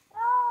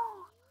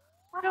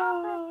 What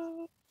happened?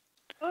 No.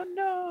 Oh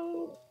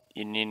no.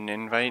 You need an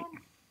invite?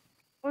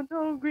 Oh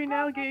no, green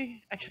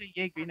algae. Actually,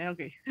 yay, green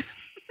algae.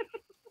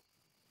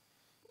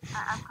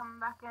 I'm coming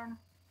back in.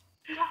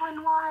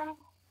 Dylan, why?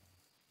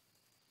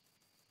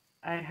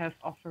 I have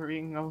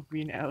offering of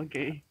green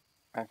algae.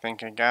 I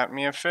think I got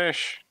me a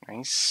fish.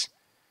 Nice.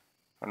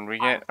 When we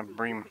get a Honestly,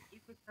 bream. You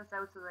picked this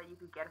out so that you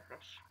could get a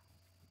fish.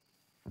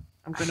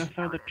 I'm gonna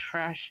throw the How it is.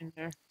 trash in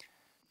there.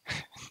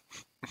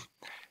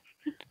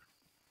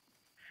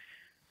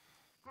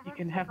 You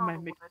can have my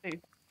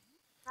mixtape.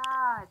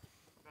 God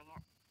dang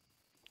it.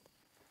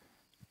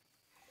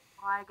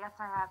 Well, I guess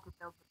I have to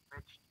build the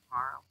bridge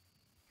tomorrow.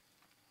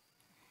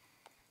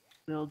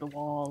 Build a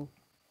wall.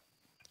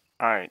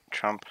 Alright,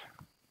 Trump.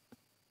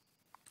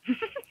 I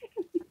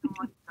don't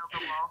want to build a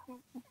wall.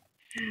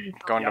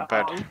 Going to Yeah.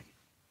 bed.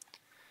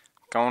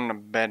 Going to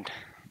bed.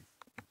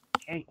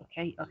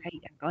 Okay, I'm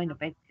going to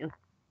bed too.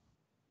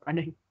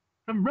 Running.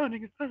 I'm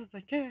running as fast as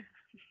I can.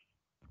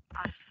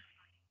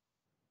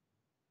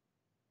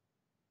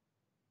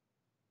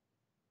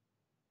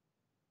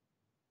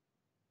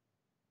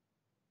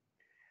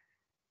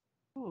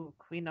 Ooh,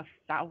 Queen of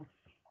South.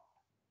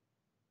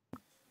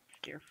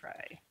 Stir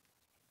fry.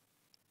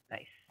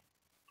 Nice.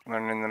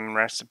 Learning them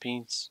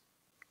recipes.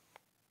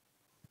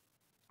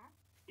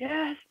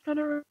 Yes, it's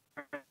gonna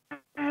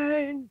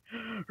rain.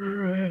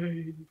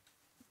 Rain.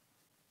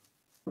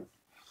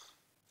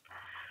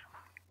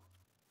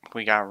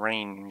 We got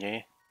rain,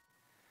 yeah?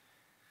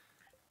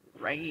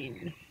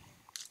 Rain.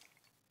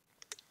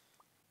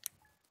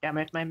 Damn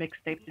it, my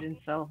mixtape didn't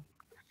sell.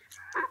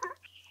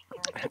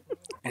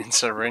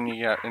 Instead of rain,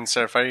 you got.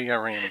 Instead of fire, you got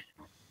rain.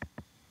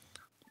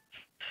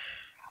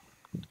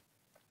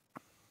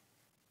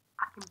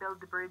 I can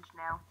build the bridge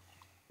now.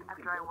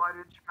 After I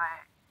watered my...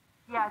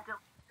 Yeah,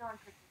 Dylan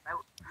picked this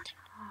out.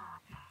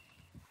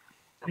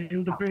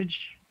 Build the bridge.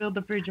 Build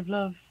the bridge of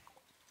love.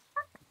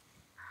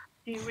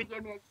 He gave me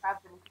a crab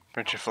and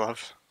Bridge of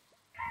love.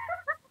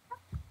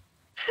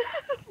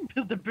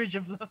 Build the bridge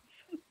of love.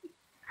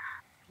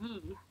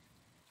 he.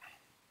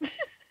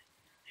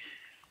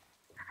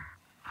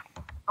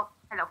 Oh,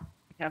 hello.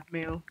 Have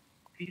mail.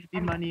 Please be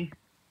money.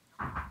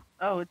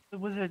 Oh, it's the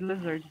wizard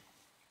lizard.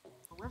 The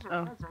lizard, Oh.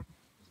 lizard.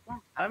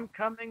 Stand. I'm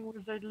coming,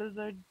 wizard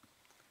lizard.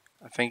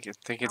 I think it's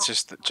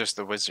just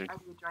the wizard. Are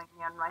you joining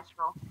me on rice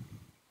roll?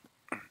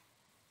 It's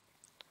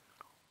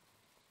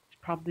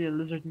probably a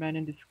lizard man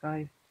in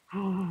disguise.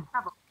 Probably.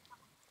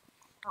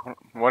 Oh,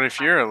 What if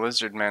you're a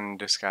lizard man in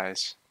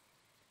disguise?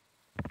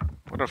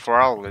 What if we're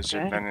all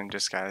lizard Okay. men in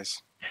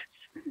disguise?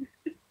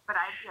 but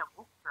I'd be a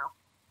wolf girl.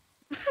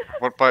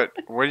 What? But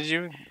what did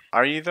you?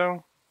 Are you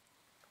though?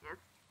 Yes.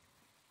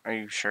 Are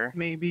you sure?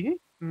 Maybe.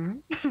 Hmm?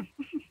 As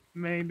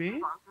Maybe.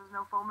 long as there's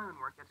no full moon,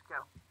 we're good to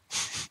go.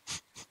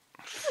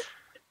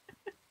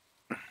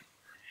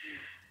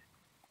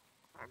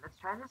 Okay, let's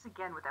try this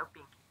again without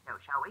being kicked out,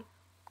 shall we?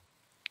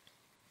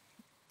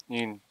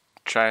 You can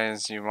try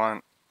as you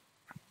want.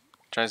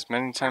 Try as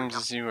many times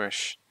as you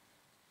wish.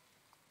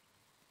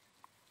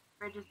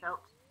 Bridge is built.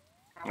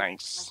 Okay,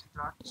 Nice.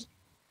 let's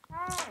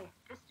draw. Hey,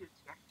 this dude's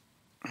here.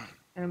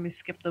 And let me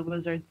skip the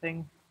wizard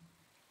thing.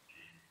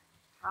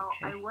 Well,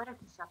 Okay. I would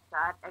accept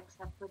that,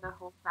 except for the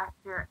whole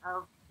factor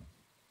of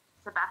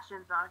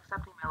Sebastian's not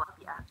accepting my love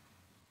yet.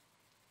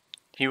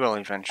 He will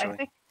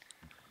eventually.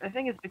 I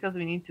think it's because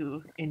we need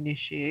to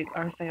initiate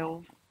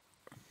ourselves.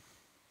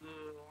 Yeah.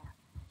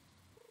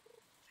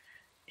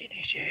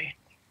 Initiate.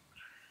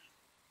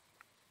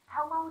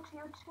 Hello to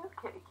you too,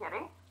 kitty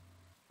kitty.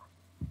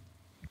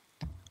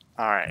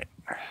 Alright.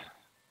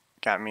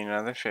 Got me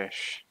another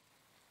fish.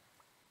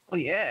 Oh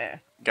yeah.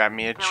 Got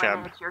me a Dylan,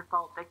 chub. it's your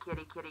fault that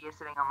kitty kitty is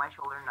sitting on my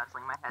shoulder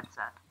nuzzling my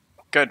headset.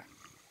 Good.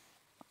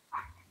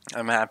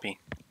 I'm happy.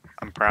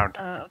 I'm proud.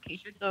 Okay,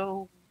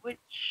 so which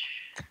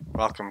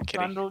Welcome, kitty.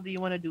 bundle do you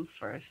want to do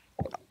first?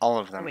 All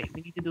of Oh, them. wait,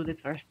 we need to do this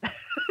first.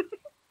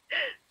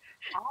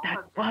 All That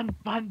of them. one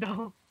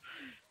bundle.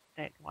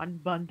 That one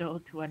bundle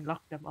to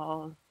unlock them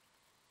all.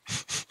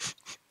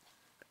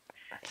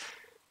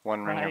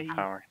 One ring Right. of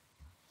power.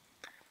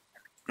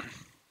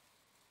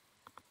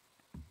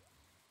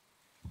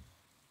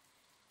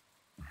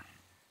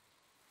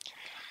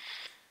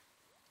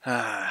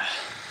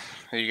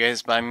 Will you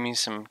guys buy me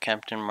some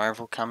Captain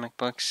Marvel comic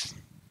books?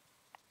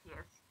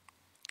 Yes.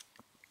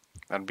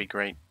 That'd be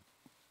great.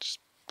 Just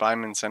buy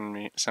them and send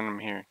them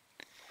here.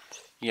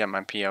 You got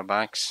my PO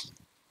box.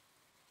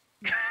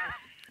 But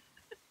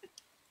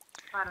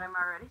I'm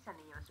already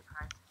sending you a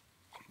surprise.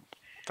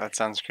 That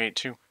sounds great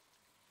too.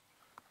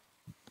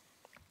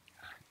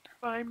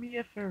 Buy me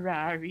a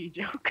Ferrari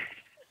joke.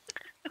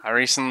 I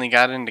recently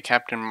got into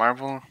Captain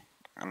Marvel.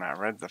 And I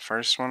read the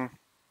first one.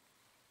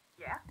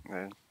 Yeah.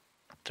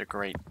 They're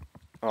great.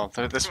 Well,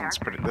 this They one's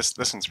are pretty. great.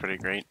 This one's pretty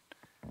great.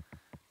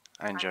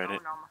 I enjoyed I it.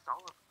 own almost all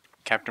of them.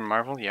 Captain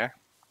Marvel, yeah.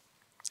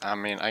 I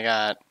mean, I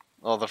got.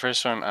 Well, the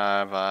first one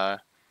of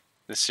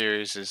the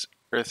series is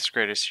Earth's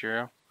Greatest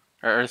Hero,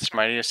 or Earth's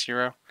Mightiest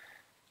Hero.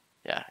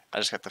 Yeah, I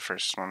just got the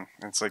first one.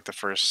 It's like the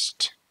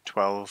first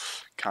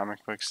 12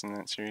 comic books in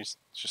that series.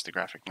 It's just a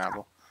graphic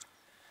novel.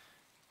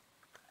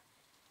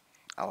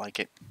 I like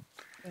it.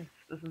 This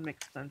doesn't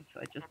make sense.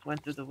 I just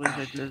went to the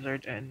Wizard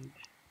Lizard and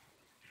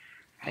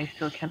I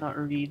still cannot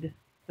read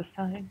the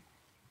sign.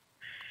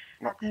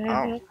 Well, That's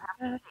oh, you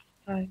have to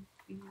Sign.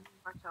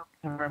 or so.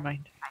 Never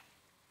mind.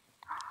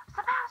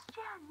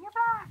 Sebastian, you're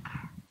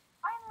back!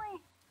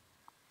 Finally!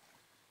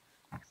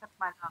 Except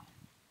my mom.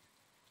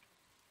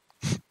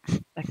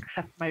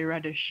 Except my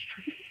radish.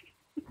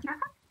 Except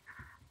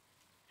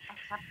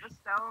the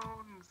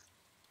stones.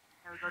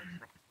 There we go,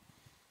 just like,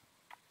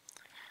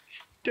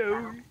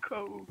 Stone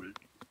cold.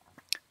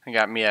 I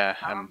got me a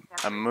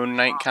Moon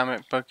Knight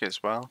comic book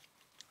as well.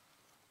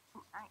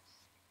 ooh,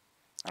 nice.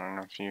 I don't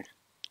know if you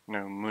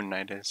know who Moon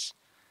Knight is.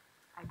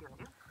 I do.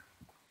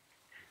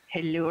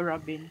 Hello,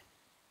 Robin.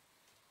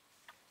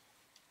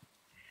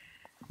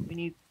 We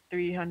need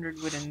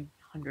 300 wood and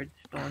 100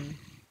 stone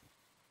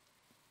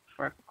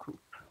for a coop.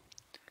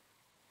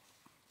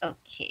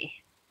 Okay.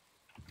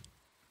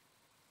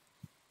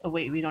 Oh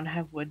wait, we don't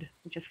have wood.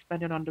 We just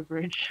spent it on the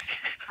bridge.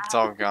 It's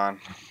all gone.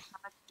 How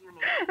much do you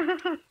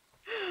need?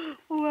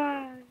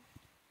 Why?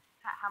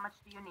 How much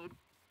do you need?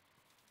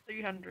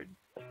 300.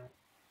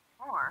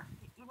 More?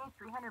 You need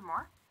 300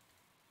 more?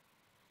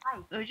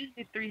 Why? No, we just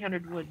need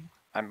 300 wood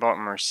I bought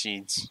more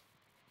seeds.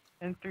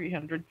 and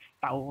 300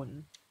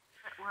 stone.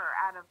 We're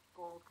out of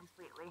gold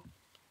completely.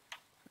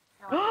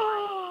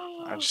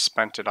 Dylan, I just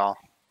spent it all.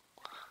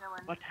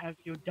 Dylan, What have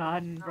you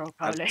done,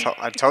 I, broccoli?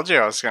 I told you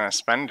I was gonna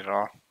spend it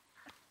all.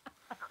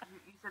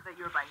 you said that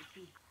you were buying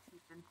seeds. You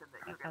didn't say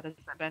that you I were gotta going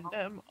to spend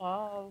them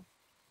all.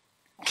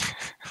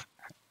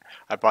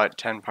 I bought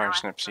 10 Now I have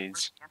parsnip to go seeds.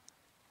 first again.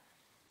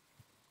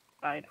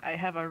 Fine, I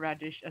have a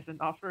radish as an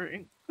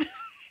offering. I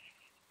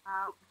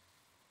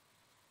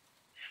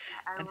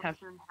And will have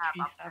soon have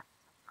trees up up. an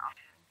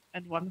offering.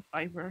 And 1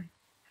 fiber.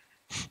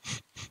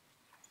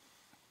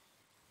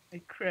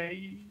 I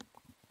cry.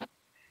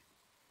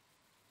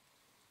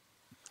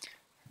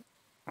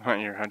 I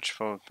want your hutch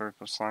full of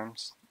purple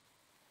slimes.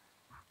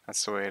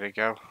 That's the way to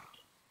go.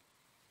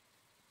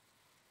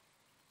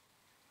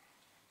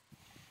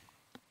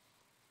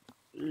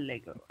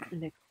 Lego.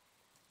 Lego.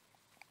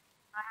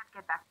 I have to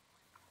get back.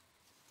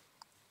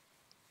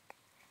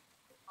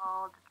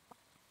 All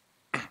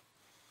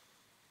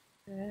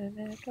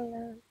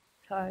Nicholas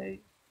tie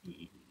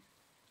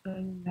the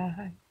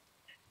night.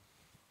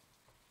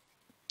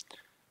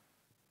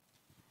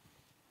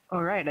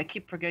 Alright, I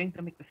keep forgetting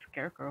to make the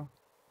scarecrow.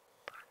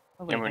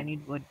 Oh wait, Yeah, I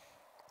need wood.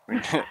 we,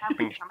 how much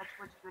we,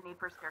 wood do you need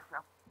per scarecrow?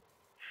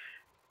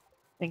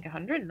 I think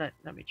 100?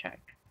 Let me check.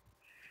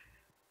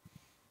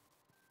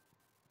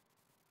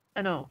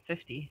 Oh no,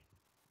 50.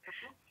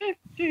 50?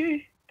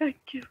 50! Thank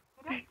you.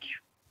 Thank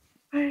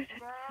you. I-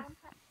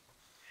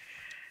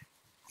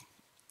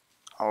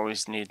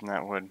 always needing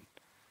that wood.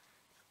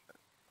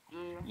 Yeah.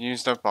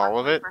 Used up all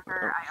of it? For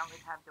her, I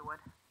always have the wood.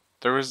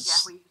 There Yeah,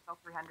 was, we used all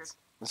 300.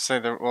 let's say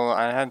there, well,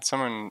 I had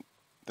some in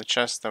the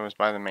chest that was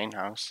by the main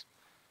house.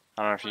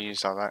 I don't know if you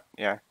used all that.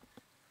 Yeah.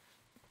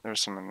 There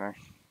was some in there.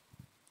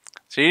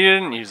 So you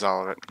didn't use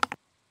all of it.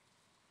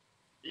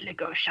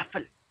 Lego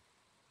shuffle.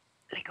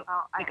 Lego.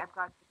 Oh, I've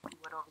got 50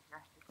 wood over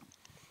here.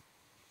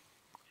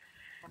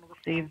 Let me go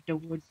Save the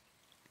wood.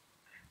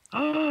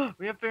 Oh,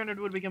 we have 300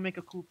 wood. We can make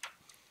a coop.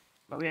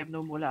 But we have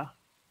no moolah.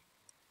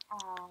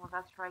 Oh,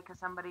 that's right, because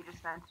somebody just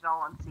spent it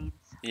all on seeds.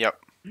 Yep.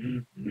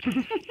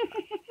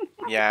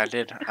 Yeah, I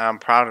did. I'm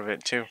proud of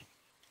it too.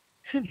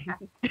 Proud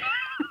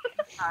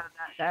of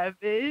that.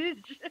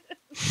 Savage.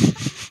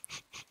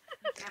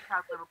 You're a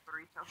proud little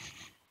burrito.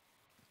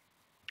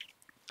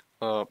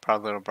 Little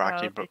proud little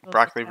Proud little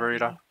broccoli broccoli.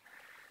 burrito.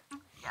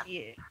 Yeah,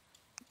 Yeah.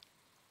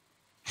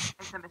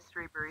 it's a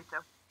mystery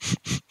burrito.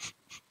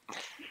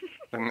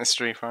 The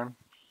mystery farm.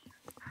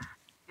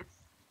 It's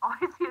all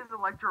I see is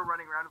Electro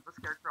running around with the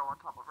scarecrow on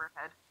top of her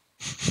head.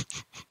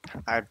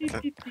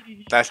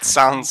 That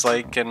sounds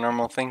like a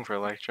normal thing for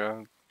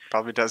Electro.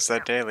 Probably does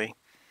that daily.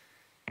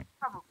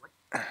 Probably.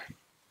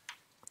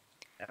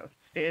 Now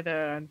stay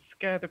there and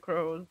scare the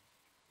crows.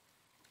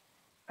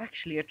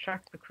 Actually,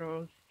 attract the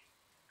crows.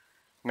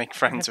 Make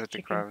friends have with the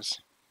chicken.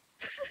 crows.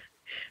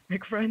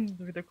 Make friends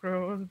with the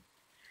crows.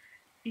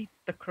 Eat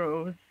the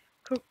crows.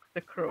 Cook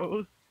the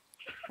crows.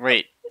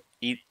 Wait,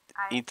 I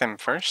eat them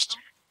first?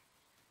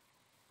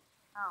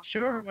 Oh,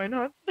 Sure, why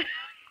not? you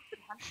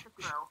hunt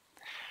the crow.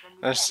 Then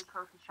you There's- give the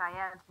crow to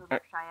Cheyenne so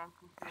that Cheyenne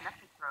can clean up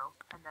the crow.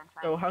 And then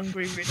So Cheyenne...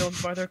 hungry we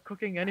don't bother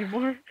cooking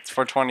anymore. It's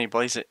 420,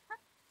 blaze it.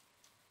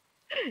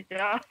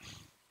 Yeah.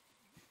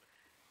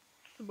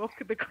 Smoke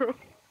the crow.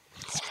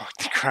 Smoke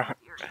the crow.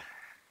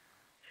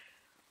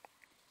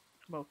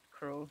 Smoked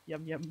crow.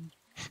 Yum yum.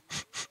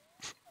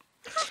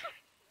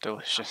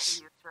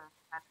 Delicious. Used for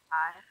that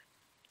pie.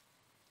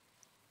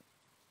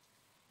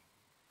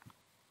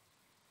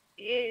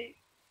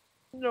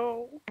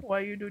 No, why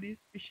you do this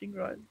fishing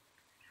rod?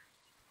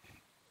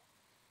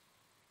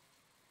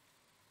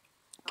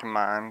 Come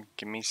on,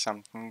 give me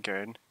something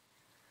good.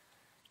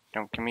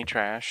 Don't give me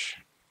trash.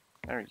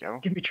 There we go.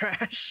 Give me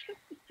trash.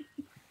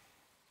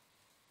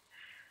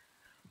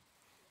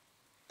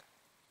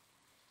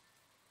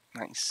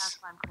 Nice. That's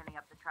why I'm cleaning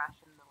up the trash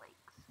in the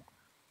lakes.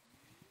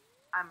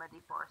 I'm a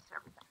deforester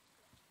every time.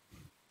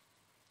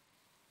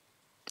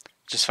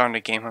 Just found a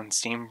game on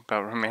Steam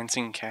about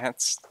romancing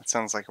cats. That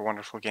sounds like a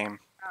wonderful game.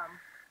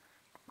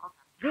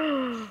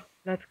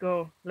 Let's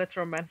go. Let's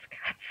romance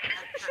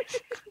cats.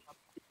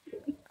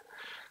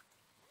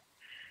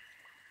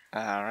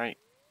 Alright.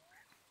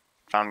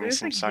 Found me There's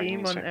some a soggy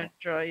game on chicken.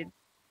 Android.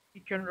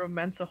 You can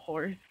romance a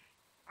horse,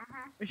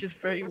 Mm-hmm. which is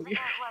very Isn't weird. it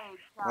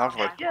like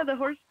Lovely. My Yeah, the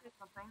horse. or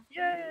something?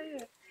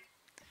 Yeah.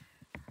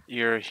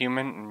 You're a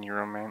human and you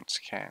romance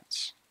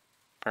cats.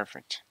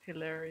 Perfect.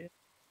 Hilarious.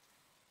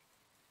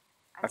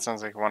 I That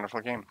sounds like a wonderful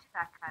game.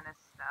 that kind of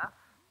stuff.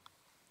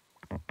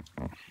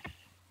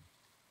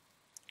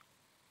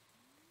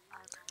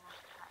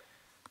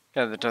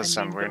 Yeah, that does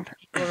sound Don't weird.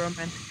 people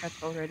romance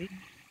cats already?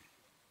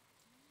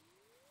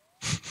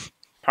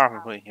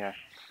 Probably, yeah.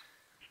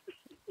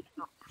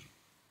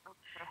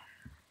 Okay.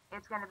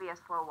 It's gonna be a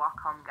slow walk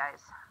home,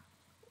 guys.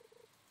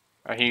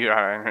 Are you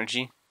out of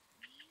energy?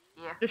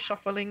 Yeah. Just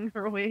shuffling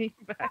her way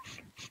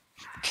back.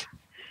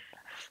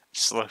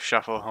 Slow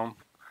shuffle home.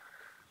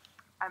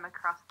 I'm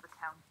across the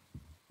town,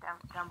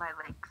 down by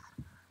lakes.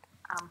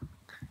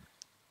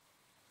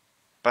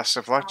 Best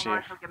of luck to you.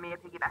 Someone want to give me a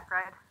piggyback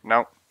ride?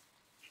 Nope.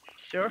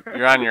 Sure.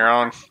 You're on your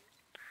own. Just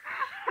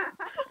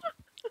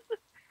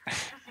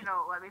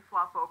let me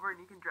flop over and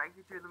you can drag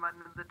me through the mud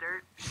and the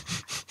dirt.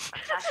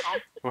 Back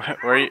home.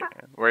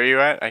 Where are you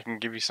at? I can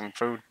give you some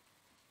food.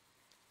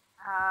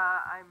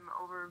 I'm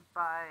over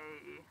by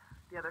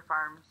the other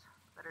farms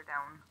that are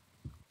down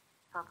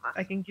south of us.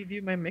 I can give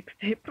you my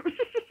mixtape.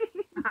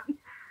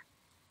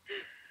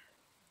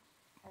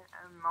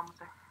 I'm almost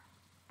there.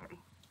 Maybe.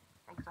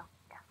 I think so.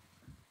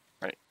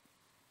 Yeah.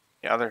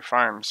 The other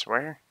farms.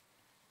 Where?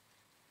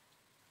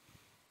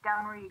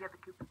 Down where you get the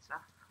coop and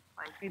stuff.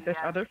 Wait, there's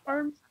other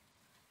farms?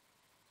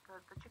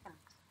 The chickens.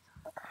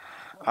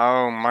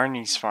 Oh,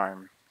 Marnie's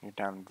farm. You're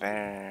down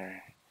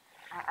there.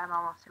 I'm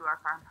almost to our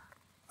farm.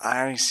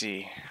 I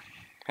see.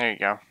 There you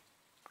go.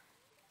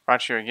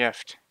 Brought you a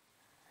gift.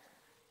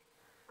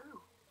 Ooh.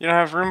 You don't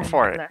have room I'm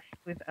for it. blessed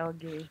with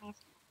algae.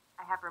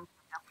 I have room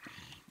now.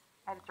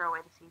 I had to throw away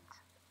the seeds.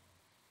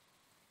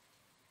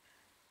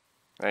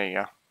 There you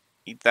go.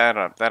 Eat that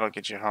up. That'll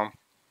get you home.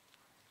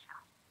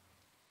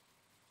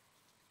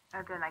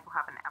 And then I go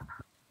have a nap.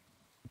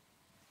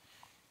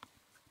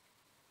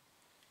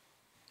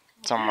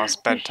 It's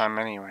almost bedtime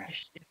anyway.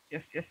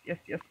 Yes.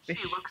 She Fish.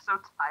 looks so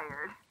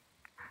tired.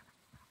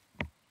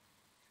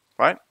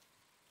 What?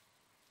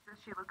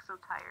 She looks so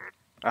tired.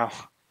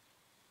 Oh.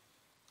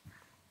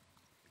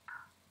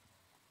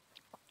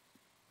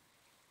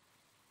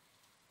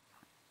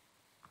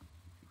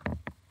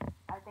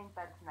 I think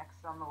that's next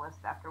on the list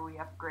after we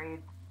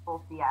upgrade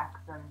both the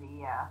axe and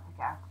the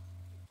pickaxe.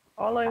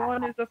 All I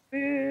want is a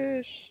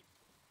fish.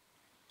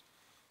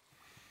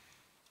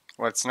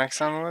 What's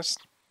next on the list?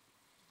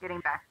 Getting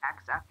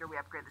backpacks after we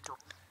upgrade the tools.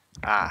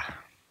 Ah.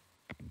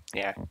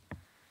 Yeah.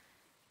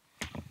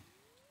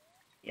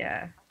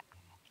 Yeah.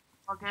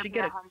 I'll give Should you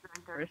get a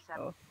 137 first,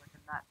 though.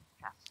 in that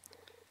chest.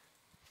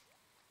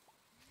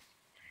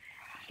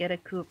 Get a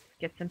coop.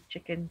 Get some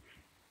chickens.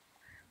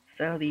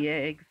 Sell the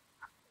eggs.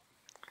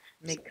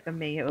 Make the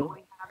mayo.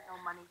 We have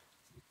no money.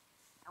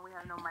 And we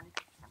have no money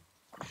for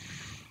chickens.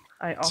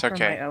 I It's offer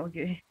okay. my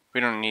algae. We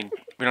don't need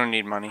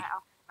money. I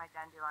offer my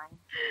dandelion.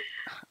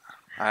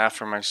 I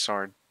offer my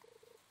sword.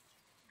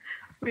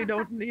 We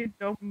don't need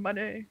no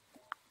money.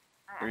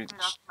 I We actually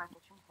just- offer my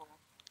fishing pole.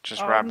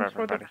 Just rob Arms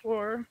for the everybody.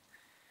 poor.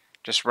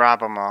 Just rob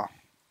them all.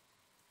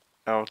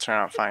 It'll turn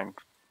out fine.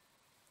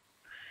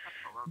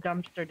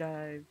 Dumpster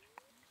dive.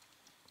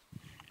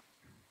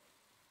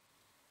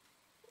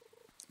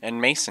 And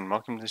Mason,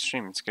 welcome to the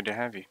stream. It's good to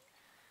have you.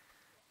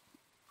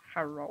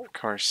 Hello. Of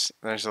course,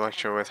 there's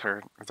Electro with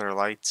her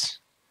lights.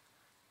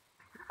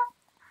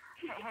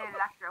 Hey,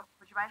 Electro,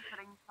 would you mind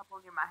putting a couple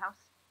near my house?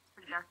 It's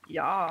pretty dark.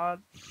 Yeah.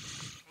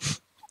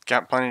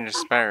 Got plenty to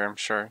spare, I'm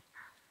sure.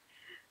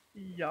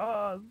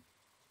 Yeah.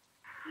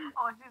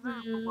 Oh, she's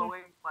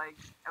blowing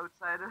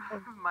outside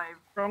of my.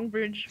 Wrong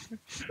bridge.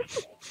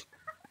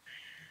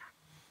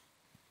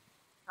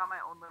 Got my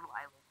own little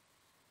island.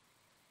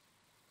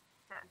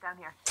 Down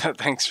here.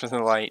 Thanks for the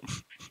light.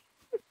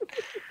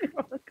 You're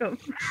welcome.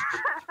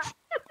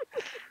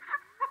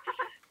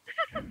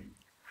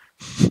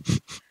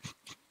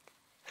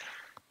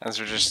 As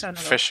we're just Kinda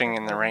fishing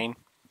in the like- rain.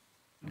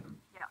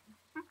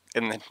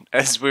 Yeah.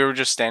 As we were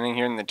just standing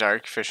here in the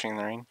dark fishing in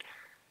the rain.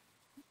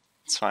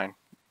 It's fine.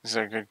 These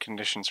are good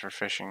conditions for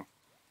fishing.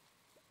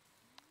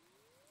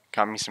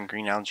 Got me some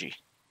green algae.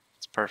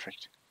 It's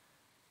perfect.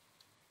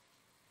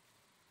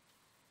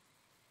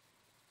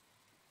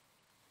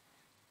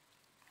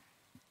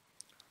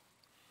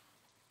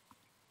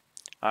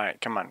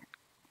 Alright, come on.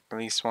 At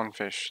least one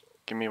fish.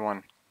 Give me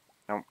one.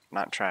 Nope,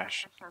 not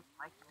trash. Fish doesn't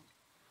like me.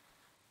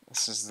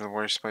 This is the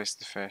worst place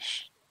to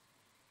fish.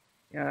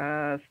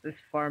 Yes, this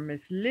farm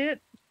is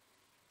lit.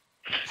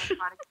 I caught a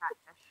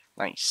catfish.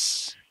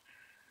 Nice.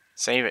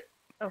 Save it.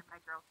 Oh. And my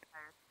girl's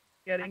tired.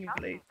 Getting I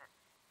shall late. save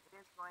it. It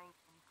is going into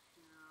the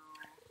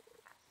chest.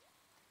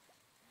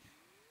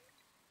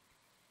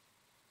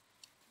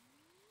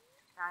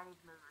 Now I need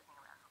to move everything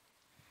around.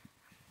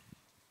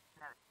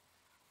 No.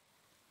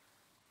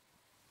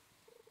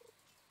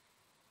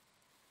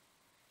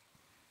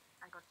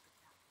 I go to the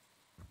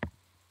chest.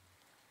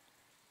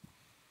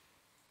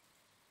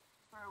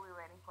 What are we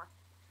waiting for?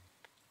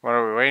 What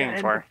are we waiting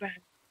Yeah, for?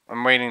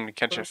 I'm waiting to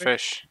catch a We're-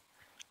 fish.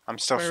 I'm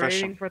still We're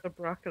fishing. waiting for the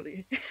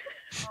broccoli. Oh,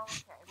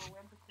 okay, we'll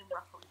win between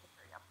broccoli to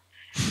hurry up.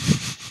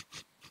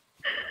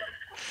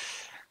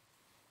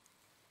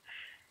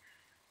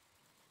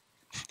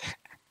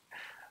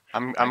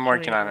 I'm Actually,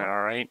 working on it, I-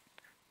 alright?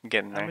 I'm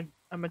getting there.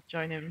 I'm gonna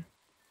join him.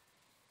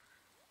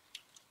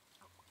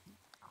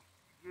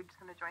 You're just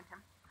gonna join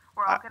him?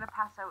 We're all gonna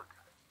pass out.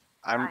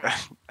 I'm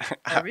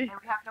Are we? And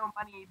we have no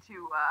money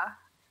to,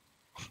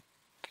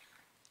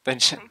 they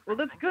just, pay for Well,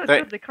 that's anything. good. They-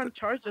 Good. They can't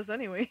charge us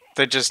anyway.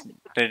 they just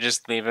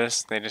leave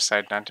us. They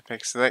decide not to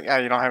pick. So they, yeah,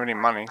 you don't have any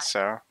money,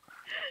 so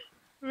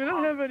We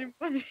don't have any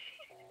money.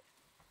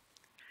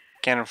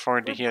 can't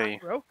afford to We're heal you.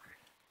 broke.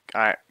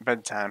 Alright,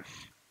 bedtime.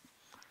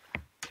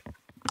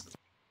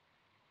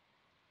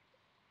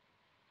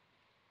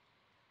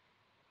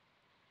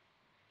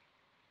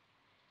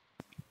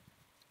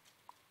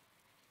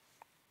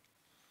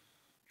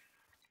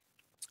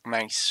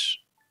 Nice.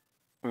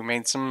 We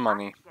made some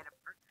money. Get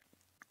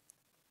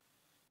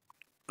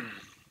a burger.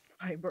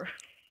 Fiber.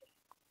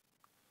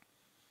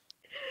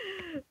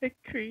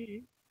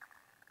 Agree.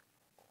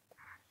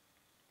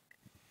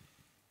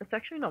 It's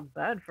actually not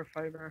bad for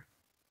fiber.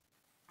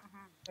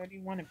 Mhm.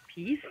 31 a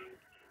piece?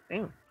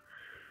 Damn.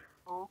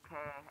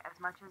 Okay, as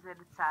much as it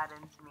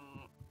saddens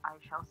me, I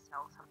shall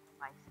sell some of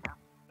my stuff.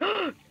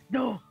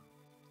 No!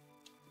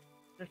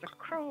 There's a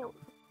crow.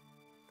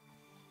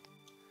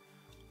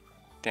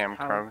 Damn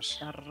How crows.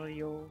 dare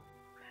you?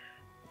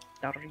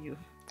 Dare you?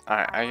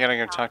 Alright, I gotta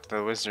go talk to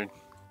the wizard.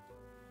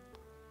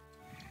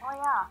 Oh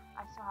yeah,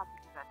 I still have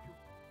to do that too.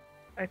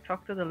 I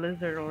talked to the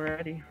lizard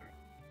already.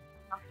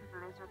 Talk to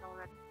the lizard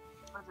already.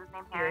 What's his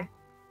name? Yeah. Harry?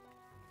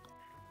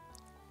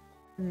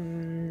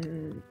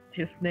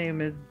 His name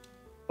is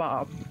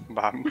Bob.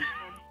 Bob. His name's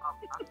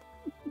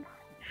Bob.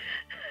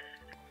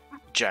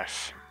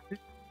 Jeff.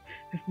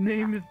 His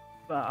name is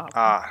Bob.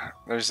 Ah,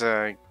 there's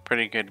a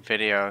pretty good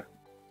video.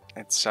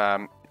 It's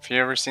if you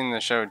ever seen the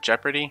show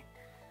Jeopardy,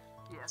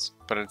 Yes.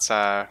 but it's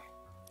they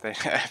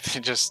they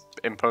just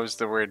imposed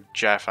the word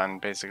Jeff on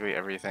basically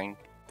everything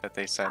that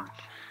they said.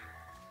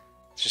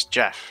 It's just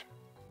Jeff.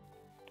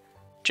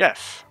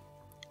 Jeff.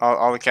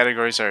 All the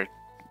categories are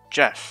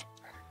Jeff.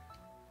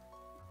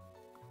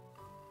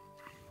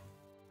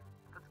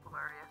 That's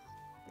hilarious.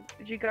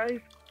 Did you guys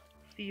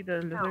see the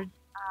lizard?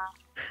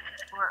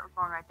 We're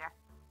going right there.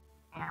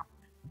 Yeah.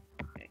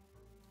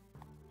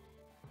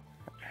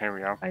 Here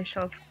we go. I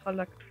shall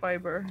collect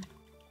fiber.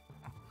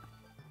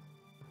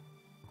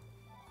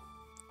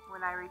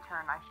 When I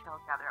return, I shall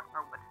gather up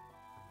more wood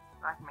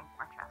so I can make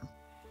more chests.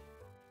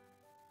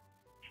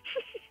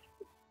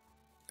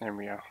 There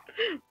we go.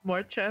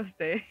 More chest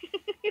day.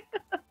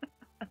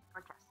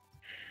 More chests.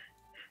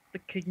 The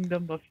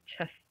kingdom of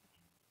chest.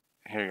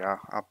 Here you go.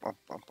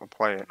 I'll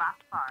play it. My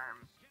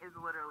farm is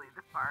literally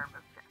the farm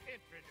of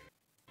chests.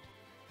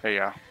 Here you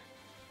go.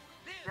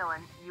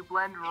 Dylan, you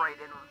blend right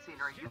in with the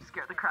scenery. You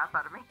scare the crap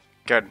out of me.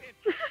 Good.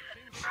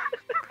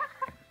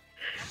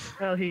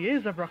 Well, he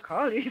is a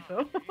broccoli,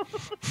 so.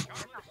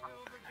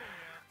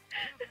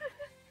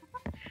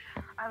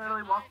 I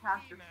literally walked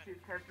past this to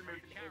character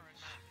movie.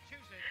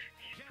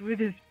 He's with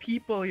his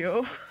people,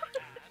 yo.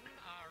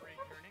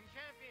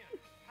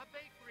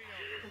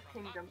 His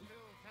kingdom.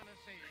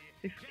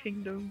 His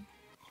kingdom.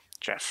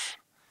 Jeff.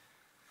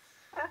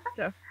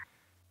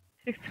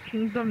 His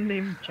kingdom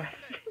named Jeff.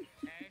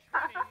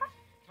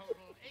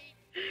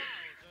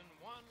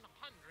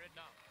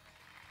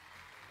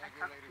 Thank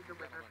you, ladies and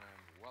gentlemen,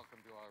 and welcome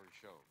to our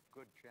show.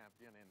 Good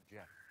champion in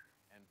Jeff.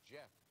 And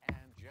Jeff.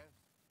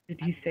 Did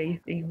he say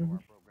things?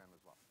 Our program as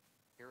well.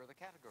 Here are the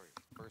categories.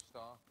 First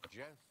off,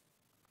 Jeff.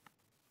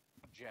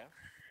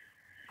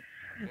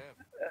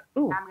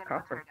 Ooh, I'm gonna go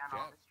copper. tear down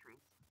all these trees.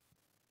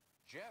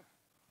 Jeff.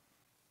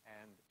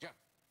 And Jeff.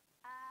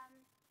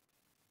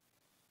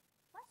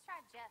 Let's try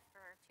Jeff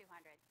for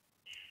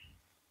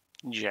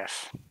 200.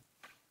 Jeff.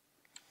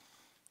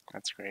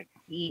 That's great.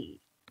 Yeah.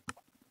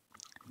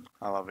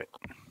 I love it.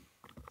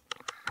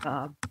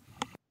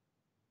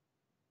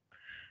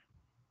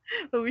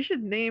 But we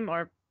should name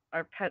our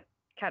pet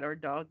cat or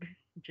dog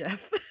Jeff.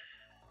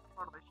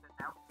 Totally should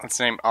now. Let's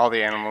name all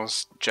the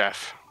animals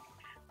Jeff.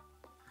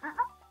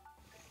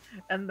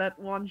 And that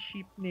one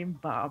sheep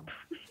named Bob.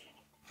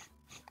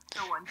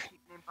 No one sheep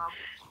named Bob.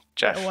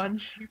 Jeff. That one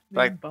sheep named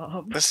Like,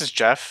 Bob. This is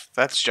Jeff.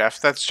 That's Jeff.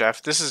 That's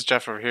Jeff. This is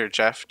Jeff over here.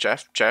 Jeff,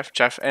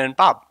 and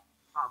Bob.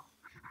 Bob.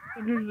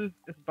 It's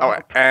Oh,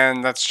 Bob.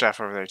 and that's Jeff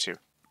over there too.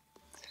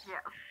 Yeah.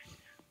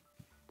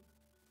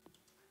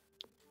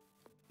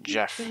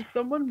 Jeff. Can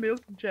someone milk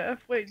Jeff?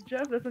 Wait,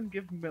 Jeff doesn't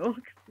give milk.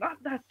 Not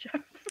that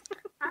Jeff.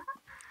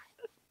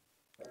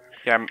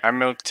 Yeah, I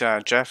milked Jeff,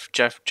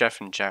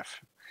 and Jeff.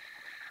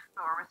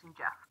 So we're missing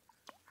Jeff.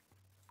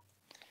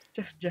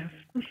 Jeff.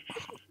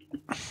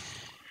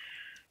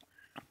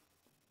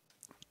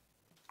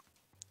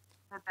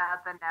 But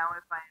that, then now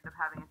if I end up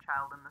having a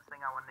child in this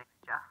thing, I want to name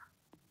it Jeff.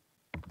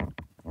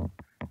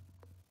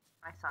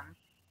 My son.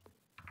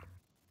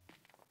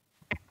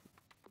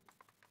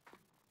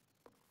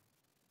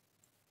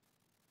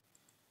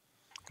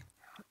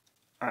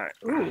 Alright.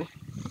 Ooh.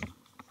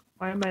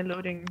 Why am I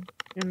loading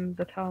in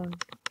the town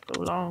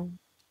so long?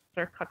 Is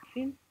there a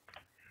cutscene?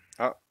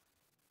 You're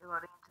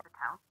loading into the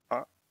town.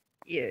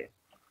 Yeah.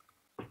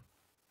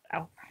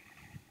 Ow.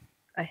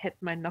 I hit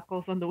my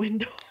knuckles on the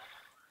window.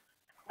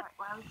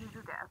 Why would you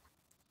do that?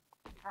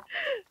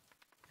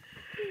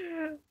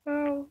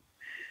 Oh.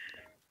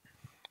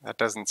 That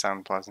doesn't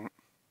sound pleasant.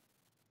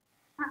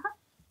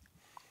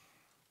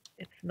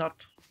 It's not.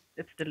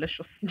 It's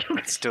delicious.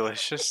 It's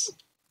delicious.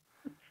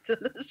 It's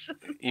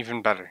delicious.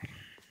 Even better.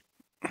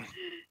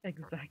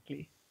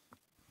 Exactly.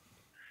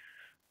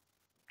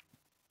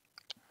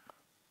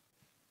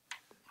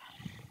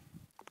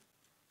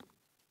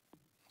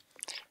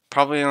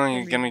 Probably only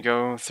Maybe. gonna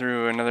go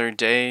through another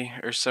day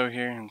or so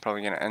here, and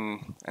probably gonna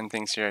end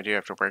things here. I do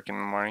have to work in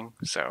the morning,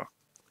 so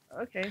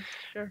Okay,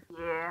 sure.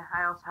 Yeah,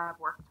 I also have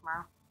work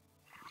tomorrow.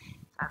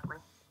 Sadly.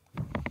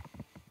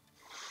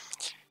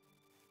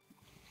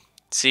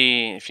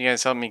 see if you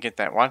guys help me get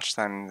that watch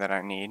time that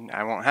I need.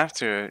 I won't have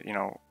to,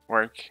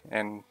 work,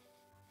 and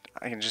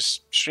I can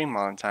just stream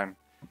all the time.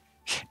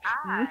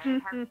 I have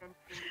been thinking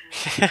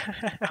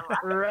a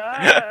lot.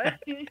 Right.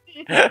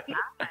 I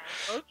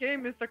Okay,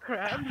 Mr.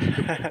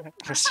 Krabs.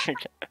 Mr.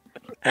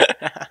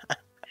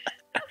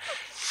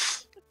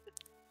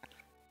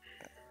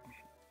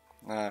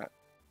 uh,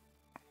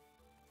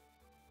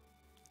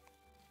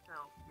 So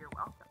you're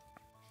welcome.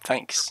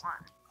 thanks. For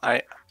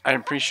one. I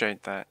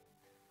appreciate that.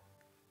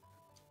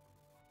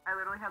 I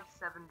literally have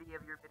 70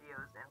 of your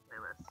videos in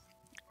playlists.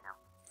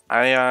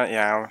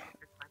 Yeah,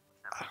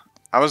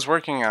 I was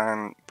working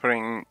on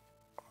putting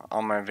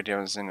all my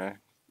videos in a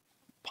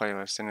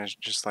playlist, and it's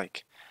just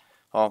like,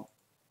 well,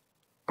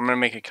 I'm gonna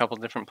make a couple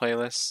different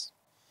playlists,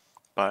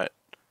 but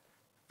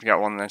I've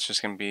got one that's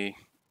just gonna be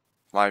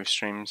live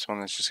streams, one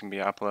that's just gonna be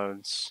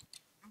uploads,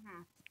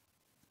 Mm-hmm.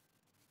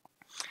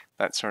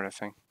 that sort of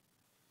thing.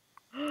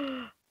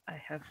 I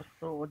have a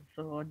sword.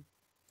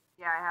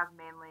 Yeah, I have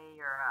mainly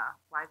your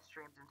live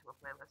streams into a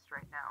playlist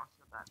right now,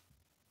 so that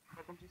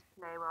I can just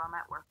play while I'm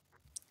at work.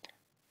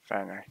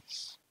 Very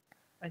nice.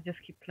 I just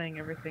keep playing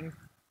everything.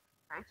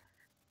 Right?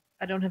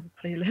 I don't have a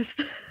playlist.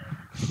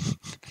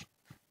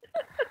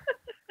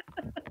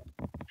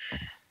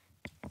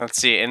 Let's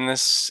see, in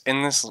this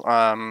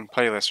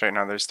playlist right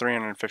now, there's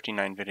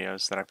 359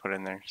 videos that I put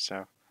in there,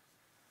 so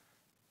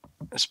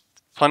there's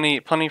plenty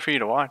for you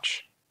to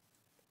watch.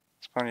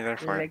 There's plenty there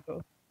for it.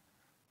 Lego.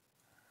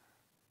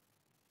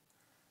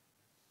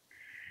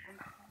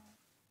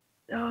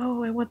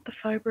 Oh, I want the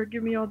fiber.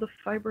 Give me all the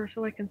fiber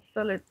so I can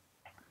sell it.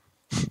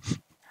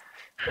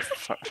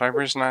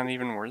 Fiber's not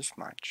even worth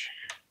much.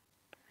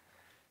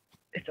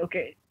 It's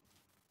okay.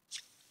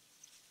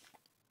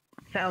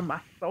 Sell my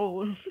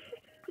soul.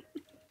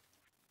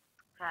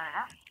 Fair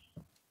enough.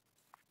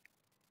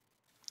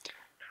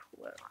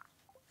 Well,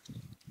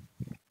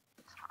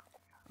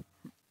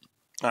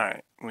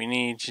 Alright, we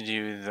need to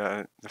do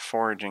the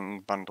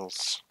foraging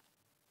bundles.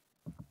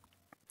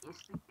 Yes,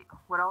 we do.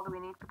 What all do we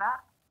need for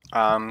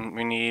that?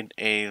 We need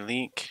a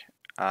leek,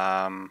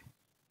 a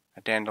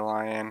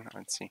dandelion,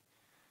 let's see.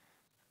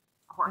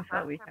 A I horse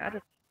thought we radish, had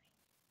it.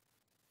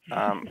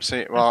 So,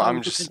 I well, thought I'm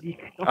we just, did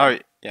the- oh,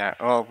 yeah,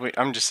 well,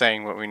 I'm just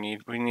saying what we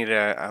need. We need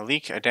a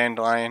leek, a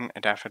dandelion,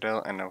 a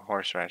daffodil, and a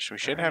horseradish. We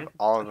should have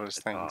all of those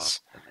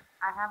things.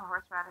 I have a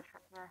horseradish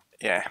right here.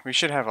 Yeah, we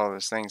should have all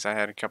those things. I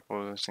had a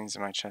couple of those things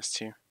in my chest,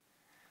 too.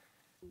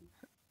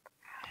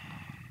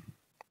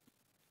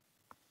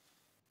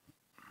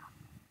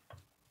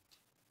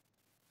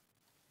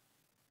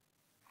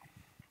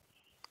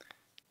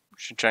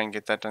 Should try and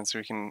get that done so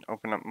we can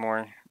open up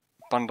more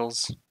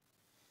bundles.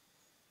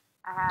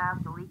 I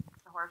have the leek,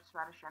 the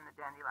horseradish, and the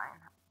dandelion.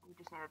 We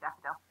just need a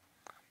daffodil.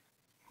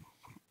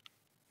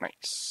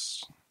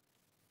 Nice.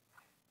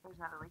 There's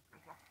another leek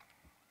right here.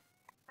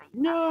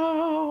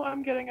 No,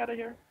 I'm getting out of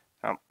here.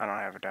 Oh, I don't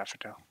have a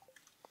daffodil.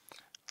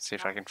 Let's see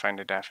if I can find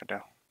a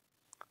daffodil.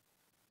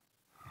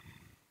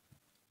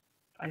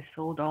 I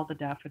sold all the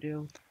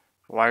daffodils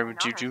Why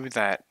would you do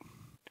that?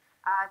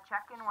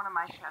 Check in one of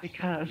my chests.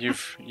 because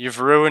You've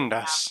ruined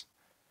us.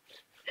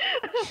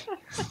 Check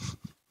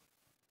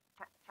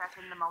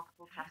in the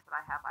multiple chests that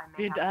I have. I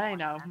may you have die more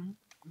now. than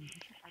that.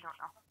 I don't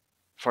know.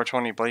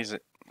 420, blaze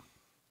it.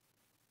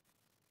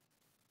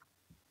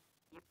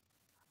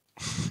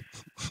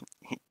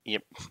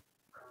 Yep.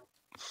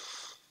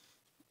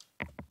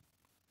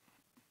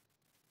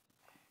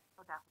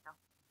 Oh, daffodil.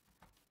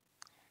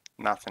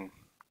 Nothing.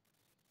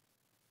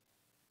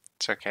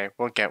 It's okay.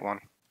 We'll get one.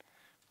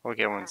 We'll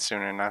get one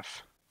soon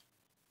enough.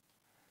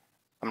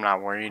 I'm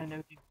not worried. I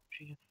know the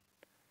trees.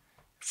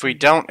 If we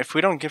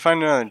don't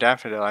find another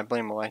daffodil, I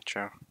blame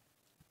Electro.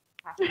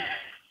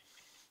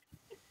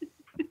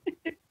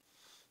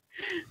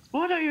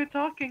 What are you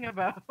talking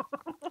about?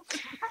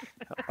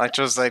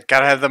 Electro's like,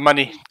 gotta have the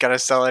money, gotta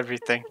sell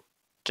everything,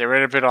 get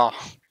rid of it all,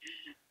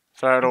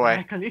 throw it away.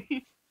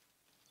 Exactly.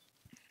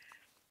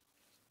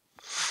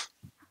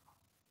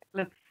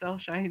 Let's sell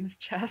Cheyenne's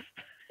chest.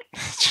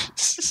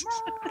 No!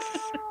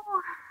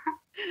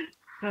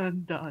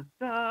 Dun dun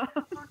dun.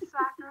 Don't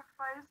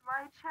sacrifice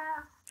my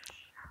chest.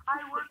 I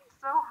worked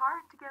so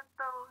hard to get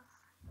those.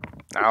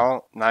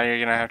 Now you're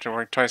gonna have to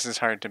work twice as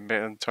hard to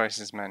build twice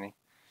as many.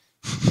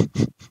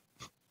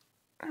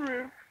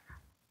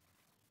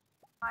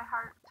 My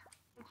heart,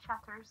 it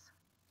shatters.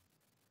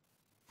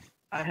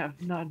 I have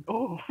none.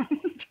 Oh.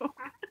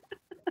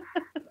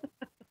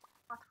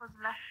 What was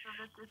left of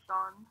it is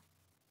gone.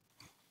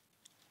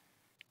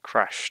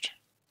 Crushed.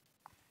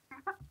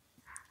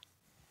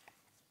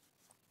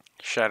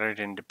 Shattered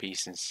into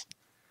pieces.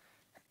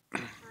 Who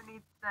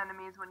needs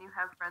enemies when you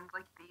have friends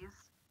like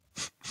these?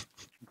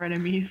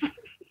 Frenemies.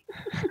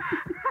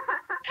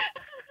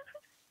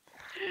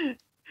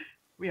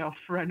 We are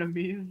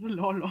frenemies,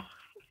 lolo.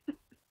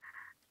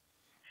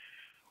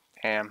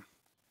 Damn.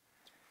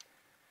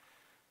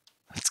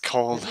 It's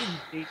cold.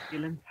 In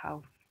Dylan's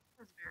house.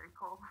 It's very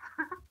cold.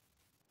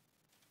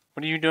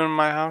 What are you doing in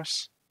my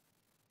house?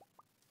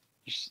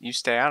 You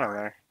stay out of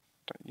there.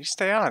 You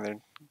stay out of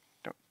there.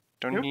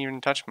 Don't Nope.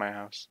 even touch my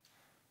house.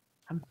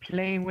 I'm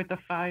playing with the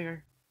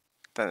fire.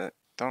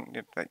 Don't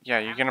get that. Yeah,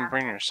 you're gonna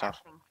burn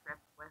yourself. Camping trip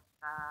with,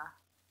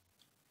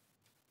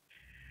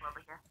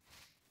 over here.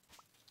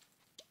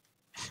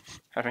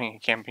 Having a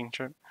camping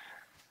trip.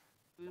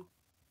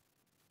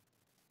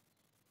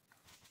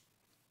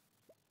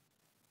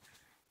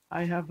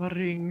 I have a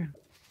ring.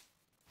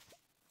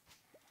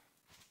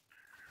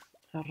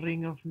 A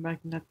ring of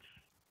magnets.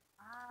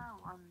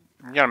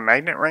 You got a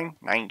magnet ring?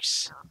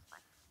 Nice.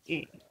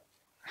 Yeah.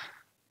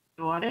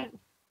 You want it?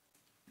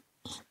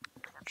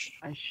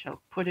 I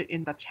shall put it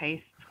in the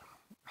chest.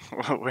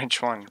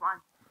 Which one? Which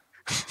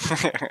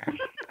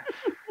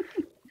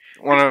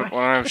one?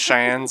 one of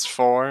Cheyenne's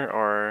 4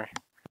 or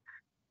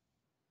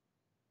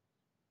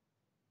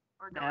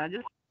Or no? Yeah,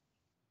 just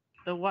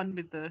the one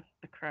with the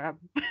crab.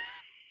 That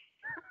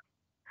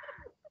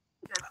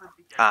would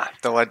be good.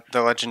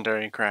 the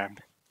legendary crab.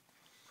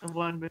 The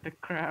one with the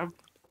crab.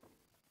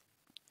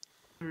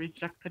 The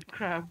rejected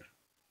crab.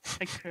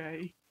 I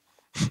cry.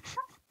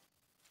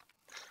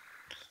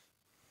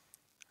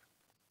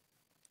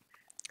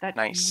 That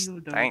Nice. eel,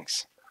 though.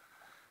 Thanks.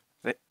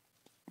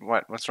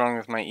 What's wrong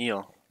with my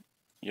eel?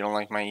 You don't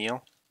like my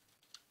eel?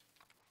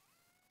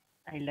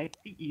 I like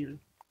the eel.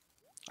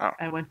 Oh.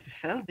 I want to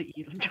sell the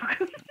eel.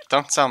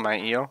 Don't sell my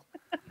eel.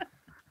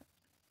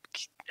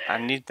 I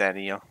need that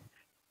eel.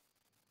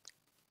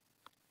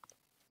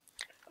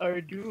 Are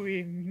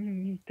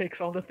doing takes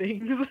all the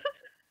things.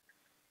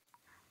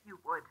 You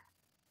would.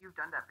 You've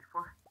done that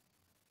before.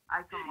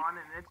 I come on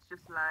and it's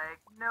just like,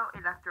 no,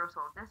 Electro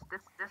sold this,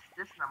 and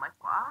I'm like,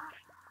 what?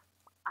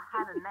 I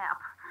had a nap.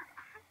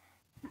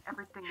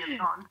 Everything is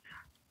gone.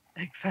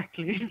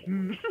 Exactly.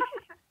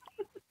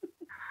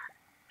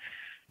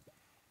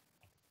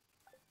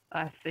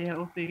 I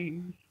sell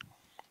things.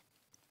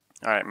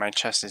 Alright, my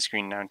chest is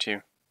green now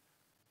too.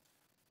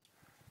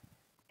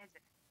 Is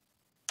it?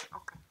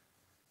 Okay.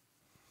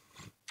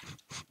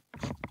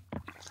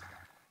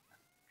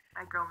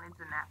 My girl needs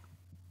a nap.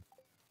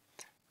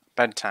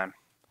 Bedtime.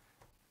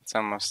 It's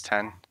almost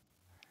 10.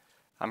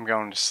 I'm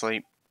going to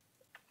sleep.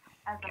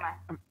 As am I.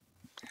 Waiting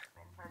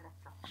for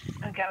Electro.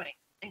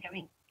 I'm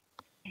coming.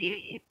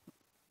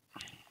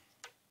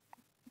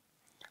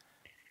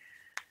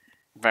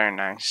 Very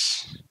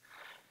nice.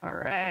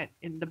 Alright,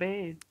 in the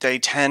bed. Day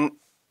 10.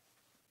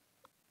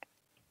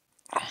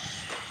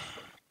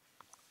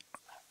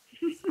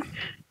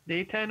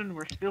 Day 10 and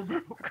we're still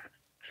broke.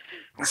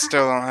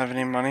 Still don't have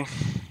any money.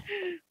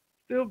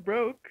 Still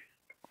broke.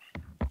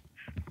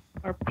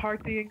 Our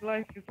partying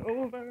life is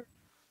over.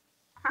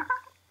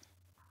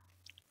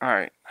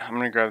 Alright, I'm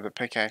gonna grab the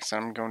pickaxe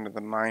and I'm going to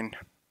the mine.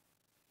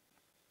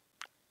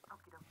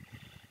 Okie dokie.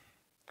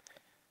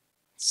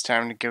 It's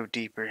time to go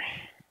deeper.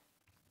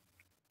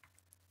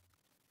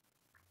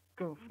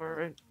 Go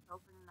for it.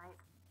 Open night.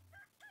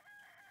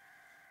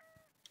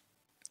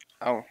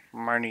 Oh,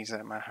 Marnie's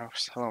at my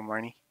house. Hello,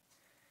 Marnie.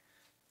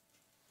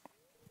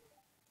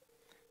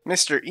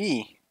 Mr.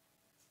 E.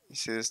 You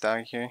see this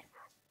dog here?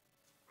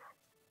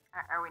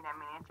 Are we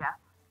naming it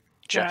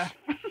Jeff? Jeff.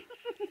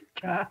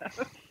 Jeff.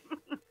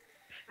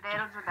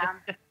 Potatoes are done.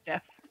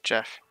 Jeff.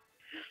 Jeff.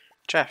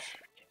 Jeff.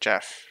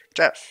 Jeff.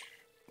 Jeff.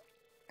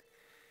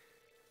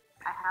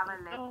 I have a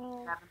list.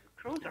 Oh, 7.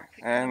 crows are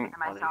picking And up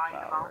Am I selling them all?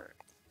 cauliflower.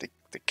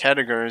 the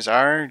categories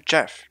are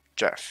Jeff,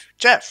 Jeff,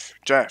 Jeff,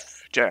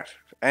 Jeff, Jeff,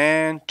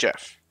 and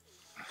Jeff.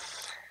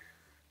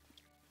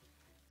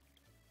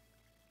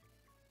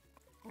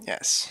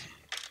 Yes.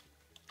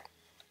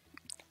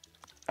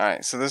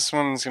 Alright, so this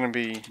one's gonna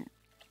be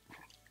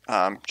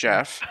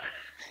Jeff.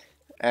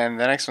 And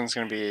the next one's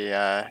gonna be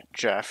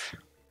Jeff.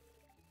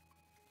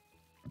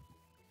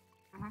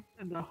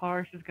 And the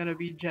horse is gonna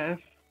be Jeff.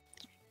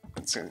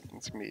 It's gonna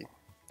be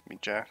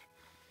Jeff.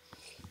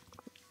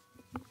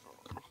 The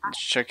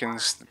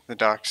chickens, the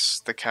ducks,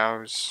 the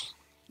cows,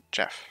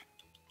 Jeff.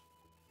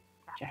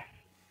 Jeff.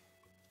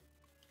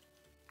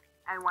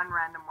 And one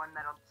random one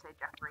that'll say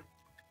Jeffrey.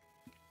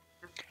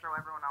 Just to throw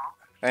everyone off.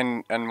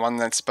 And one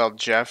that's spelled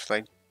Jeff,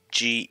 like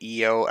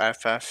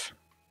Geoff. Yes.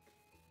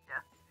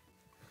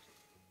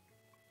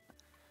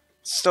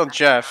 Still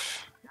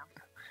Jeff.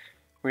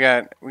 We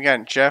got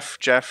Jeff,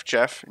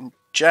 and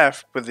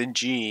Jeff with a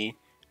G,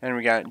 and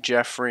we got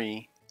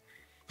Jeffrey.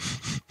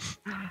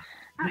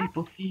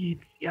 Maple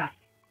seeds, yes.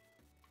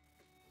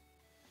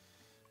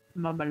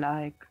 Mama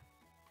like.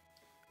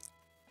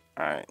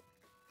 Alright.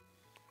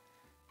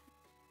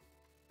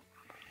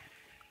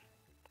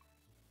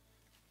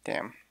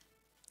 Damn.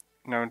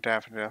 No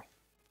daffodil.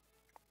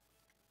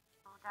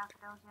 No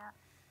daffodils yet.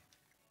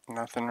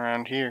 Nothing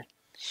around here.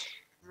 Is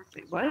this Wait,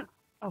 season? what?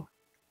 Oh.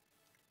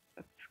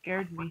 That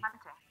scared We're me.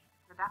 hunting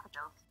for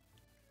daffodils.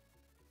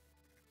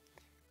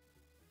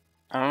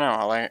 I don't know.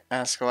 I'll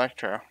ask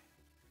Electro.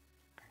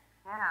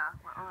 Yeah.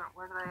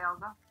 Where do they all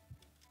go?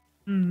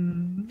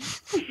 Hmm.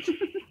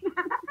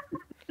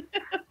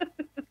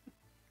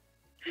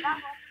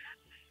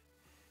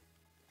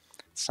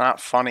 It's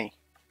not funny.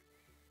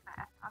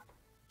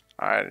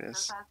 Alright, it This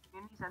is. has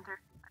community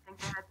center. I think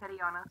they had pity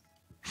on us.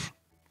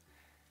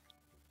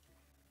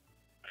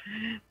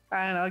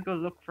 Fine, I'll go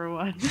look for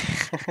one.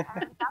 I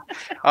already found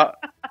one, Oh,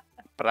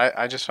 but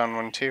I just found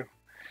one too.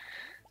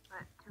 but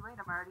too late.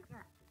 I'm already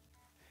here.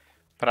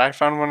 But I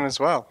found one as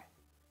well.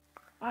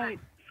 Fight.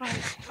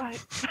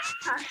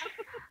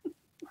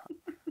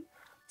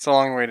 It's a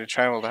long way to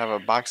travel to have a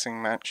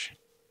boxing match.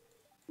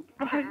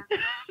 Fight.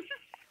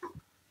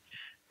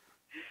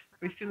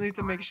 We still need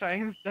to make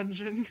Cheyenne's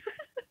dungeon.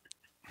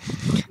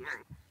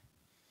 Scary.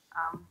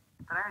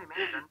 But I already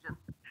made a dungeon.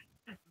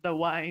 The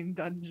wine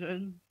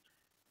dungeon.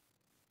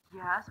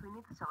 Yes, we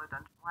need the cellar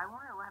dungeon. Why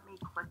won't it let me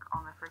click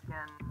on the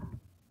freaking...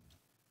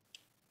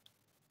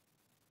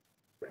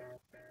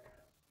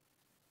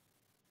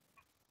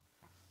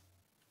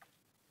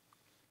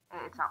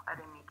 It's not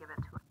letting me give it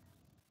to it.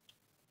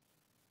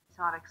 It's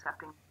not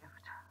accepting the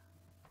gift.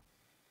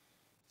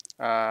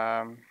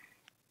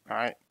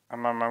 Alright,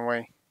 I'm on my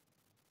way.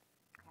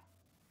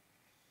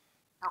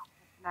 Oh,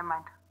 never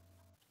mind.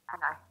 I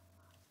die.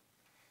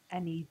 I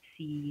need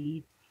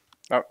seeds.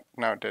 Oh,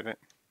 no, it didn't.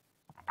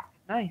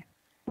 Nice.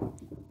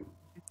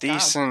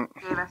 Decent.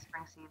 Gave us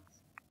spring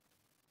seeds.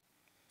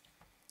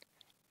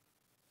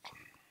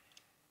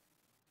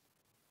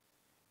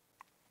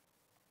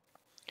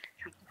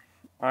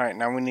 Alright,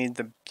 now we need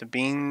the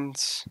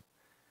beans.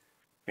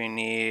 We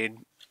need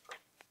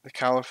the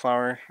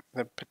cauliflower,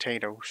 the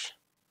potatoes.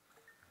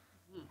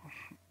 Yee.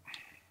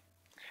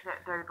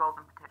 They're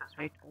golden potatoes,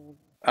 right?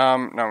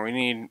 Right. No,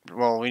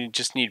 we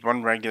just need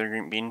one regular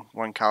green bean,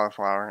 one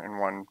cauliflower, and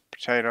one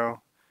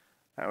potato.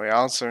 We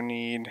also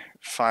need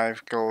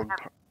 5 gold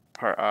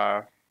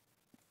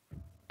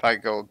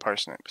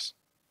parsnips.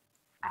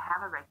 I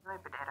have a regular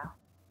potato.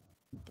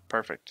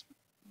 Perfect.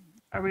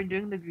 Are we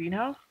doing the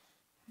greenhouse?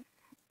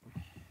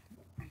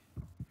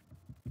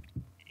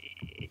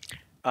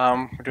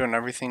 We're doing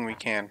everything we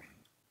can.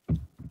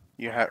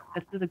 You have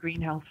Let's do the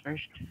greenhouse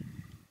first.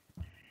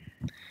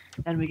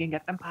 Then we can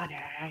get them potted.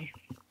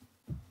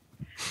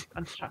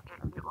 Construct.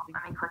 It won't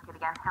let me click it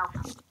again. Help.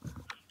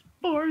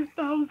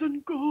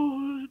 4,000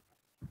 gold.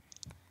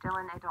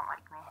 Dylan, they don't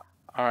like me.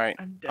 alright,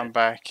 I'm dead. I'm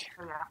back.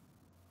 Oh, yeah.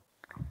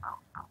 Oh.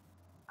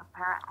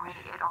 Apparently,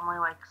 it only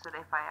likes it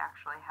if I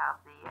actually have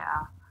the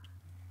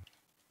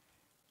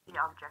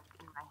object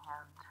in my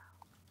hand.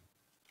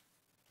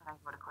 Then I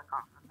go to click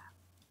on them.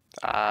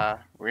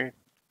 Weird.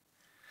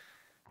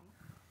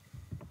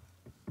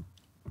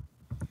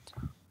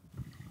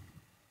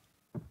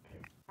 And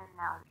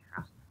now the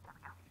arrows. There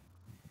we go.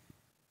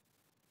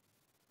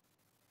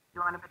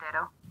 You want a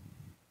potato?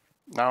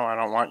 No, I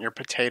don't want your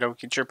potato.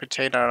 Get your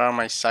potato out of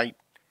my sight.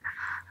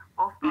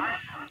 Both are.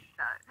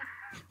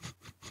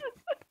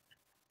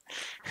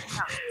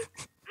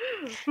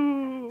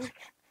 Ooh.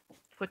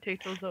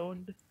 Potato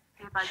zoned.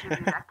 See if I give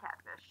you that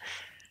catfish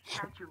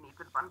that you need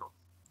with bundles.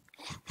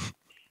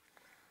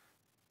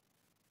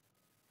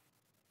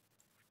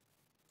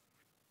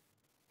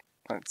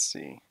 Let's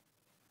see.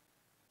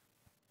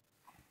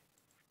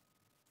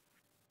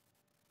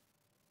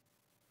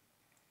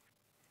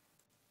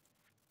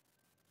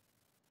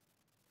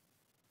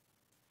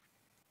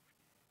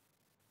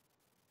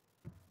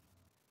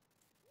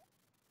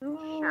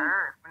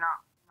 Sure, we're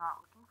not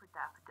looking for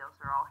daffodils.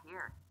 They're all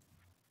here.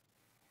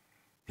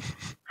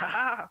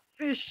 Haha,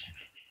 fish.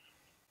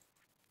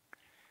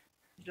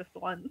 Just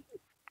one.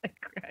 I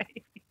cry.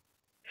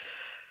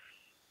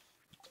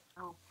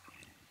 Oh,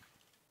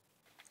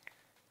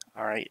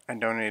 Alright, I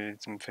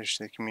donated some fish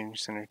to the community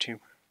center too.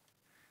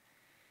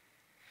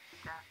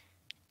 yeah.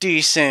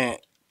 Decent.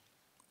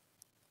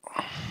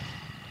 I'm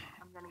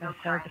gonna milk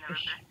sell dry the in the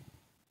fish. river.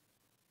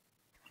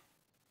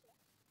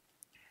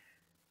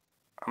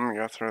 I'm gonna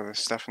go throw this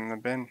stuff in the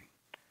bin.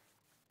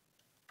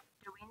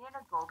 Do we need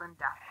a golden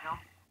daffodil?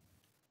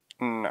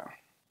 No.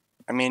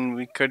 I mean,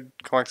 we could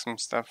collect some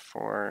stuff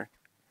for,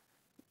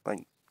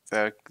 like,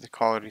 the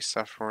quality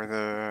stuff for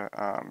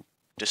the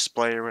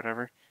display or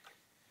whatever.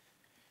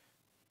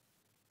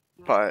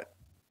 Yeah. But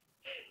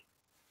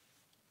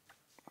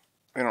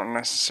we don't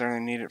necessarily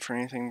need it for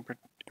anything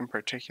in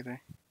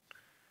particular.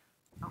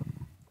 Well,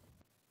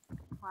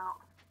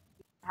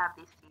 you can have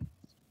these seeds.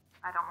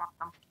 I don't want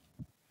them.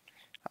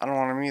 I don't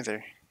want them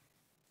either.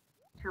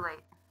 Too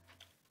late.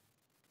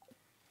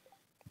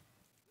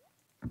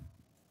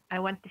 I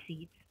want the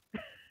seeds.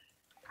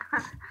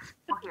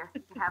 Well, here,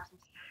 you can have some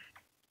seeds.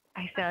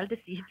 I sell the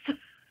seeds.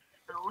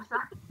 Those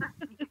are the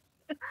seeds.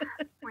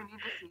 We need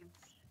the seeds.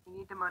 We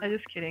need the money. I'm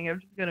just kidding. I'm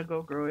just gonna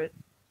go grow it.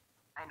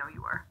 I know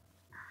you are.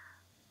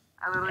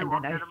 I literally And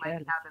walked then I out of my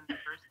sell it. cabin the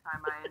first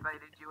time I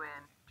invited you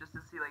in just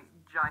to see like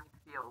giant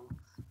fields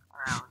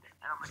around,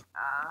 and I'm like,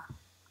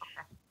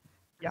 okay.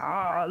 This is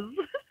fine.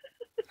 Yes.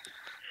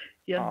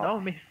 You Oh. know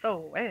me so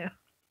well.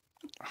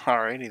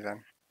 Alrighty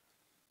then.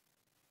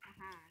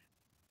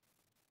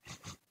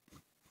 Mhm.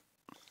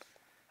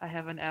 I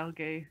have an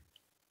algae.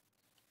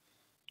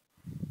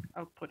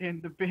 I'll put it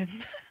in the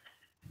bin.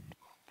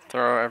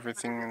 Throw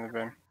everything in the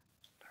bin.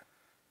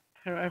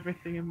 Throw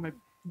everything in the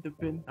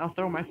bin. I'll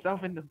throw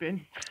myself in the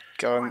bin.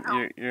 Go Oh, in,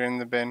 no. you're in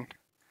the bin.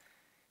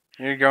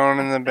 You're going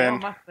in the Stay on bin.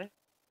 my thing.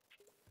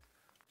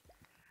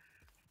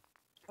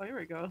 Oh, here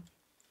we go.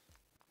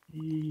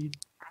 Seed.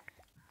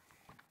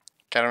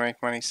 Gotta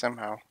make money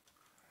somehow.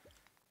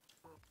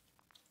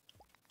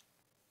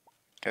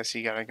 Guess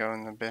you gotta go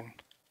in the bin.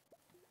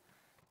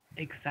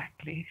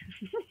 Exactly.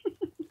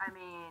 I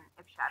mean,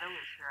 if Shadow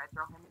is here, I'd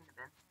throw him in the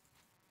bin.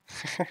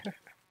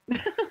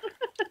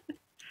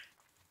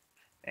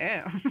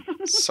 Damn.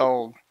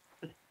 Sold.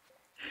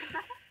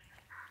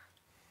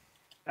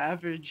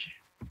 Savage.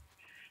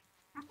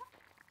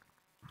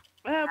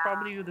 I'll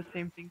probably do the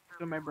same thing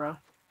to my bro.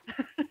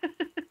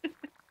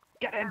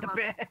 Get in the love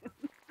bin. I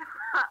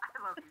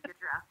love you. Get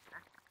your ass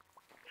there.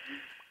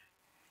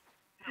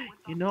 No,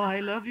 it's You all know I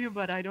separate. love you,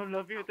 but I don't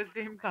love you at the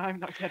same time.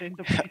 Now get in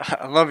the bin.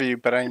 I love you,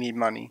 but I need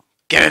money.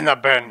 Get in the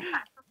bin.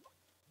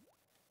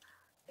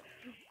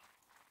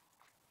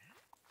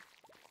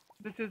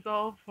 This is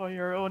all for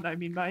your own, I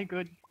mean my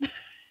good. Oh,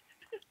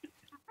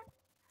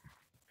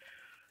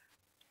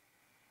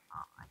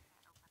 I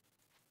can't open.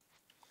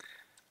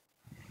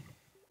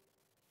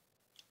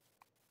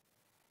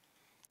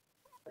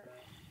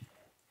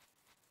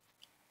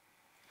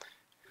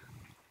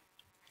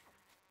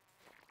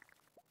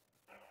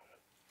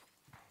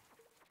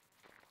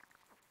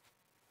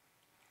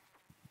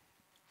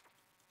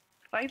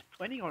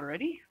 5:20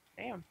 already?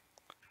 Damn.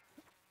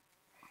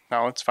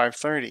 Now it's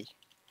 5:30.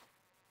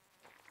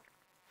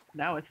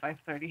 Now it's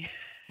 5:30.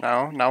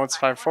 No, now it's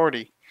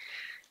 5:40.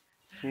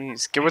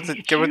 Jeez, get with the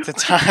hate get with you. the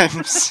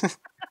times.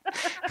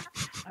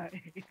 I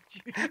hate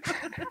you.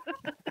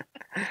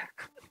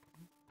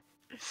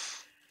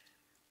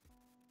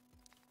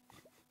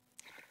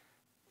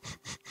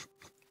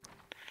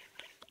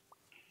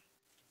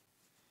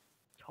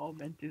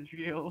 Torment is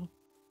real.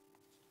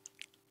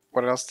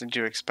 What else did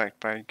you expect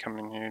by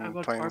coming here I and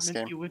will playing this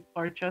torment game? you with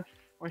torches.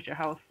 Where's your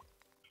house?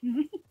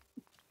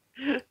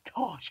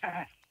 Torches.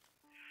 I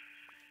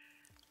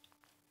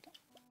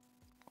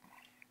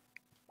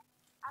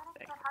didn't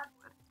get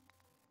hardwood.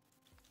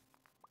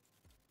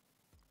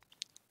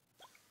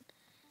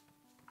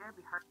 There'd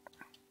be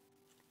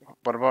hardwood,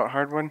 What about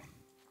hardwood?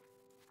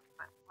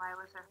 but why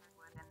was there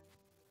hardwood in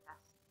the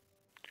chest?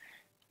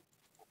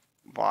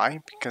 Why?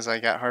 Because I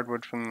got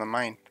hardwood from the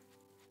mine.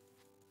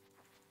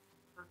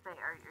 Let's say,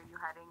 are you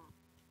heading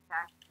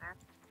back there?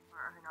 Or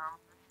a normal?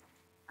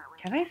 That way?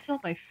 Can I sell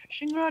my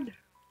fishing rod?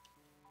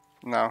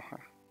 No.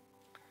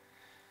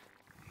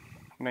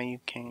 No, you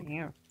can't.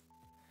 Yeah.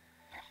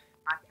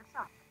 I can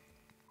sell.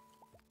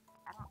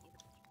 I don't need a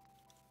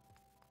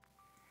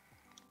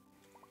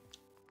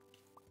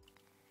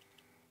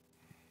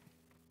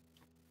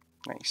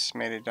picture. Nice.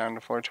 Made it down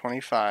to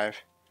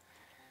 425.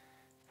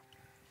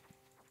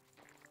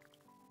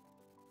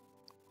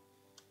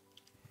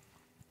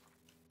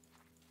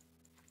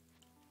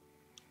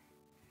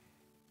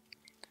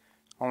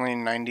 Only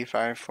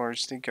 95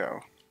 floors to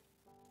go.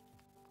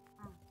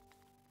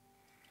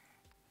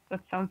 That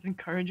sounds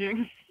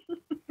encouraging.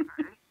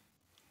 Alright.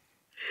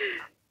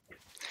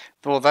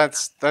 Well,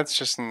 that's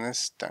just in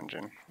this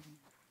dungeon.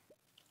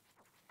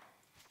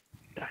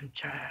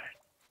 Dungeon.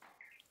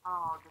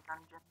 Oh, the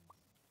dungeons.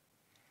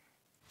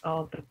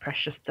 All the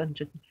precious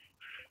dungeons.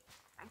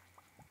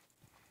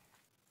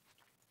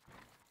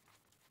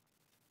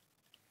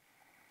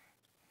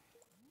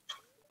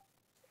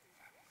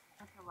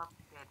 Such a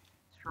lovely day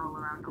to stroll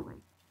around the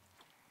lake.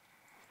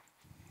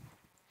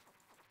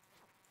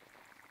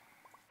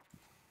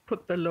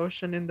 Put the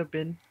lotion in the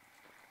bin.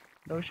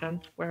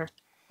 Lotion? Where?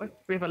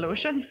 What? We have a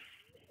lotion?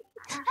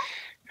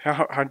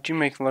 How'd you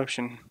make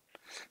lotion?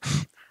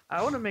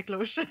 I want to make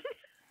lotion.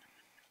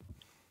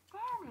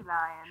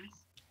 Dandelion.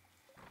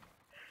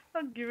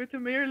 I'll give it to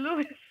Mayor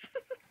Lewis.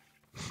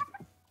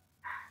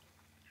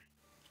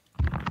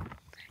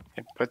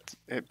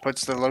 It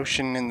puts the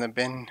lotion in the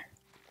bin.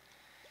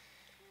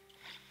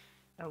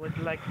 I would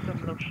like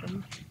some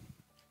lotion.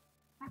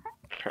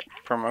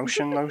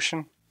 Promotion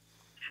lotion.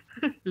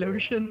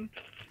 Lotion.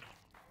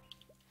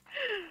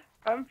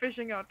 I'm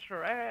fishing out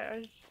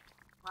trash.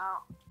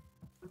 Well,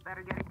 we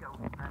better get it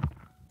going then.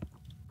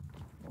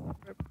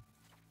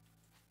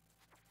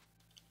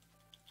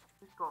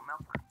 Just go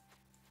milk.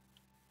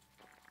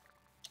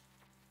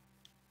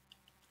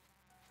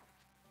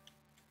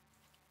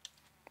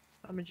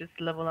 Let me just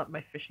level up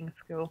my fishing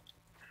skill.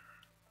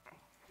 Okay,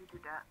 you do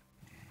that.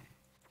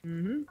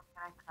 Mm-hmm. Can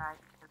I try?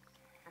 Because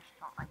fish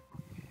don't like me.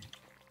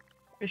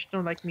 Fish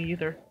don't like me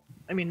either.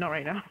 I mean, not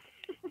right now.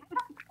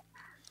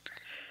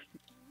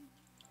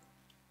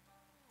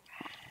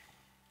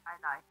 I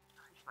like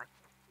fish like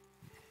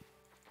me.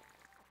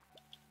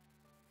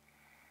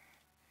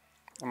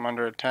 I'm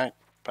under attack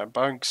by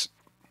bugs.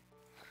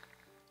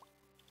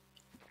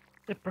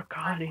 The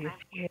Bracani is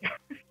here.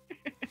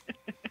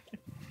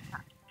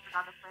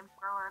 Got the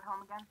flamethrower at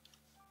home again?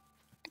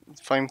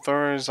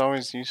 Flamethrower is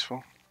always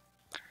useful.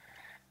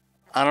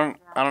 I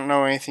don't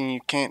know anything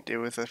you can't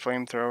do with a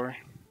flamethrower.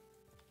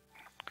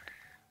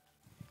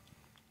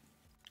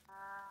 No.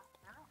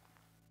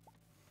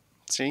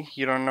 See,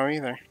 you don't know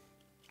either.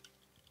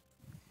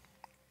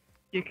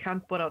 You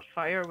can't put out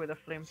fire with a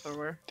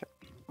flamethrower.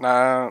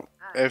 Now,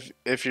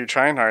 if you're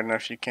trying hard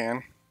enough, you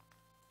can.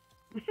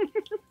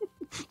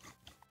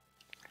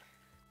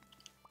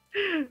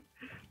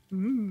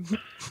 Mm.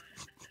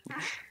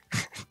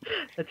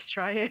 Let's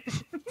try it.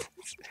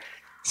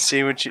 See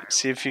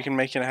if you can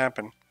make it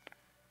happen.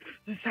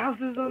 This house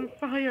is on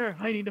fire.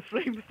 I need a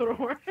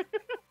flamethrower.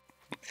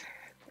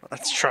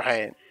 Let's try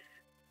it.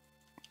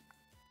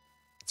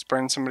 Let's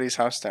burn somebody's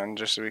house down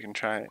just so we can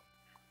try it.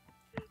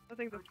 I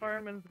think the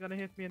fireman's gonna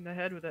hit me in the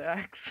head with an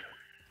axe.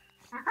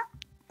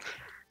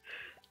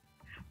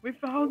 We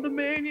found the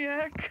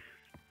maniac.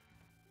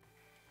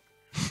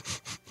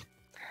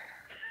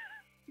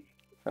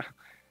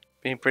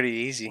 Being pretty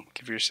easy.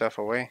 Give yourself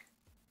away.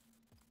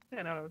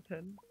 10 out of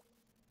 10.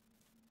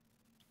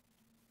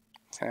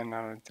 10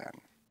 out of 10.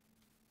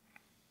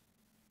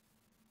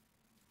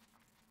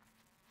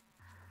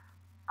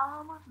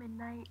 Almost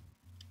midnight.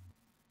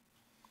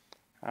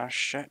 Oh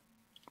shit.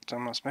 It's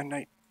almost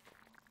midnight.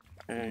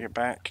 I gotta get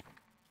back.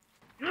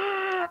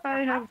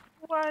 I have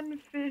one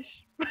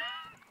fish.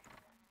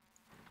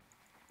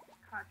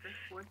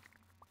 Codfish wood.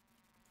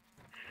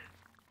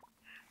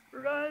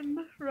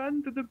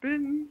 Run to the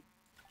bin.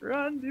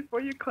 Run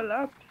before you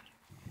collapse.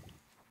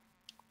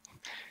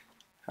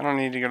 I don't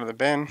need to go to the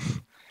bin.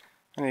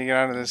 I need to get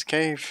out of this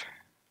cave.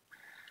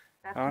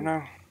 That's Oh it.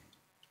 no.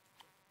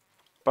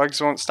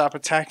 Bugs won't stop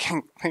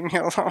attacking. Leave me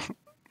alone.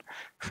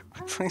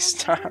 Please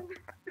stop.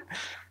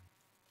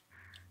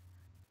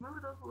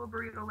 Move those little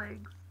burrito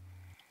legs.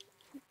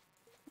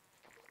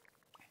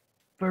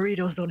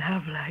 Burritos don't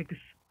have legs.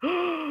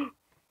 Oh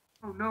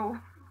no.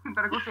 You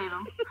better go save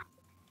them.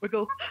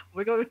 Wiggle.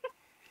 Wiggle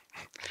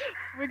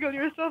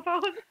yourself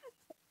out.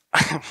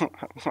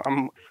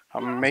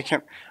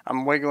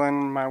 I'm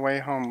wiggling my way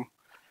home.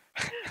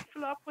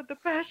 Flop with the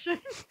passion.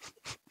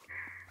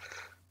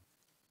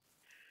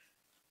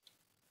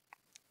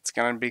 It's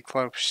gonna be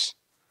close.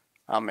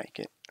 I'll make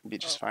it. It'll be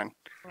just fine.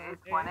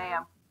 It's 1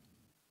 a.m.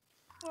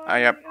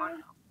 I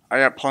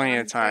got plenty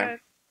of time.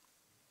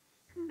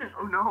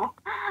 Oh no.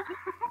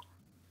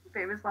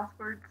 Famous last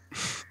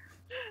words.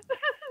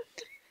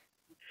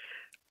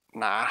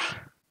 Nah.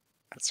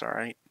 That's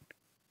alright.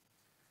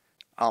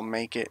 I'll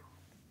make it.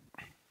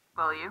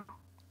 Will you?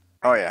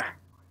 Oh yeah.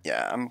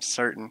 Yeah, I'm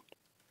certain.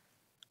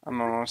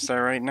 I'm almost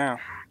there right now.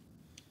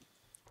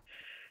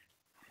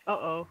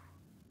 Uh-oh.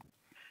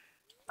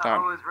 Done.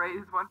 Oh, I was right.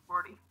 It's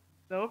 1:40.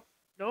 Nope.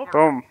 Nope.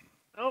 Boom.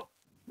 Nope.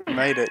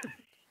 Made it.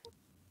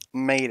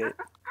 Made it.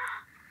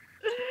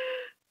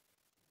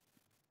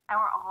 And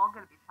we're all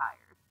gonna be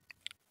tired.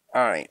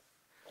 Alright.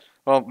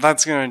 Well,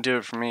 that's gonna do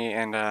it for me,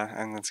 and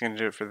that's gonna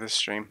do it for this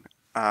stream.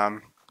 I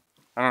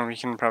don't know, we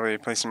can probably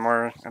play some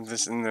more of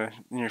this in the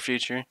near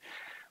future.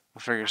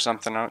 We'll figure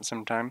something out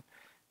sometime,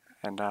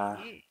 and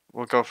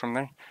we'll go from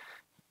there.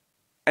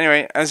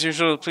 Anyway, as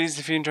usual, please,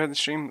 if you enjoyed the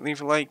stream,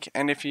 leave a like,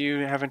 and if you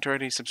haven't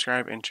already,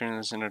 subscribe and turn on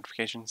those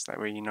notifications. That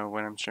way you know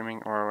when I'm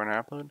streaming or when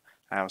I upload.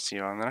 I will see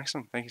you all in the next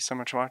one. Thank you so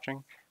much for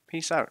watching.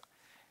 Peace out.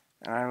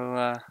 And I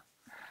will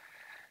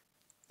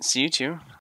see you too